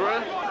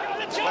Calderan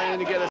failing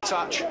to get a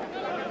touch.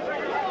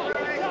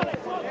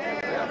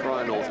 Now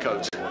Brian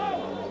Northcote.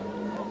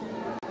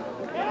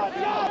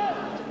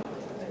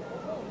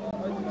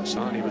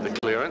 Posani with the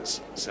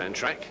clearance.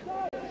 Santrac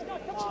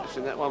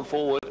lifting that one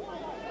forward.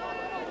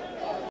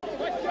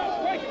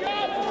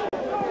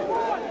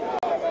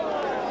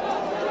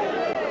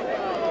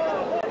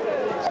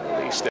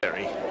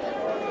 Gerry.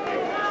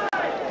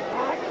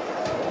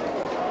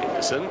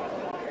 Henderson.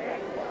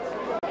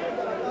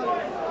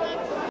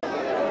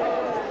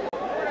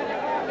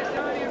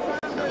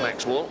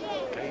 Maxwell.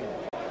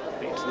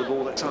 Beat to the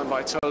ball that time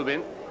by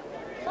Tobin.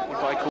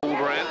 By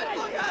Calderan.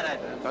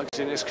 And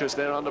Nyskohus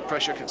there under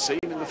pressure,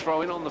 conceding the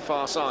throw in on the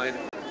far side.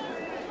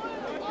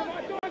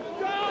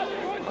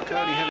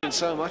 Marconi having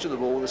so much of the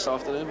ball this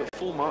afternoon, but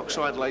full marks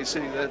to Adelaide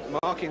City. They're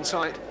marking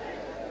tight,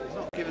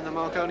 not giving the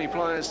Marconi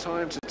players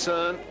time to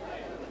turn.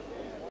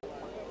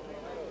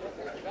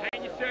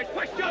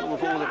 All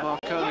the ball that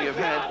Marconi have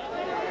had,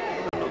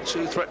 not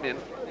too threatening.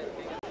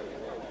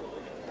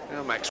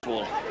 Now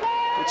Maxwell.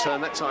 Good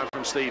turn that time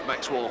from Steve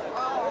Maxwell.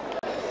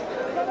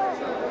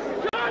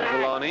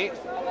 Villani.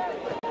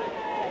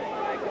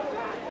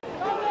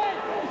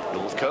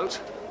 Northcote.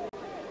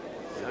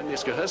 And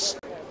Nyskohus.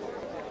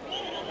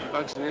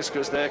 Bogdan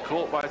Nyskohus there,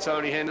 caught by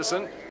Tony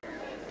Henderson.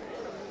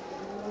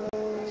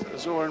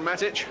 Zoran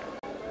Matic.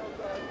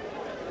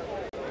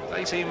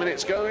 18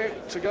 minutes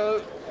to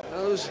go.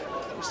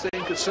 This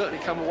team could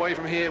certainly come away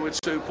from here with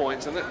 2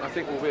 points, and that, I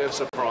think, will be a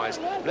surprise.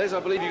 Les,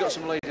 I believe you got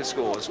some latest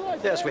scores.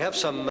 Yes, we have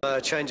some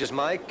changes,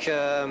 Mike.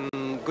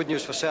 Good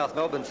news for South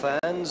Melbourne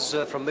fans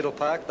from Middle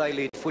Park. They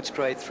lead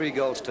Footscray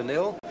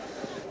 3-0.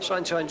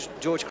 St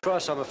George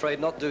Cross, I'm afraid,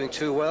 not doing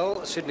too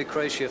well. Sydney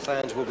Croatia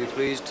fans will be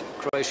pleased.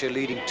 Croatia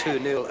leading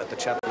 2-0 at the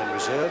Chaplin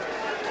Reserve.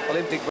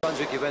 Olympic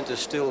Brunswick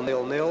Juventus still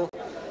 0-0.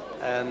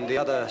 And the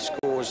other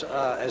scores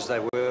are as they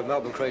were.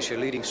 Melbourne Croatia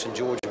leading St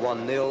George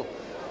 1-0.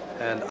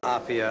 And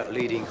Apia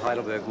leading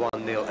Heidelberg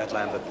 1-0 at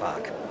Lambert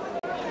Park.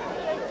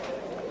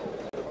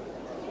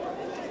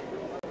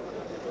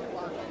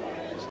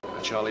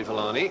 Charlie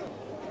Villani.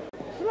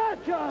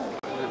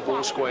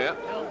 Ball square.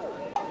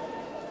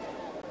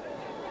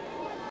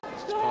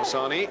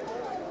 Posani.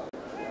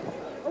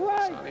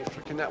 Posani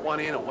flicking that one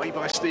in, away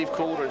by Steve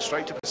Calder, and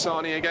straight to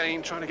Posani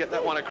again, trying to get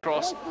that one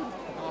across.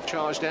 Half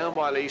charge down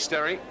by Lee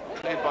Sterry,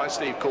 cleared by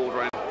Steve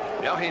Calder.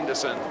 Now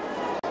Henderson.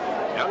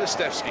 Now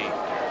Nastevski.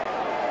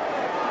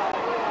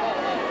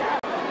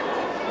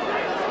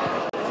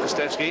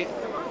 Nastevski,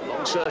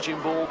 long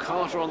searching ball,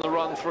 Carter on the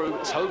run through.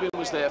 Tobin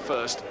was there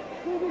first.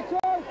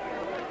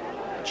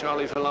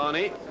 Charlie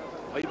Villani,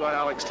 away by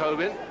Alex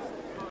Tobin.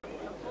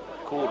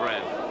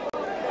 Calderan.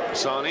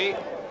 Posani.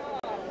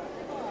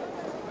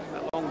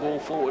 That long ball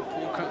forward.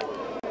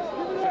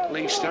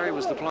 Lee Sterry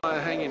was the player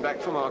hanging back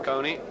for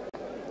Marconi.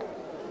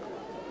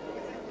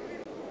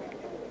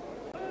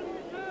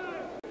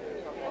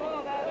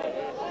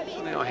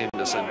 Now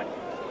Henderson.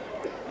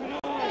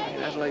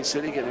 Adelaide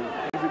City getting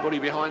everybody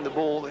behind the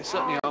ball. They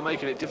certainly are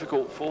making it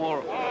difficult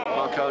for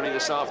Marconi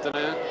this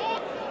afternoon.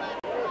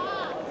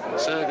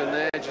 Sergio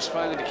there just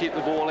failing to keep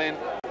the ball in.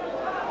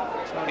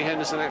 Tony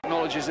Henderson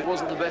acknowledges it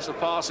wasn't the best of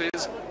passes.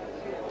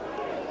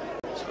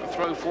 So a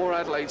throw for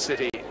Adelaide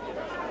City.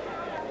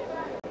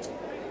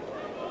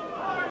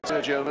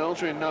 Sergio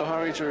Melta in no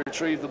hurry to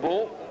retrieve the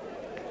ball.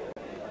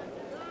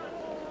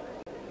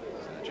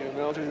 Sergio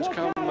Melta has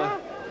come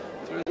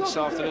through this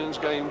afternoon's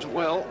games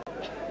well,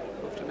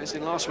 after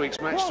missing last week's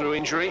match through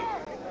injury.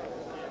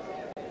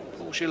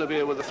 Paul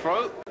Shillabeer with the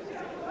throw.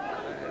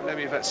 And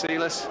Lemmy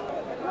Vatsilas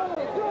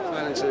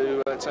failing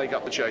to take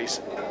up the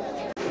chase.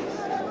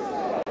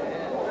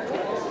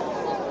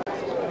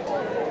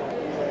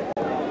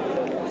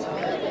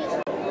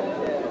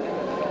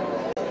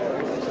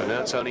 So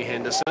now Tony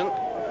Henderson.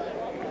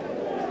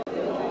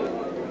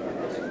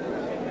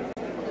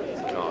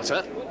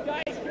 Carter.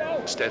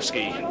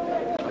 Nastevski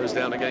goes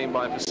down again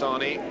by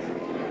Posani.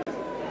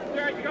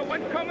 There you go,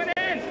 one coming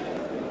in.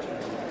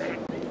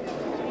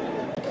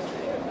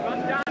 Run,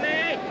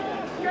 Danny.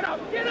 Get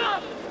up, get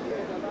up.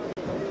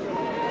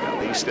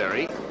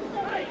 Gerry.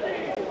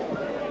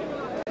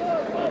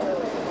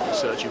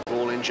 Sergio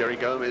ball in. Gerry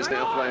Gomez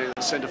now playing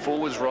the centre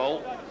forwards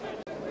role.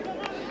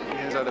 He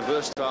has had a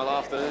versatile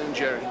afternoon.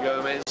 Gerry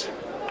Gomez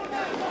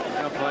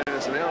now playing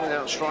as an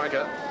out-and-out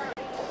striker,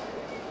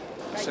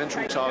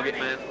 central target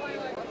man.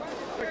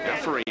 Now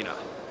Farina.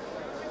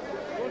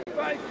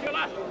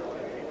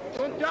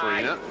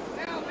 Farina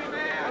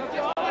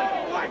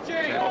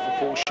came off of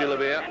Paul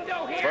Shillabeer.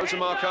 Throw to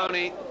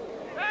Marconi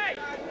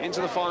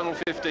into the final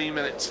 15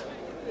 minutes.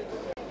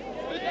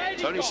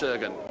 Tony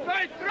Sergen.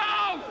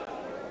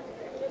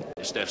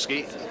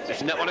 Nastevski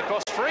lifting that one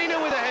across. Farina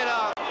with a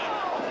header.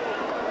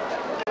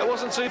 That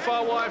wasn't too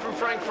far wide from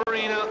Frank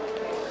Farina.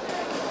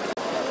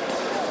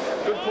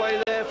 Good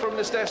play there from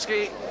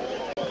Nastevski.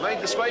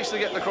 Made the space to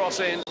get the cross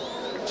in.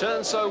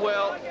 Turned so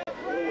well.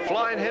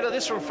 Flying header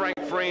this from Frank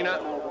Farina.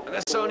 And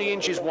that's only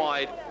inches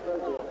wide.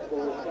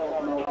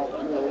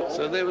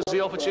 So there was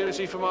the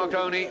opportunity for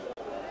Marconi.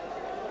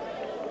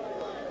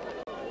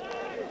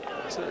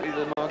 Certainly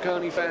the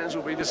Marconi fans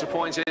will be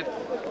disappointed to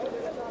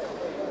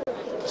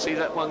see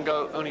that one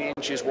go only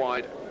inches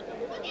wide.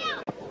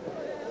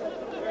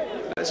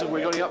 Have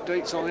we got any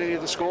updates on any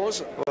of the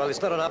scores? Well,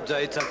 it's not an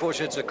update.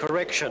 Unfortunately, it's a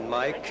correction,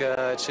 Mike.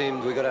 It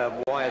seemed we got a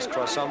wires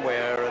crossed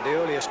somewhere. The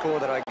earlier score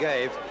that I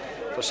gave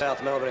for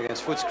South Melbourne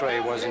against Footscray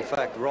was in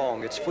fact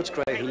wrong. It's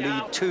Footscray who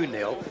lead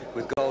 2-0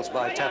 with goals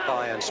by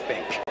Tapai and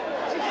Spink.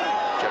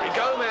 Gerry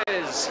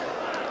Gomez.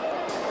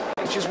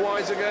 Inches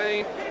wide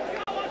again.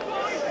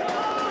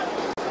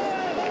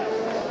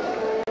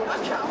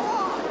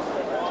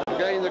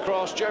 Again the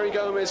cross. Gerry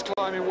Gomez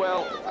climbing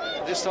well.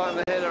 This time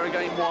the header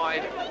again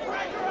wide.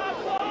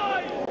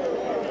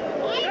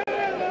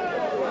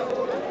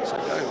 So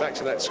going back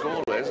to that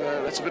score, Les,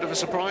 that's a bit of a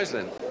surprise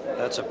then.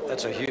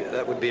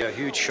 That would be a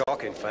huge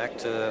shock, in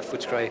fact.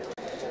 Footscray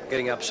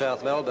getting up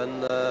South Melbourne,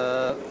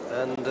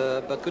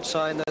 but good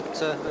sign that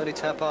Ernie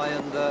Tapai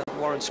and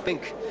Warren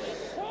Spink,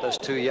 those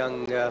two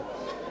young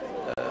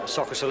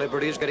soccer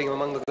celebrities, getting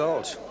among the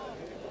goals.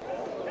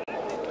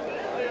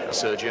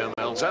 Sergio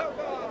Melta.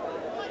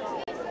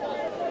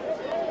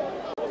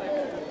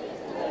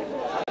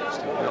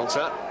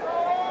 Melta.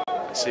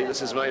 Vatsilas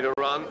has made a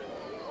run.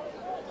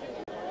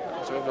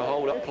 Over the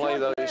hold-up play,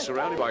 though, he's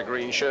surrounded by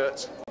green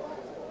shirts.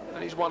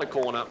 And he's won a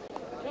corner.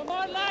 Come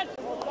on, lads.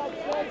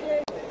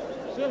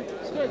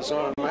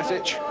 Zoran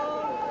Matic.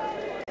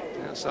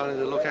 Now starting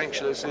to look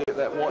anxiously at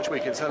that watch.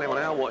 We can tell him on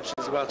our watch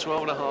there's about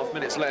 12.5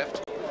 minutes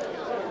left.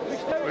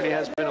 Really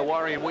has been a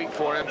worrying week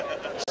for him.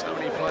 So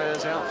many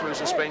players out through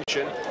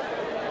suspension.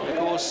 And of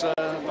course,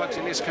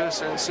 Bogdan and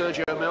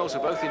Sergio Melta are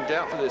both in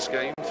doubt for this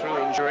game through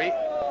injury.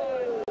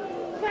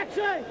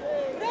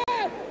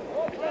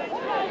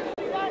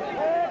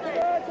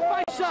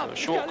 So a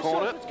short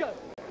corner.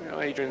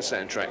 Adrian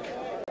Santrac.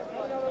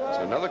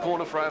 So another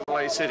corner for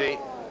Adelaide City.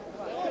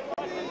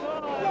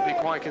 They'll be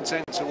quite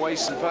content to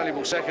waste some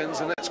valuable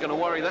seconds, and that's going to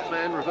worry that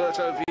man,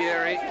 Roberto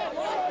Vieri.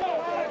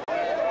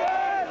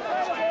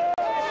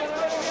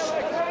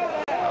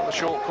 Another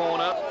short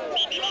corner.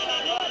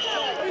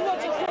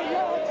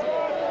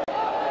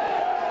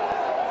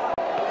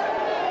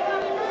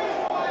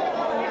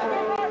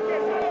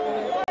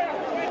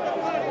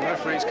 The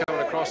referee's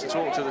coming across to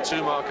talk to the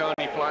two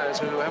Marconi players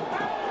who have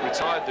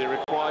retired the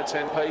required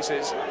 10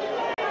 paces.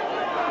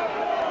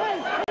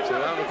 So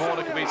now the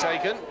corner can be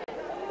taken.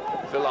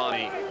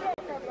 Villani.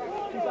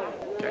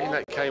 Again,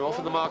 that came off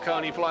of the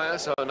Marconi player,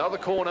 so another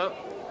corner.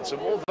 Some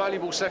more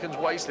valuable seconds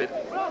wasted.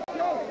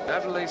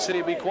 Adelaide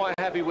City will be quite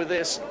happy with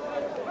this.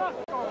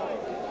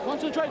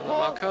 Concentrate, the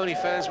Marconi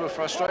fans were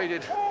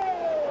frustrated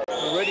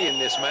already in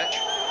this match.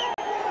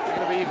 They're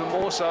going to be even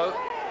more so.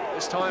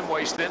 This time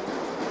wasted.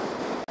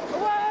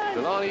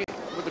 Villani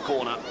with the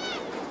corner.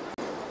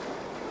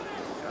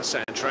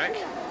 Santrac.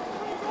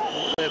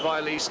 There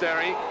by Lee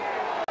Sterry.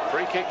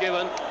 Free kick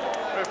given.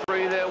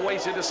 Referee there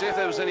waited to see if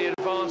there was any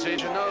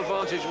advantage, and no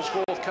advantage was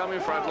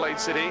forthcoming for Adelaide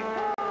City.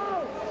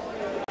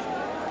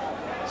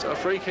 So a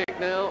free kick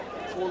now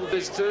for the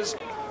visitors.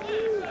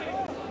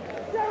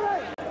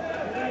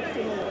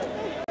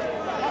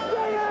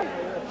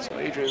 So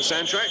Adrian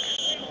Santrac.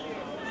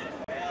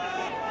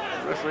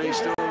 The referee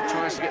still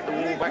tries to get the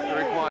wall back the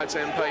required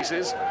 10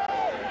 paces.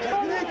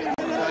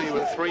 Only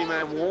with a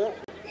three-man wall.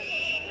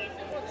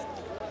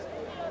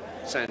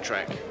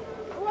 Santrac.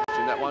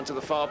 Lifting that one to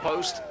the far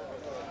post.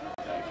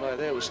 Player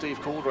there was Steve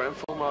Calderan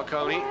for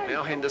Marconi.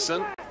 Now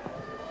Henderson.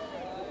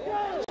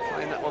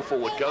 Playing that one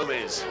forward.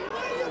 Gomez.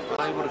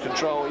 Unable to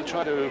control. He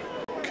tried to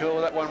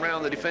curl that one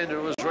round. The defender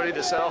was ready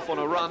to set off on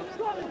a run.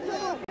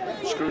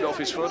 Screwed off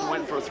his foot and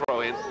went for a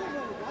throw-in.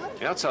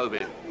 Now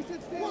Tobin.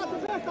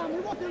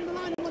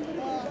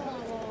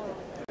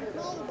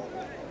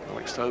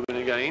 Alex Tobin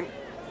again.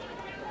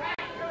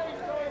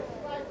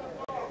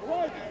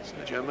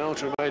 Sergio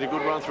Melta made a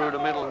good run through the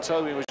middle, and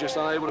Tobin was just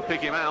unable to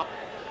pick him out.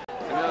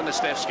 And now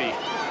Nastevski.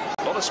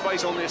 A lot of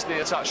space on this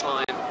near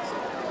touchline.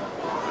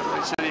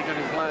 Adelaide City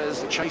getting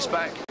players to chase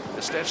back.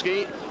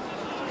 Nastevski.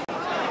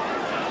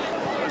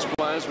 Those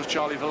players was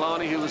Charlie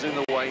Villani, who was in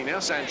the way. Now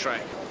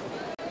Santrac.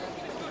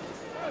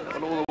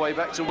 And all the way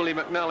back to Willie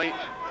McNally.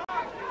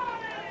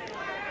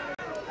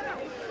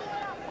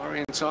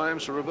 Worrying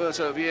times for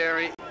Roberto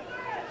Vieri.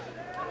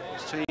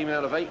 His team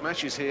out of 8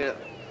 matches here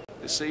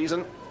this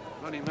season.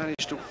 Only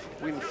managed to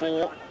win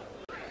 4.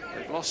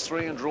 They've lost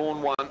 3 and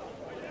drawn 1.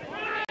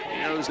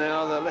 He knows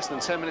now they're less than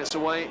 10 minutes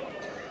away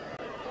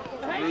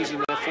from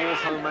losing their 4th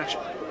home match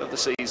of the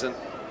season.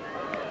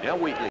 Now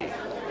Wheatley.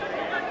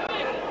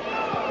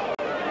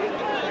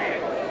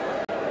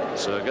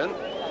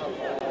 Sergio.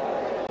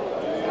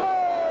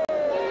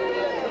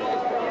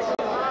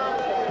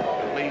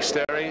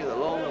 Sterry, the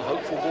long,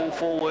 hopeful ball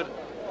forward.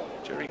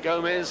 Gerry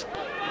Gomez,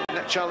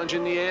 that challenge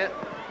in the air.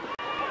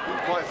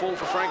 Didn't quite fall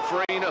for Frank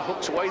Farina,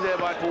 hooked away there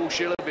by Paul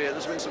Shillabeer.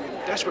 There's been some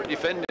desperate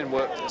defending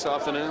work this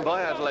afternoon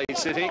by Adelaide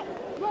City.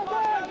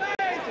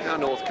 Now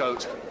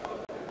Northcote.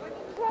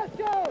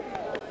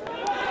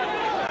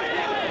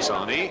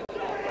 Posani.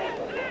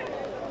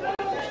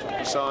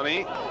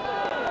 Posani.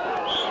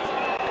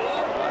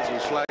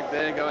 He's flagged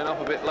there, going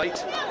up a bit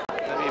late.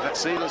 Lemmy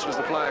Vatsilas was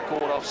the player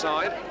caught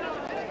offside.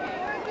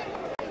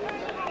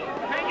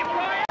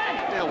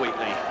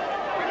 Wheatley.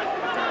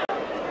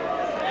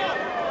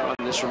 Run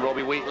this from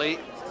Robbie Wheatley.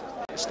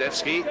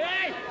 Nastevski.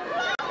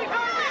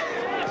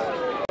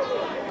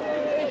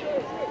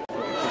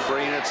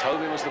 Farina.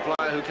 Tobin was the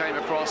player who came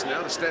across.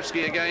 Now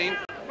Nastevski again.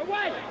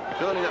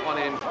 Curling that one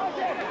in.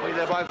 Way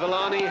there by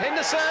Villani.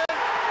 Henderson.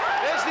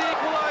 There's the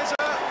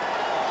equaliser.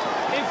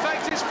 In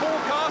fact, it's Paul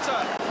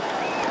Carter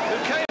who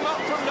came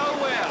up from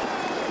nowhere.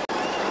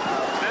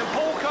 And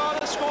Paul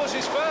Carter scores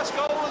his first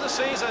goal of the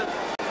season.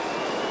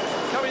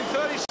 Coming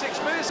 36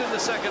 minutes in the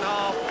second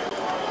half.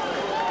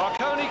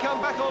 Marconi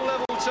come back on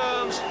level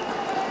terms.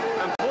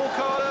 And Paul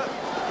Carter,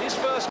 his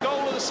first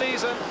goal of the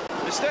season.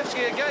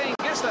 Nastevski again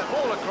gets that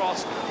ball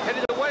across.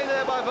 Headed away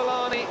there by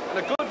Villani. And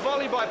a good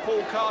volley by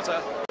Paul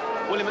Carter.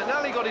 Willie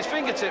McNally got his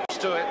fingertips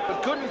to it,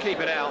 but couldn't keep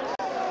it out.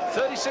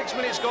 36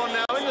 minutes gone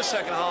now in the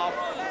second half.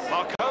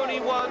 Marconi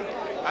 1,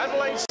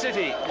 Adelaide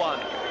City 1.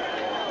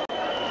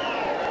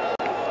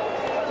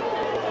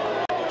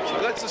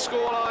 That's the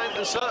scoreline,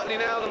 and certainly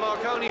now the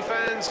Marconi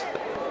fans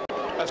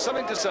have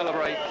something to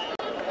celebrate.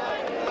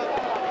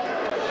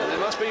 And there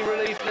must be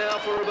relief now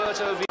for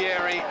Roberto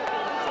Vieri.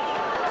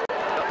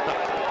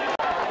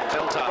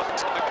 Melta,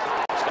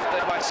 stopped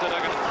there by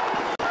Sergio.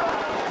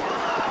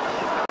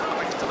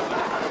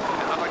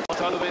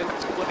 Tobin,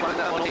 look like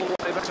that one all the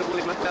way back to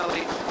Willie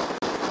McNally.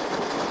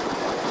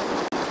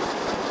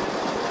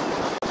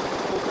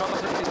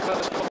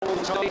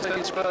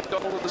 His first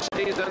goal of the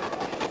season.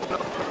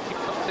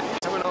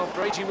 Coming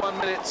after 81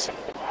 minutes.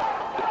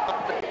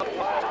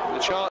 The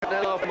chart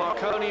now of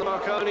Marconi.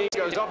 Marconi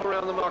goes up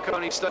around the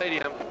Marconi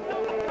Stadium.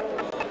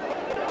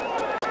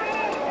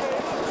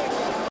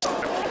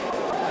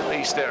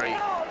 Sterry.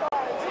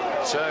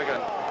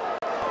 Sergio.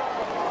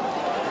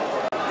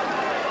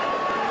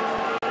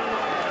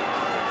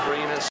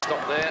 Farina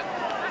stopped there.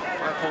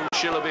 By Paul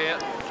Shillabeer.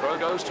 Throw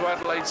goes to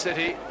Adelaide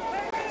City.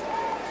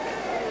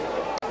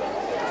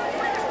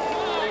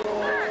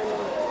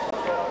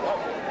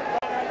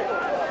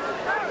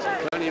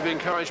 Plenty of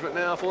encouragement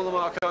now for the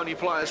Marconi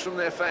players from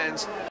their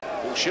fans.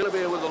 Paul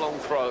Shillabeer with a long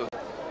throw.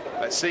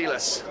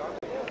 Vatsilas.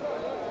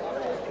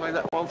 Playing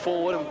that one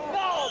forward. And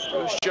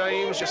Bruce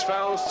James just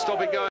fouls to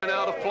stop it going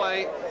out of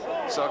play.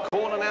 So a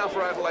corner now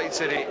for Adelaide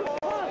City.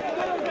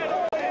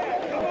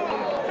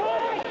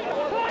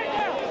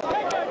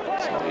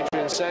 So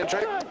Adrian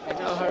Santrac in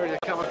no hurry to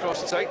come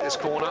across to take this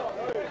corner.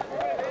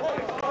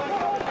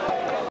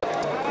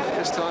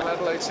 This time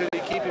Adelaide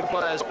City keeping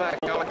players back.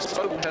 Alex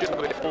Tobin hasn't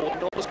got it forward,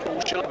 nor does Paul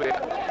Shillabeer.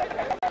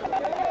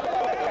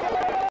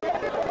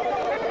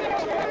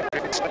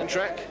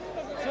 Santrac.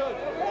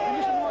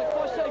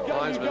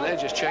 Linesman there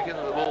just checking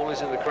that the ball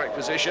is in the correct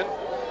position.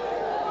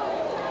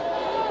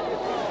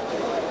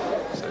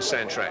 So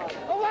Santrac,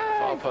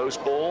 far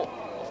post ball,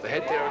 off the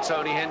head there of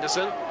Tony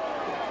Henderson.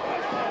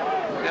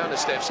 Now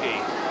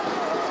Nastevski.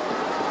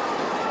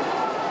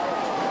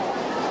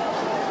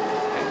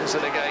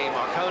 Henderson again,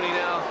 Marconi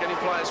now getting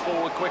players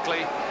forward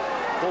quickly.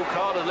 Paul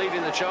Carter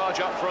leading the charge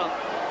up front.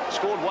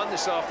 Scored one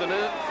this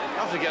afternoon,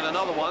 have to get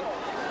another one.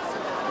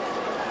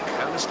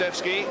 Now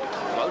Nastevski,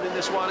 loading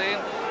this one in.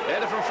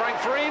 Header from Frank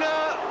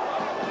Farina.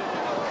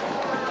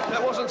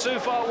 That wasn't too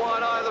far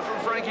wide either from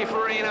Frankie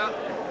Farina.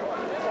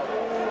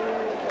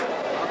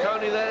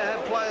 Marconi there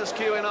had players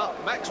queuing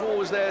up. Maxwell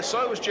was there,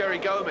 so was Gerry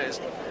Gomez.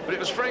 But it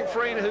was Frank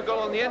Farina who got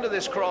on the end of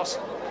this cross.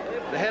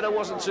 The header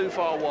wasn't too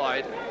far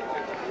wide.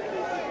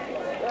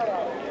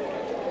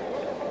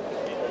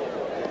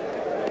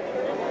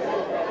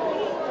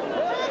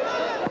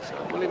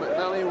 So Willie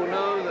McNally will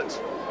know that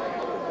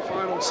the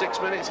final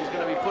 6 minutes he's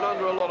going to be put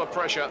under a lot of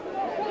pressure.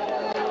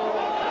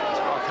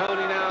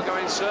 Marconi now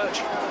going in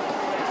search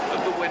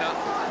of the winner.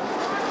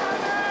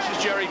 This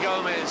is Gerry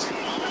Gomez.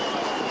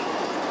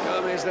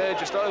 Gomez there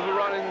just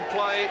overrunning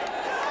play.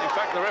 In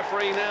fact, the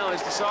referee now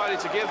has decided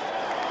to give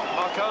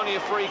Marconi a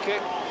free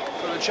kick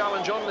for the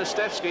challenge on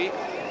Nastevski.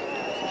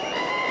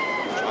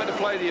 Trying to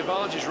play the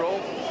advantage role.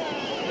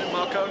 And then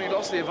Marconi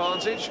lost the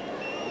advantage.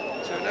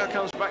 So now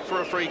comes back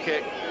for a free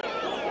kick.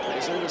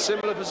 He's in a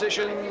similar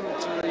position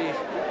to the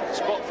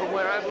spot from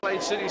where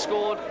Adelaide City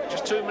scored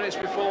just 2 minutes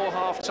before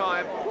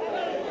half-time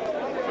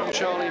from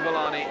Charlie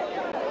Villani.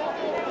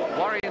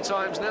 Worrying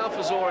times now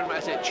for Zoran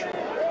Matic.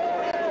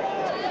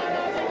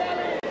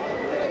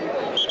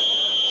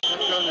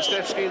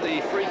 Nastevski,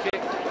 the free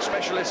kick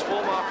specialist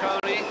for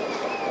Marconi.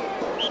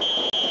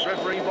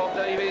 Referee Bob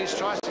Davies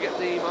tries to get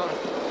the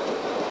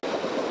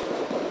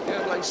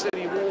Adelaide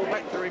City wall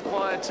back the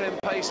required 10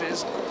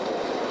 paces.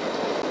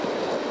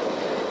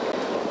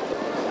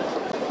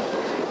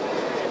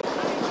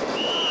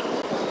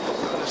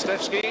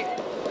 Nastevski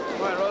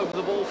right over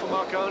the ball for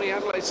Marconi.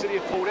 Adelaide City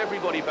have pulled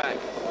everybody back.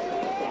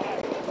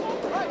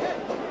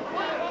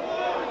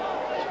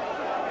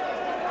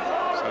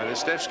 So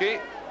Nastevski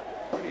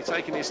really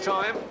taking his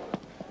time.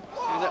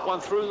 Getting that one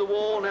through the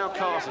wall. Now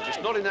Carter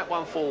just nodding that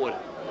one forward.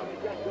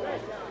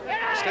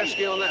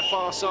 Nastevski on that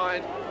far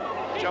side.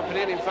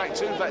 Jumping in fact,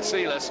 to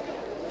Vatsilas.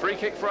 Free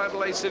kick for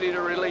Adelaide City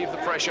to relieve the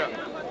pressure.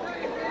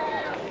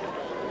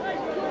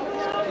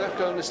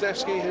 Zlatko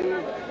Nastevski,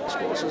 who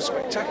scored some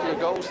spectacular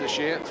goals this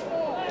year.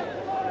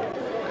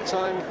 That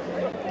time,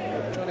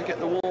 trying to get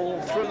the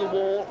wall through the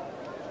wall.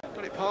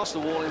 Got it past the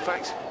wall, in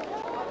fact.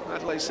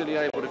 Adelaide City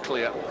able to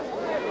clear.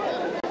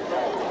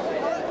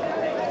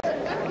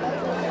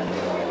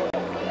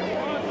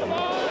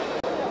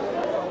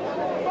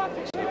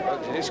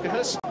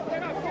 Nyskohus.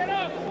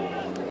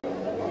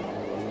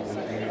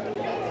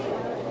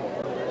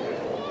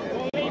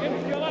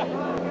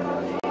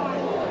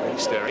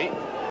 Gerry.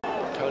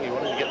 Tony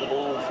wanted to get the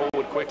ball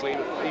forward quickly.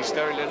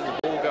 Gerry letting the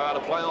ball go out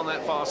of play on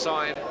that far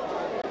side.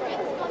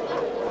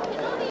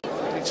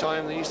 The only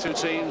time these two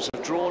teams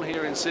have drawn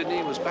here in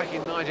Sydney was back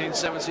in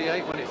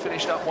 1978 when it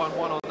finished up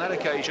 1-1 on that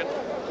occasion.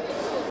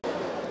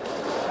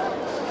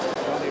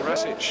 Ronnie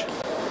Rasic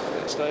at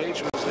that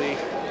stage was the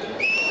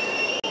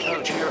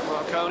coach here at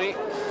Marconi.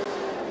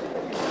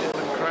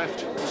 Edwin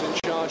Kraft was in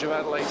charge of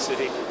Adelaide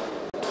City.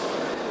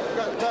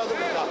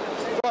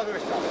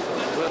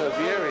 Roberto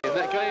Gerry in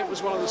that game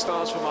was one of the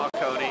stars for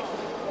Marconi.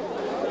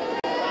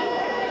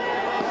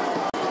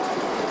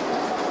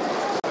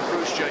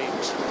 Bruce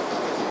James.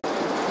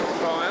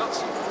 Throw out.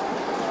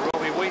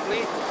 Robbie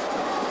Wheatley.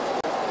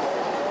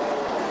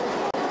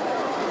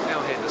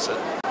 Now Henderson.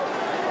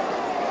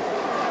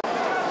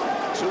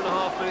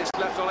 2.5 minutes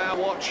left on our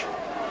watch.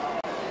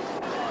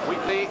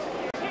 Wheatley.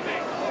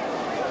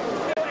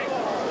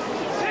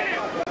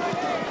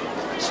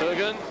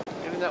 Sergion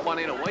getting that one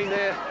in away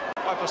there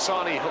by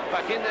Posani. Hooked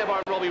back in there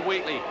by Robbie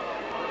Wheatley.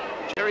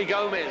 Gerry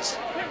Gomez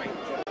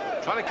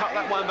trying to cut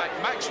that one back.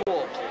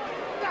 Maxwell.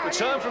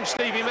 Return from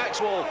Stevie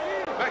Maxwell.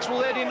 Maxwell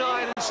there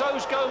denied, and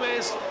so's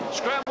Gomez.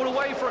 Scrambled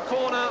away for a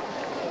corner.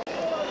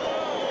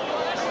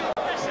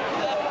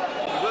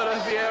 Roberto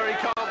Gerry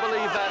can't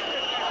believe that.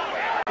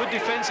 Good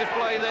defensive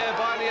play there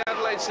by the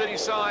Adelaide City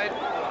side.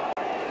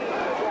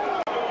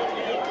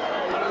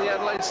 One of the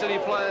Adelaide City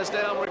players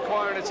down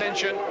requiring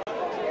attention.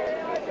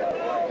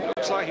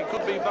 Looks like it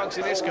could be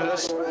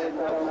Nyskohus.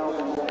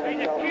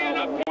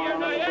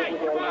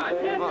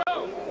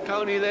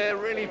 Marconi there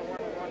really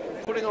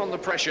putting on the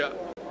pressure.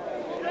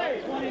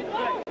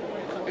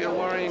 Could be a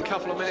worrying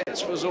couple of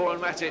minutes for Zoran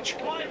Matic.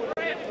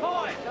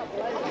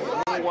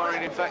 More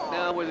worried, in fact,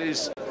 now with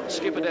his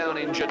skipper down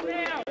injured.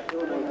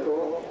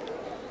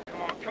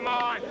 Come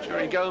on.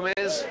 Gerry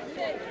Gomez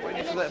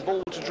waiting for that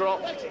ball to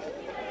drop.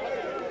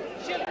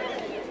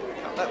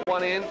 Cut that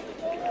one in.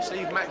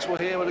 Steve Maxwell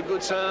here with a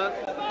good turn.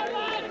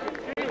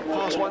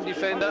 Past one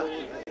defender.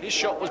 His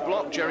shot was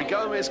blocked. Gerry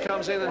Gomez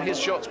comes in and his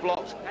shot's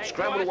blocked.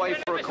 Scrambled away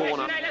for a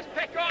corner.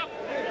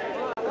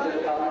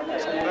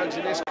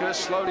 Nyskohus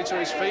slowly to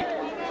his feet.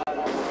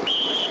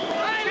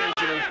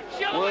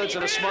 Words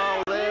and a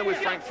smile there with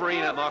Frank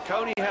Farina.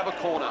 Marconi have a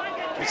corner.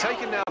 To be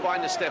taken now by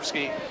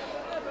Nastevski.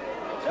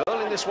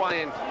 Curling this one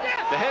in.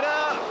 The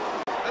header!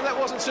 And that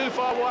wasn't too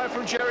far wide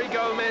from Gerry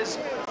Gomez.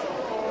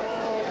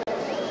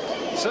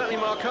 Certainly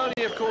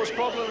Marconi, of course,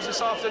 problems this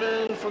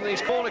afternoon from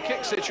these corner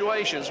kick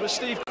situations with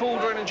Steve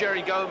Calderan and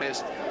Gerry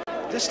Gomez.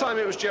 This time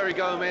it was Gerry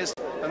Gomez,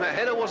 and that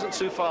header wasn't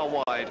too far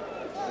wide.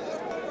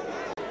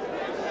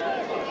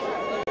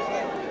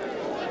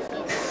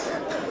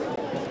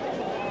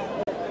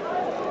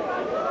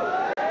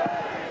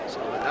 So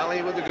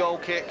McNally with the goal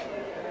kick.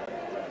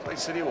 Adelaide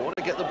City will want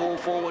to get the ball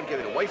forward, get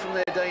it away from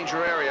their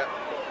danger area.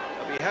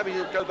 They'll be happy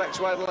to go back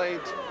to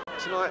Adelaide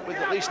tonight with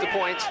at least a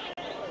point.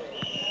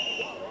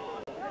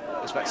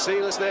 As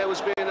Vatsilas there was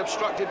being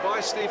obstructed by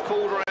Steve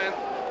Calderan.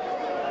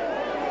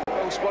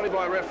 Well spotted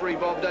by referee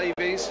Bob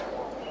Davies.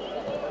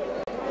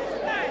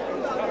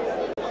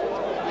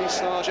 The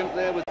sergeant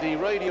there with the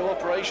radio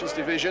operations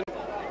division,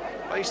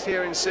 based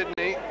here in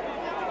Sydney.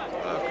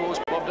 Of course,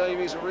 Bob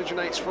Davies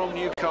originates from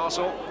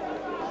Newcastle.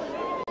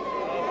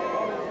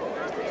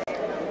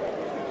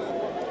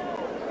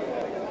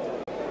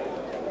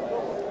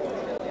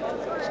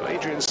 So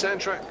Adrian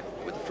Santrac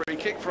with the free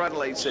kick for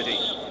Adelaide City.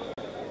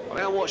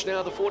 Now watch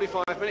now, the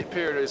 45-minute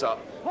period is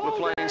up. We're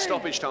playing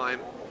stoppage time.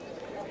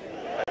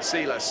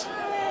 Vatsilas.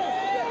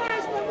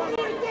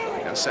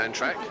 And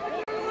Santrac.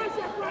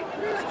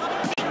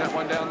 Pushing that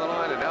one down the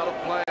line and out of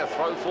play. A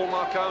throw for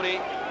Marconi.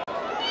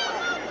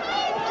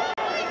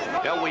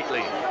 Now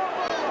Wheatley.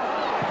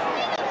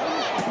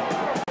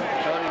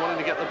 Marconi wanting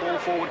to get the ball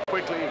forward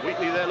quickly.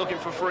 Wheatley there looking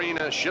for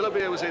Farina.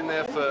 Shillabeer was in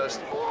there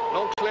first.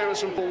 Long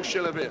clearance from Paul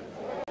Shillabeer.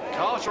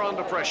 Carter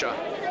under pressure.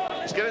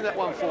 He's getting that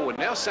one forward.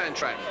 Now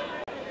Santrac.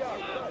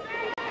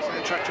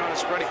 Santrac trying to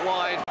spread it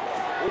wide.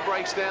 All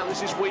breaks down.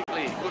 This is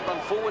Wheatley. Good run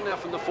forward now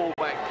from the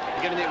fullback.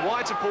 Getting it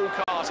wide to Paul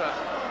Carter.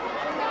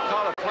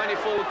 Carter playing it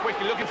forward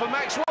quickly, looking for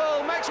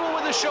Maxwell. Maxwell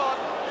with a shot.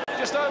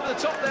 Just over the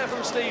top there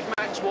from Steve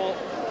Maxwell.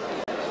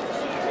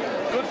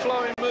 Good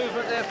flowing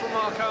movement there from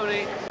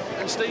Marconi.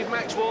 And Steve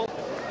Maxwell,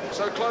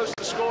 so close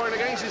to scoring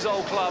against his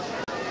old club.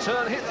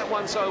 Turn hit that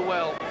one so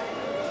well.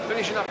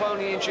 Finishing up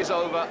only inches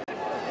over.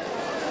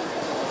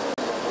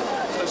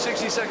 So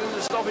 60 seconds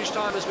of stoppage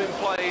time has been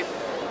played.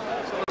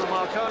 Some of the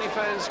Marconi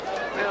fans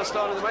now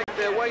starting to make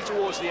their way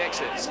towards the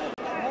exits.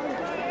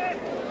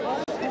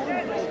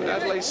 But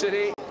Adelaide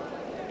City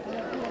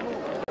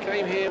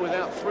came here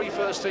without 3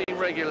 first-team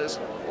regulars,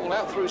 all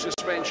out through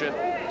suspension.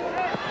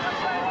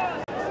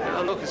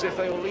 Now look as if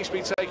they will at least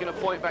be taking a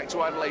point back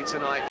to Adelaide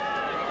tonight.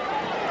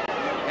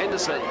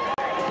 Henderson,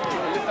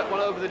 lift that one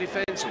over the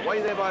defence,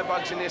 away there by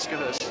Bogdan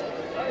Nyskohus.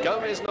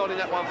 Gomez nodding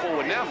that one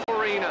forward. Now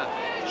Farina,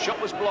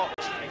 shot was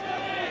blocked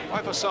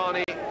by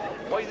Posani,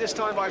 away this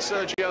time by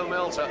Sergio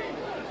Melta.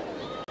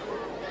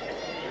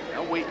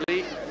 Now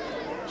Wheatley,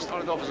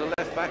 started off as a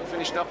left back,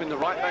 finished up in the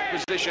right back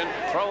position.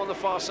 Throw on the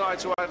far side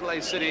to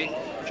Adelaide City.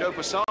 Joe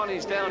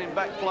Posani's down in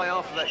back play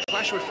after that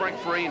clash with Frank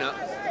Farina.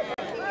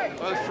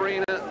 Both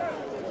Farina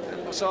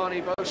and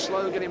Posani both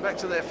slow getting back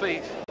to their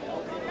feet.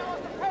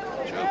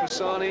 Joe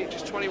Posani,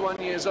 just 21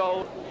 years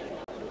old,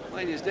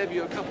 made his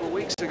debut a couple of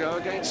weeks ago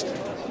against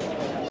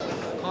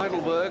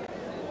Heidelberg.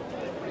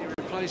 He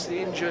replaced the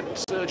injured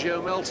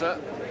Sergio Melta.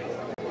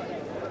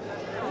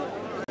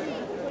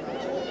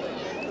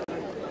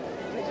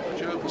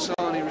 Joe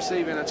Posani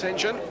receiving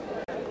attention.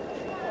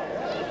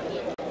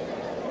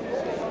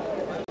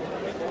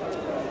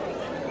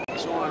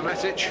 Zoran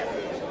Matic.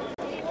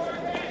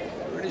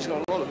 He's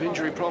got a lot of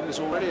injury problems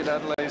already at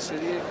Adelaide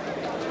City.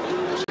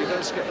 So he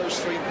does get those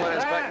 3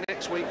 players back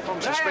next week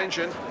from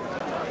suspension.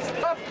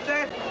 Stop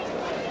that!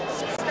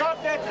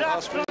 Stop that!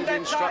 Last minute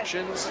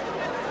instructions,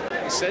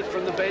 he said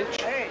from the bench.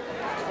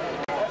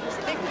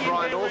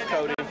 Brian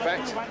Northcote, in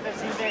fact.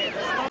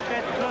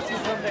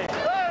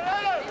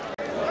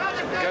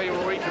 The game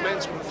will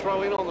recommence with a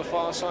throw-in on the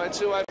far side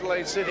to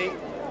Adelaide City.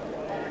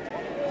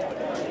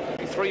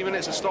 3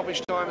 minutes of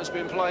stoppage time has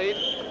been played.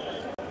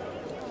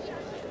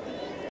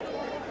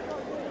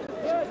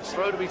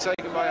 Throw to be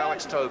taken by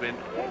Alex Tobin.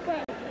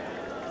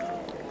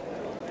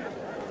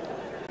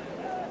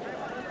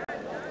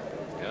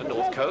 Yeah,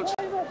 Northcote.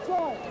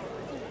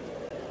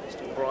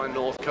 Still Brian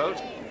Northcote.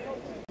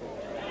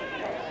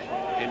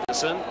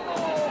 Henderson.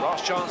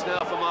 Last chance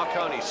now for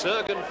Marconi.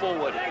 Sergen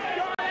forward.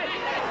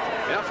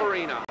 Now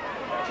Farina.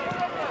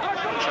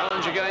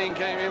 Challenge again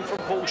came in from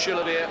Paul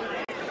Shillabeer.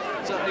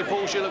 Certainly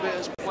Paul Shillabeer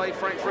has played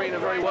Frank Farina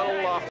very well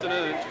all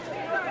afternoon.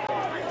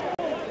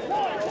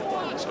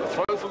 So a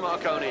throw for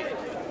Marconi.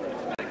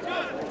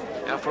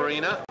 Now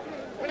Farina,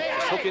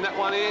 just hooking that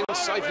one in,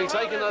 safely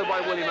taken though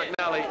by Willie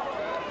McNally.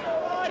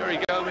 Gerry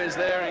Gomez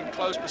there in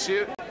close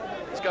pursuit.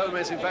 It's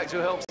Gomez, in fact, who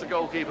helps the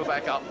goalkeeper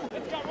back up.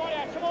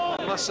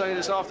 I must say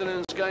this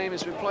afternoon's game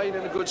has been played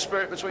in a good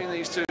spirit between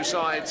these two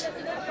sides.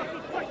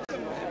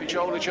 Heavy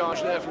shoulder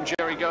charge there from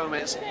Gerry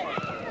Gomez.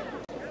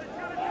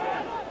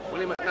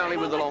 Willie McNally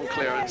with the long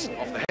clearance.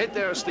 Off the head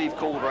there of Steve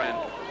Calderan.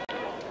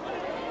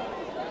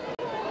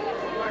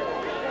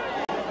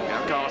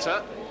 Now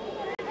Carter.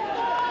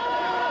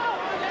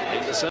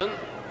 Henderson.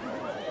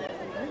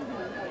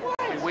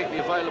 Wheatley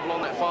available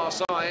on that far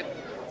side.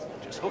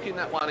 Just hooking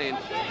that one in.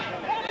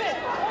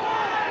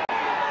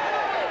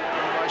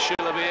 By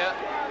Shillabeer.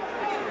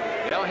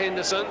 Now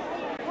Henderson.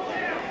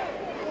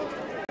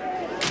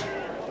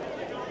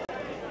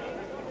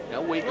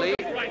 Now Wheatley.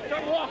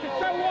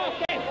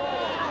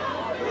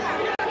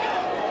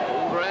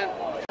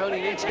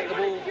 Marconi needs to get the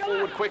ball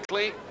forward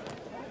quickly.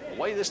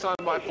 Away this time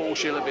by Paul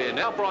Shillabeer.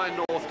 Now Brian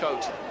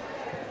Northcote.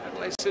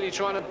 Adelaide City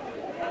trying to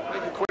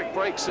make a quick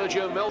break.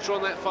 Sergio Melta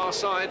on that far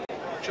side.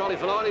 Charlie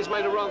Villani's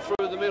made a run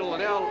through the middle,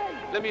 and now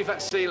Lemmy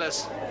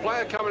Vatsilas.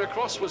 Player coming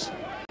across was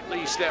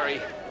Lee Sterry.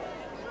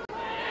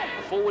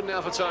 Forward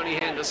now for Tony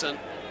Henderson.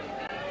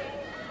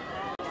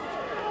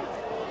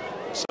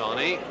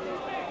 Posani.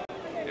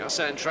 Now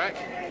Santrac.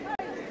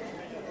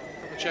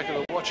 A check of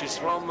the watches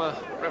from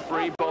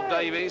referee Bob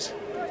Davies.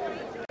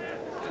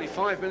 Only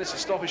 5 minutes of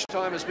stoppage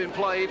time has been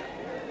played.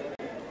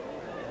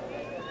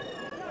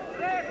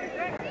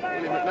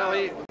 Willie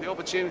McNally with the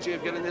opportunity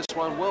of getting this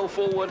one well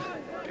forward,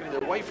 getting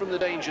away from the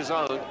danger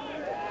zone.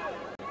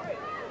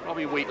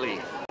 Robbie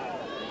Wheatley.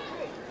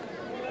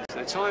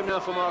 So time now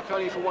for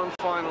Marconi for one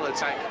final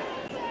attack.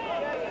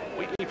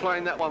 Wheatley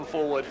playing that one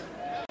forward.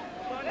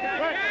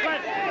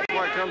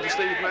 Might come to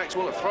Steve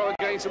Maxwell, a throw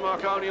again to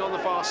Marconi on the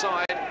far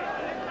side.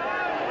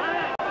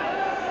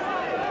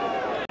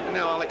 And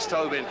now Alex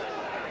Tobin.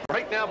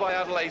 Break now by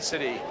Adelaide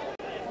City.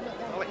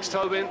 Alex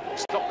Tobin,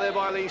 stopped there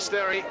by Lee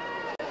Sterry.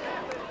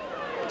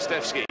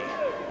 Nastevski.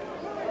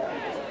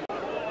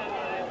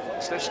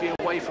 Nastevski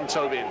away from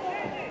Tobin.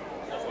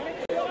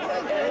 And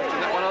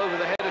that one over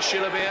the head of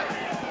Shillabeer.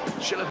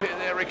 Shillabeer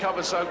there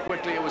recovered so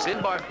quickly. It was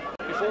in by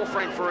before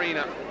Frank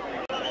Farina.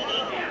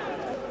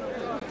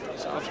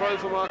 So a throw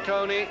for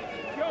Marconi.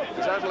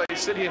 Because Adelaide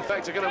City, in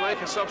fact, are going to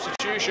make a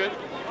substitution.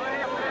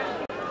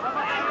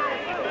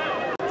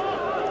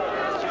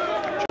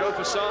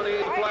 Posani,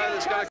 the player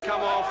that's going to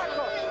come off.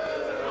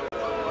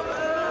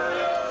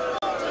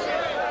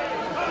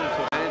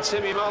 And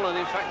Timmy Mullen,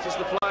 in fact, is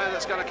the player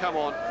that's going to come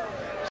on.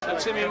 So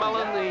Timmy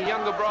Mullen, the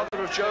younger brother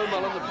of Joe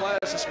Mullen, the player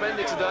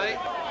suspended today,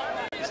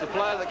 is the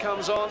player that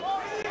comes on.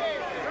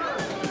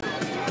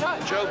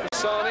 Joe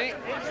Posani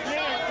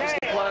is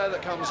the player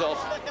that comes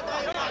off.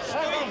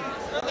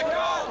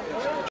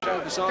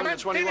 Joe Posani, the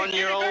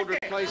 21-year-old,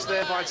 replaced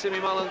there by Timmy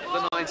Mullen,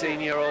 the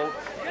 19-year-old.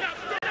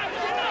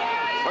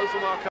 Throw for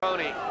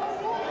Marconi.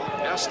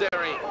 Now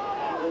Sterry.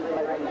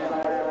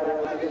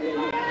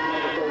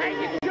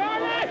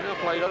 Now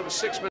played over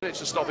 6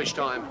 minutes of stoppage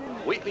time.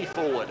 Wheatley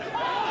forward.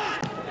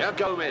 Now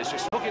Gomez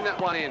just hooking that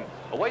one in.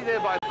 Away there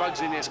by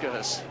Bugsy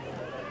Nyskohus.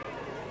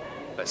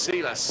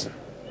 Vatsilas.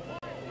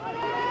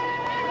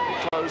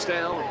 Closed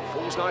down.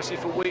 Falls nicely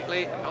for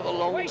Wheatley. Another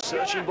long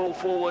searching ball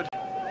forward.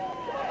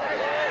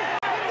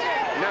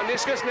 Now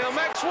Nyskohus. Now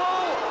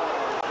Maxwell.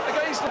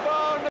 Against the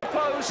bar and the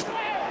post.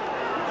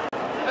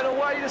 And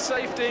away to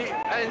safety,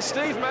 and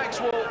Steve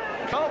Maxwell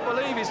can't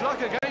believe his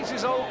luck against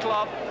his old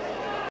club.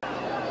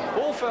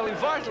 Ball fell in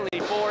vitally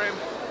for him,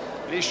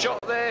 and his shot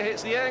there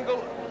hits the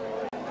angle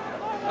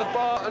of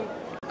bar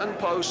and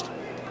post.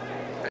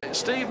 And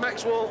Steve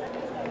Maxwell,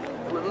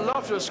 who would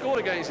love to have scored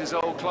against his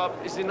old club,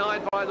 is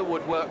denied by the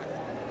woodwork.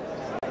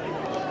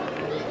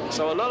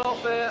 So a lot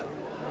off there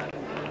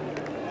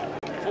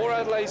for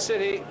Adelaide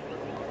City.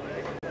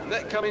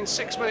 That coming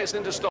 6 minutes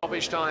into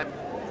stoppage time.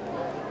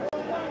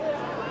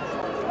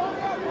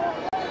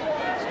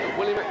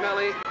 Willie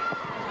McNally,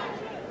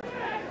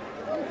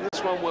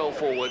 this one well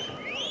forward.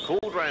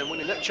 Calderan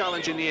winning that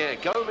challenge in the air.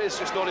 Gomez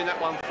just nodding that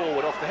one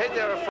forward. Off the head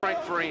there of Frank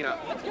Farina.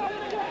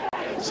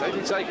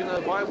 Safely taken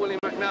though by Willie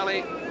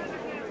McNally.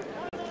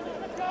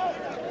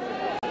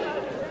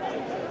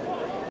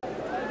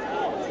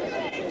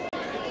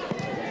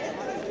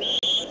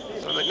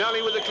 So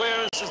McNally with the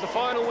clearance as the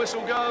final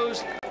whistle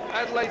goes.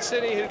 Adelaide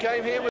City, who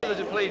came here with a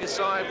depleted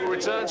side, will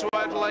return to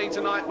Adelaide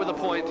tonight with a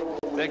point.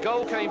 Their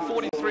goal came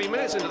 43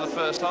 minutes into the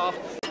first half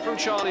from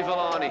Charlie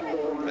Villani.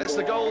 That's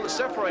the goal that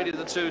separated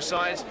the two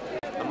sides.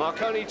 And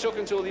Marconi took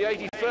until the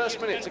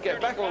 81st minute to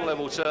get back on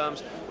level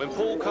terms when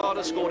Paul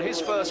Carter scored his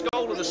first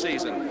goal of the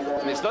season.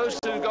 And it's those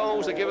two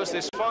goals that give us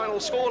this final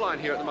scoreline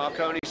here at the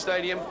Marconi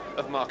Stadium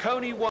of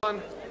Marconi 1,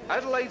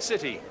 Adelaide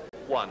City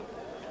 1.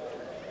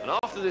 And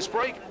after this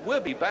break, we'll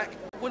be back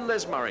with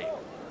Les Murray.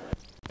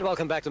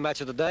 Welcome back to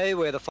Match of the Day,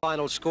 where the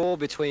final score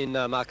between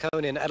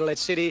Marconi and Adelaide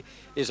City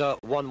is a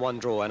 1-1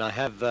 draw. And I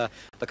have the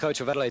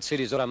coach of Adelaide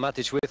City, Zoran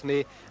Matic, with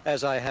me,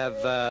 as I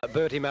have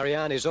Bertie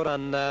Mariani.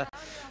 Zoran,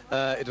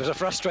 it was a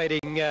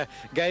frustrating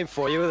game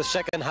for you. The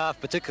second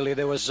half particularly,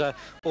 there was all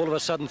of a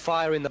sudden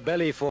fire in the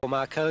belly for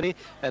Marconi,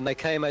 and they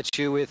came at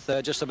you with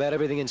just about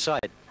everything in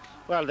sight.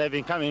 Well, they've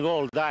been coming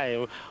all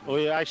day.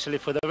 We actually,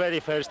 for the very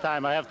first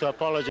time, I have to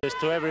apologize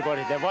to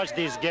everybody that watched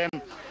this game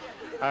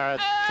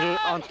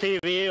on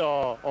TV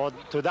or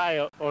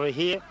today over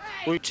here.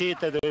 We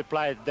cheated, we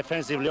played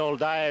defensively all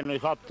day, and we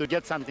hope to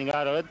get something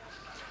out of it.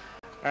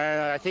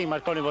 And I think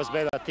Marconi was a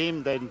better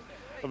team,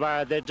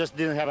 but they just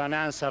didn't have an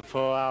answer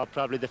for our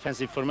probably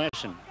defensive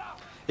formation.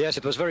 Yes,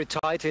 it was very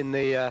tight in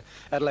the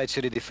Adelaide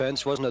City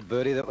defence, wasn't it,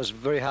 Bertie? That was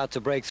very hard to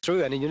break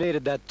through, and you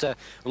needed that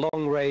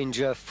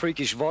long-range,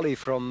 freakish volley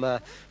from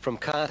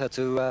Carter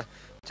to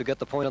get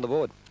the point on the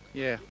board.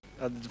 Yeah,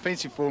 the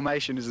defensive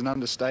formation is an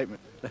understatement.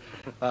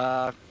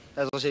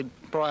 As I said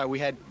prior,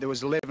 there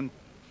was 11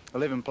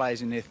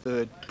 players in their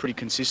third pretty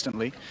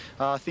consistently.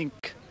 I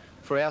think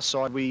for our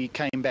side we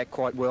came back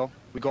quite well.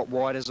 We got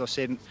wide, as I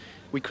said, and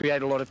we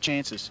created a lot of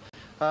chances.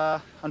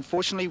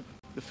 Unfortunately,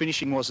 the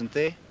finishing wasn't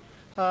there.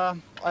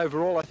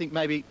 Overall, I think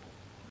maybe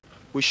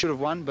we should have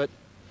won, but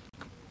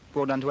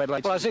brought down to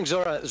Adelaide. Well, I think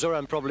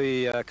Zoran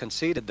probably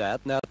conceded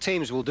that. Now,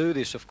 teams will do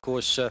this, of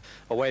course,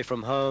 away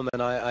from home,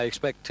 and I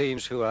expect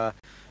teams who are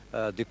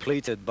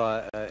depleted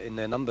in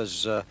their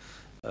numbers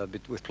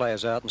with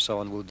players out and so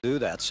on will do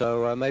that.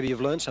 So maybe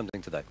you've learned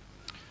something today.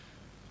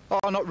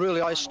 Oh, not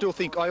really. I still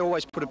think I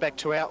always put it back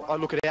to I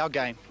look at our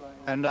game,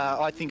 and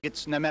I think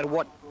it's no matter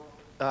what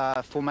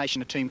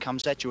formation a team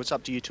comes at you, it's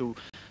up to you to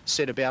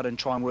set about and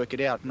try and work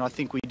it out. And I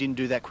think we didn't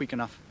do that quick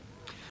enough.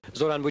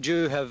 Zoran, would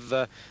you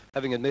have,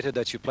 having admitted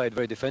that you played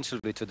very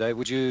defensively today,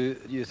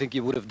 you think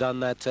you would have done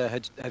that?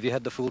 Have you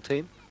had the full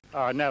team?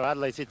 No,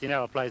 Adelaide City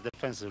never plays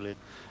defensively.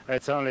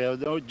 It's only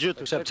due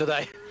to except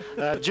today.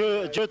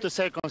 due to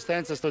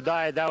circumstances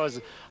today. That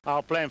was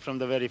our plan from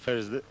the very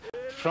first,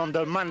 from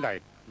the Monday,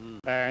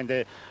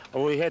 and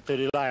we had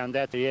to rely on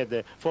that. We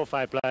had 4 or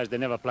 5 players that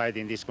never played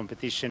in this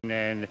competition,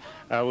 and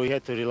we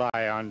had to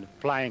rely on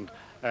playing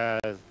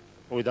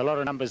with a lot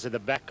of numbers at the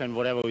back and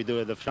whatever we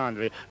do at the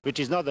front, which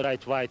is not the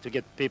right way to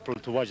get people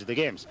to watch the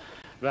games.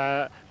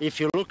 If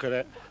you look at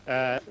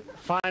it,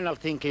 final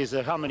thing is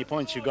how many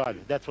points you got.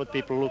 That's what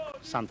people look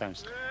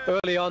sometimes.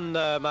 Early on,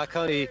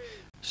 Marconi,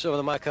 some of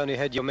the Marconi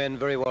had your men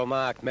very well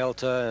marked,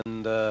 Melta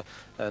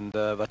and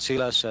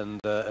Vatsilas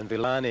and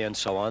Villani and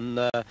so on.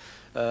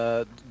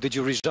 Did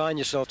you resign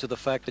yourself to the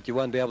fact that you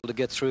won't be able to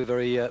get through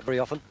very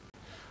often?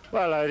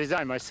 Well, I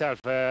resigned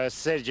myself.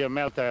 Sergio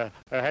Melta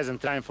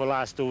hasn't trained for the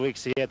last 2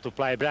 weeks. He had to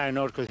play. Brian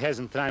Northcote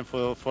hasn't trained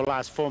for the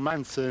last 4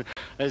 months.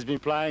 Has been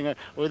playing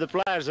with the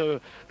players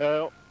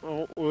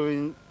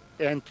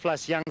and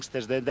plus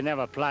youngsters that they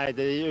never played.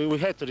 We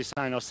had to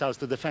resign ourselves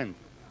to defend.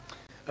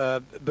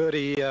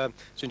 Bertie,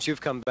 since you've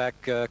come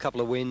back, a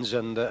couple of wins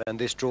and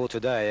this draw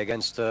today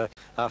against,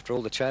 after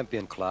all, the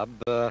champion club,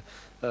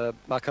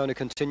 Marconi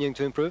continuing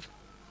to improve?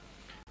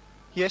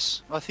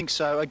 Yes, I think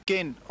so.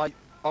 Again,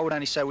 I would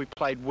only say we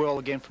played well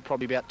again for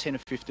probably about 10 or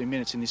 15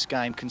 minutes in this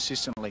game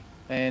consistently,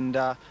 and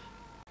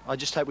I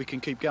just hope we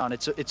can keep going.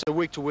 It's a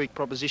week-to-week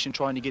proposition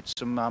trying to get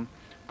some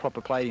proper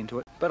play into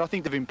it, but I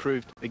think they've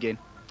improved again.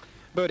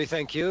 Bertie,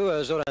 thank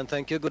you. Zoran,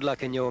 thank you. Good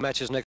luck in your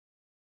matches next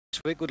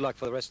week. Good luck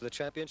for the rest of the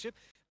championship.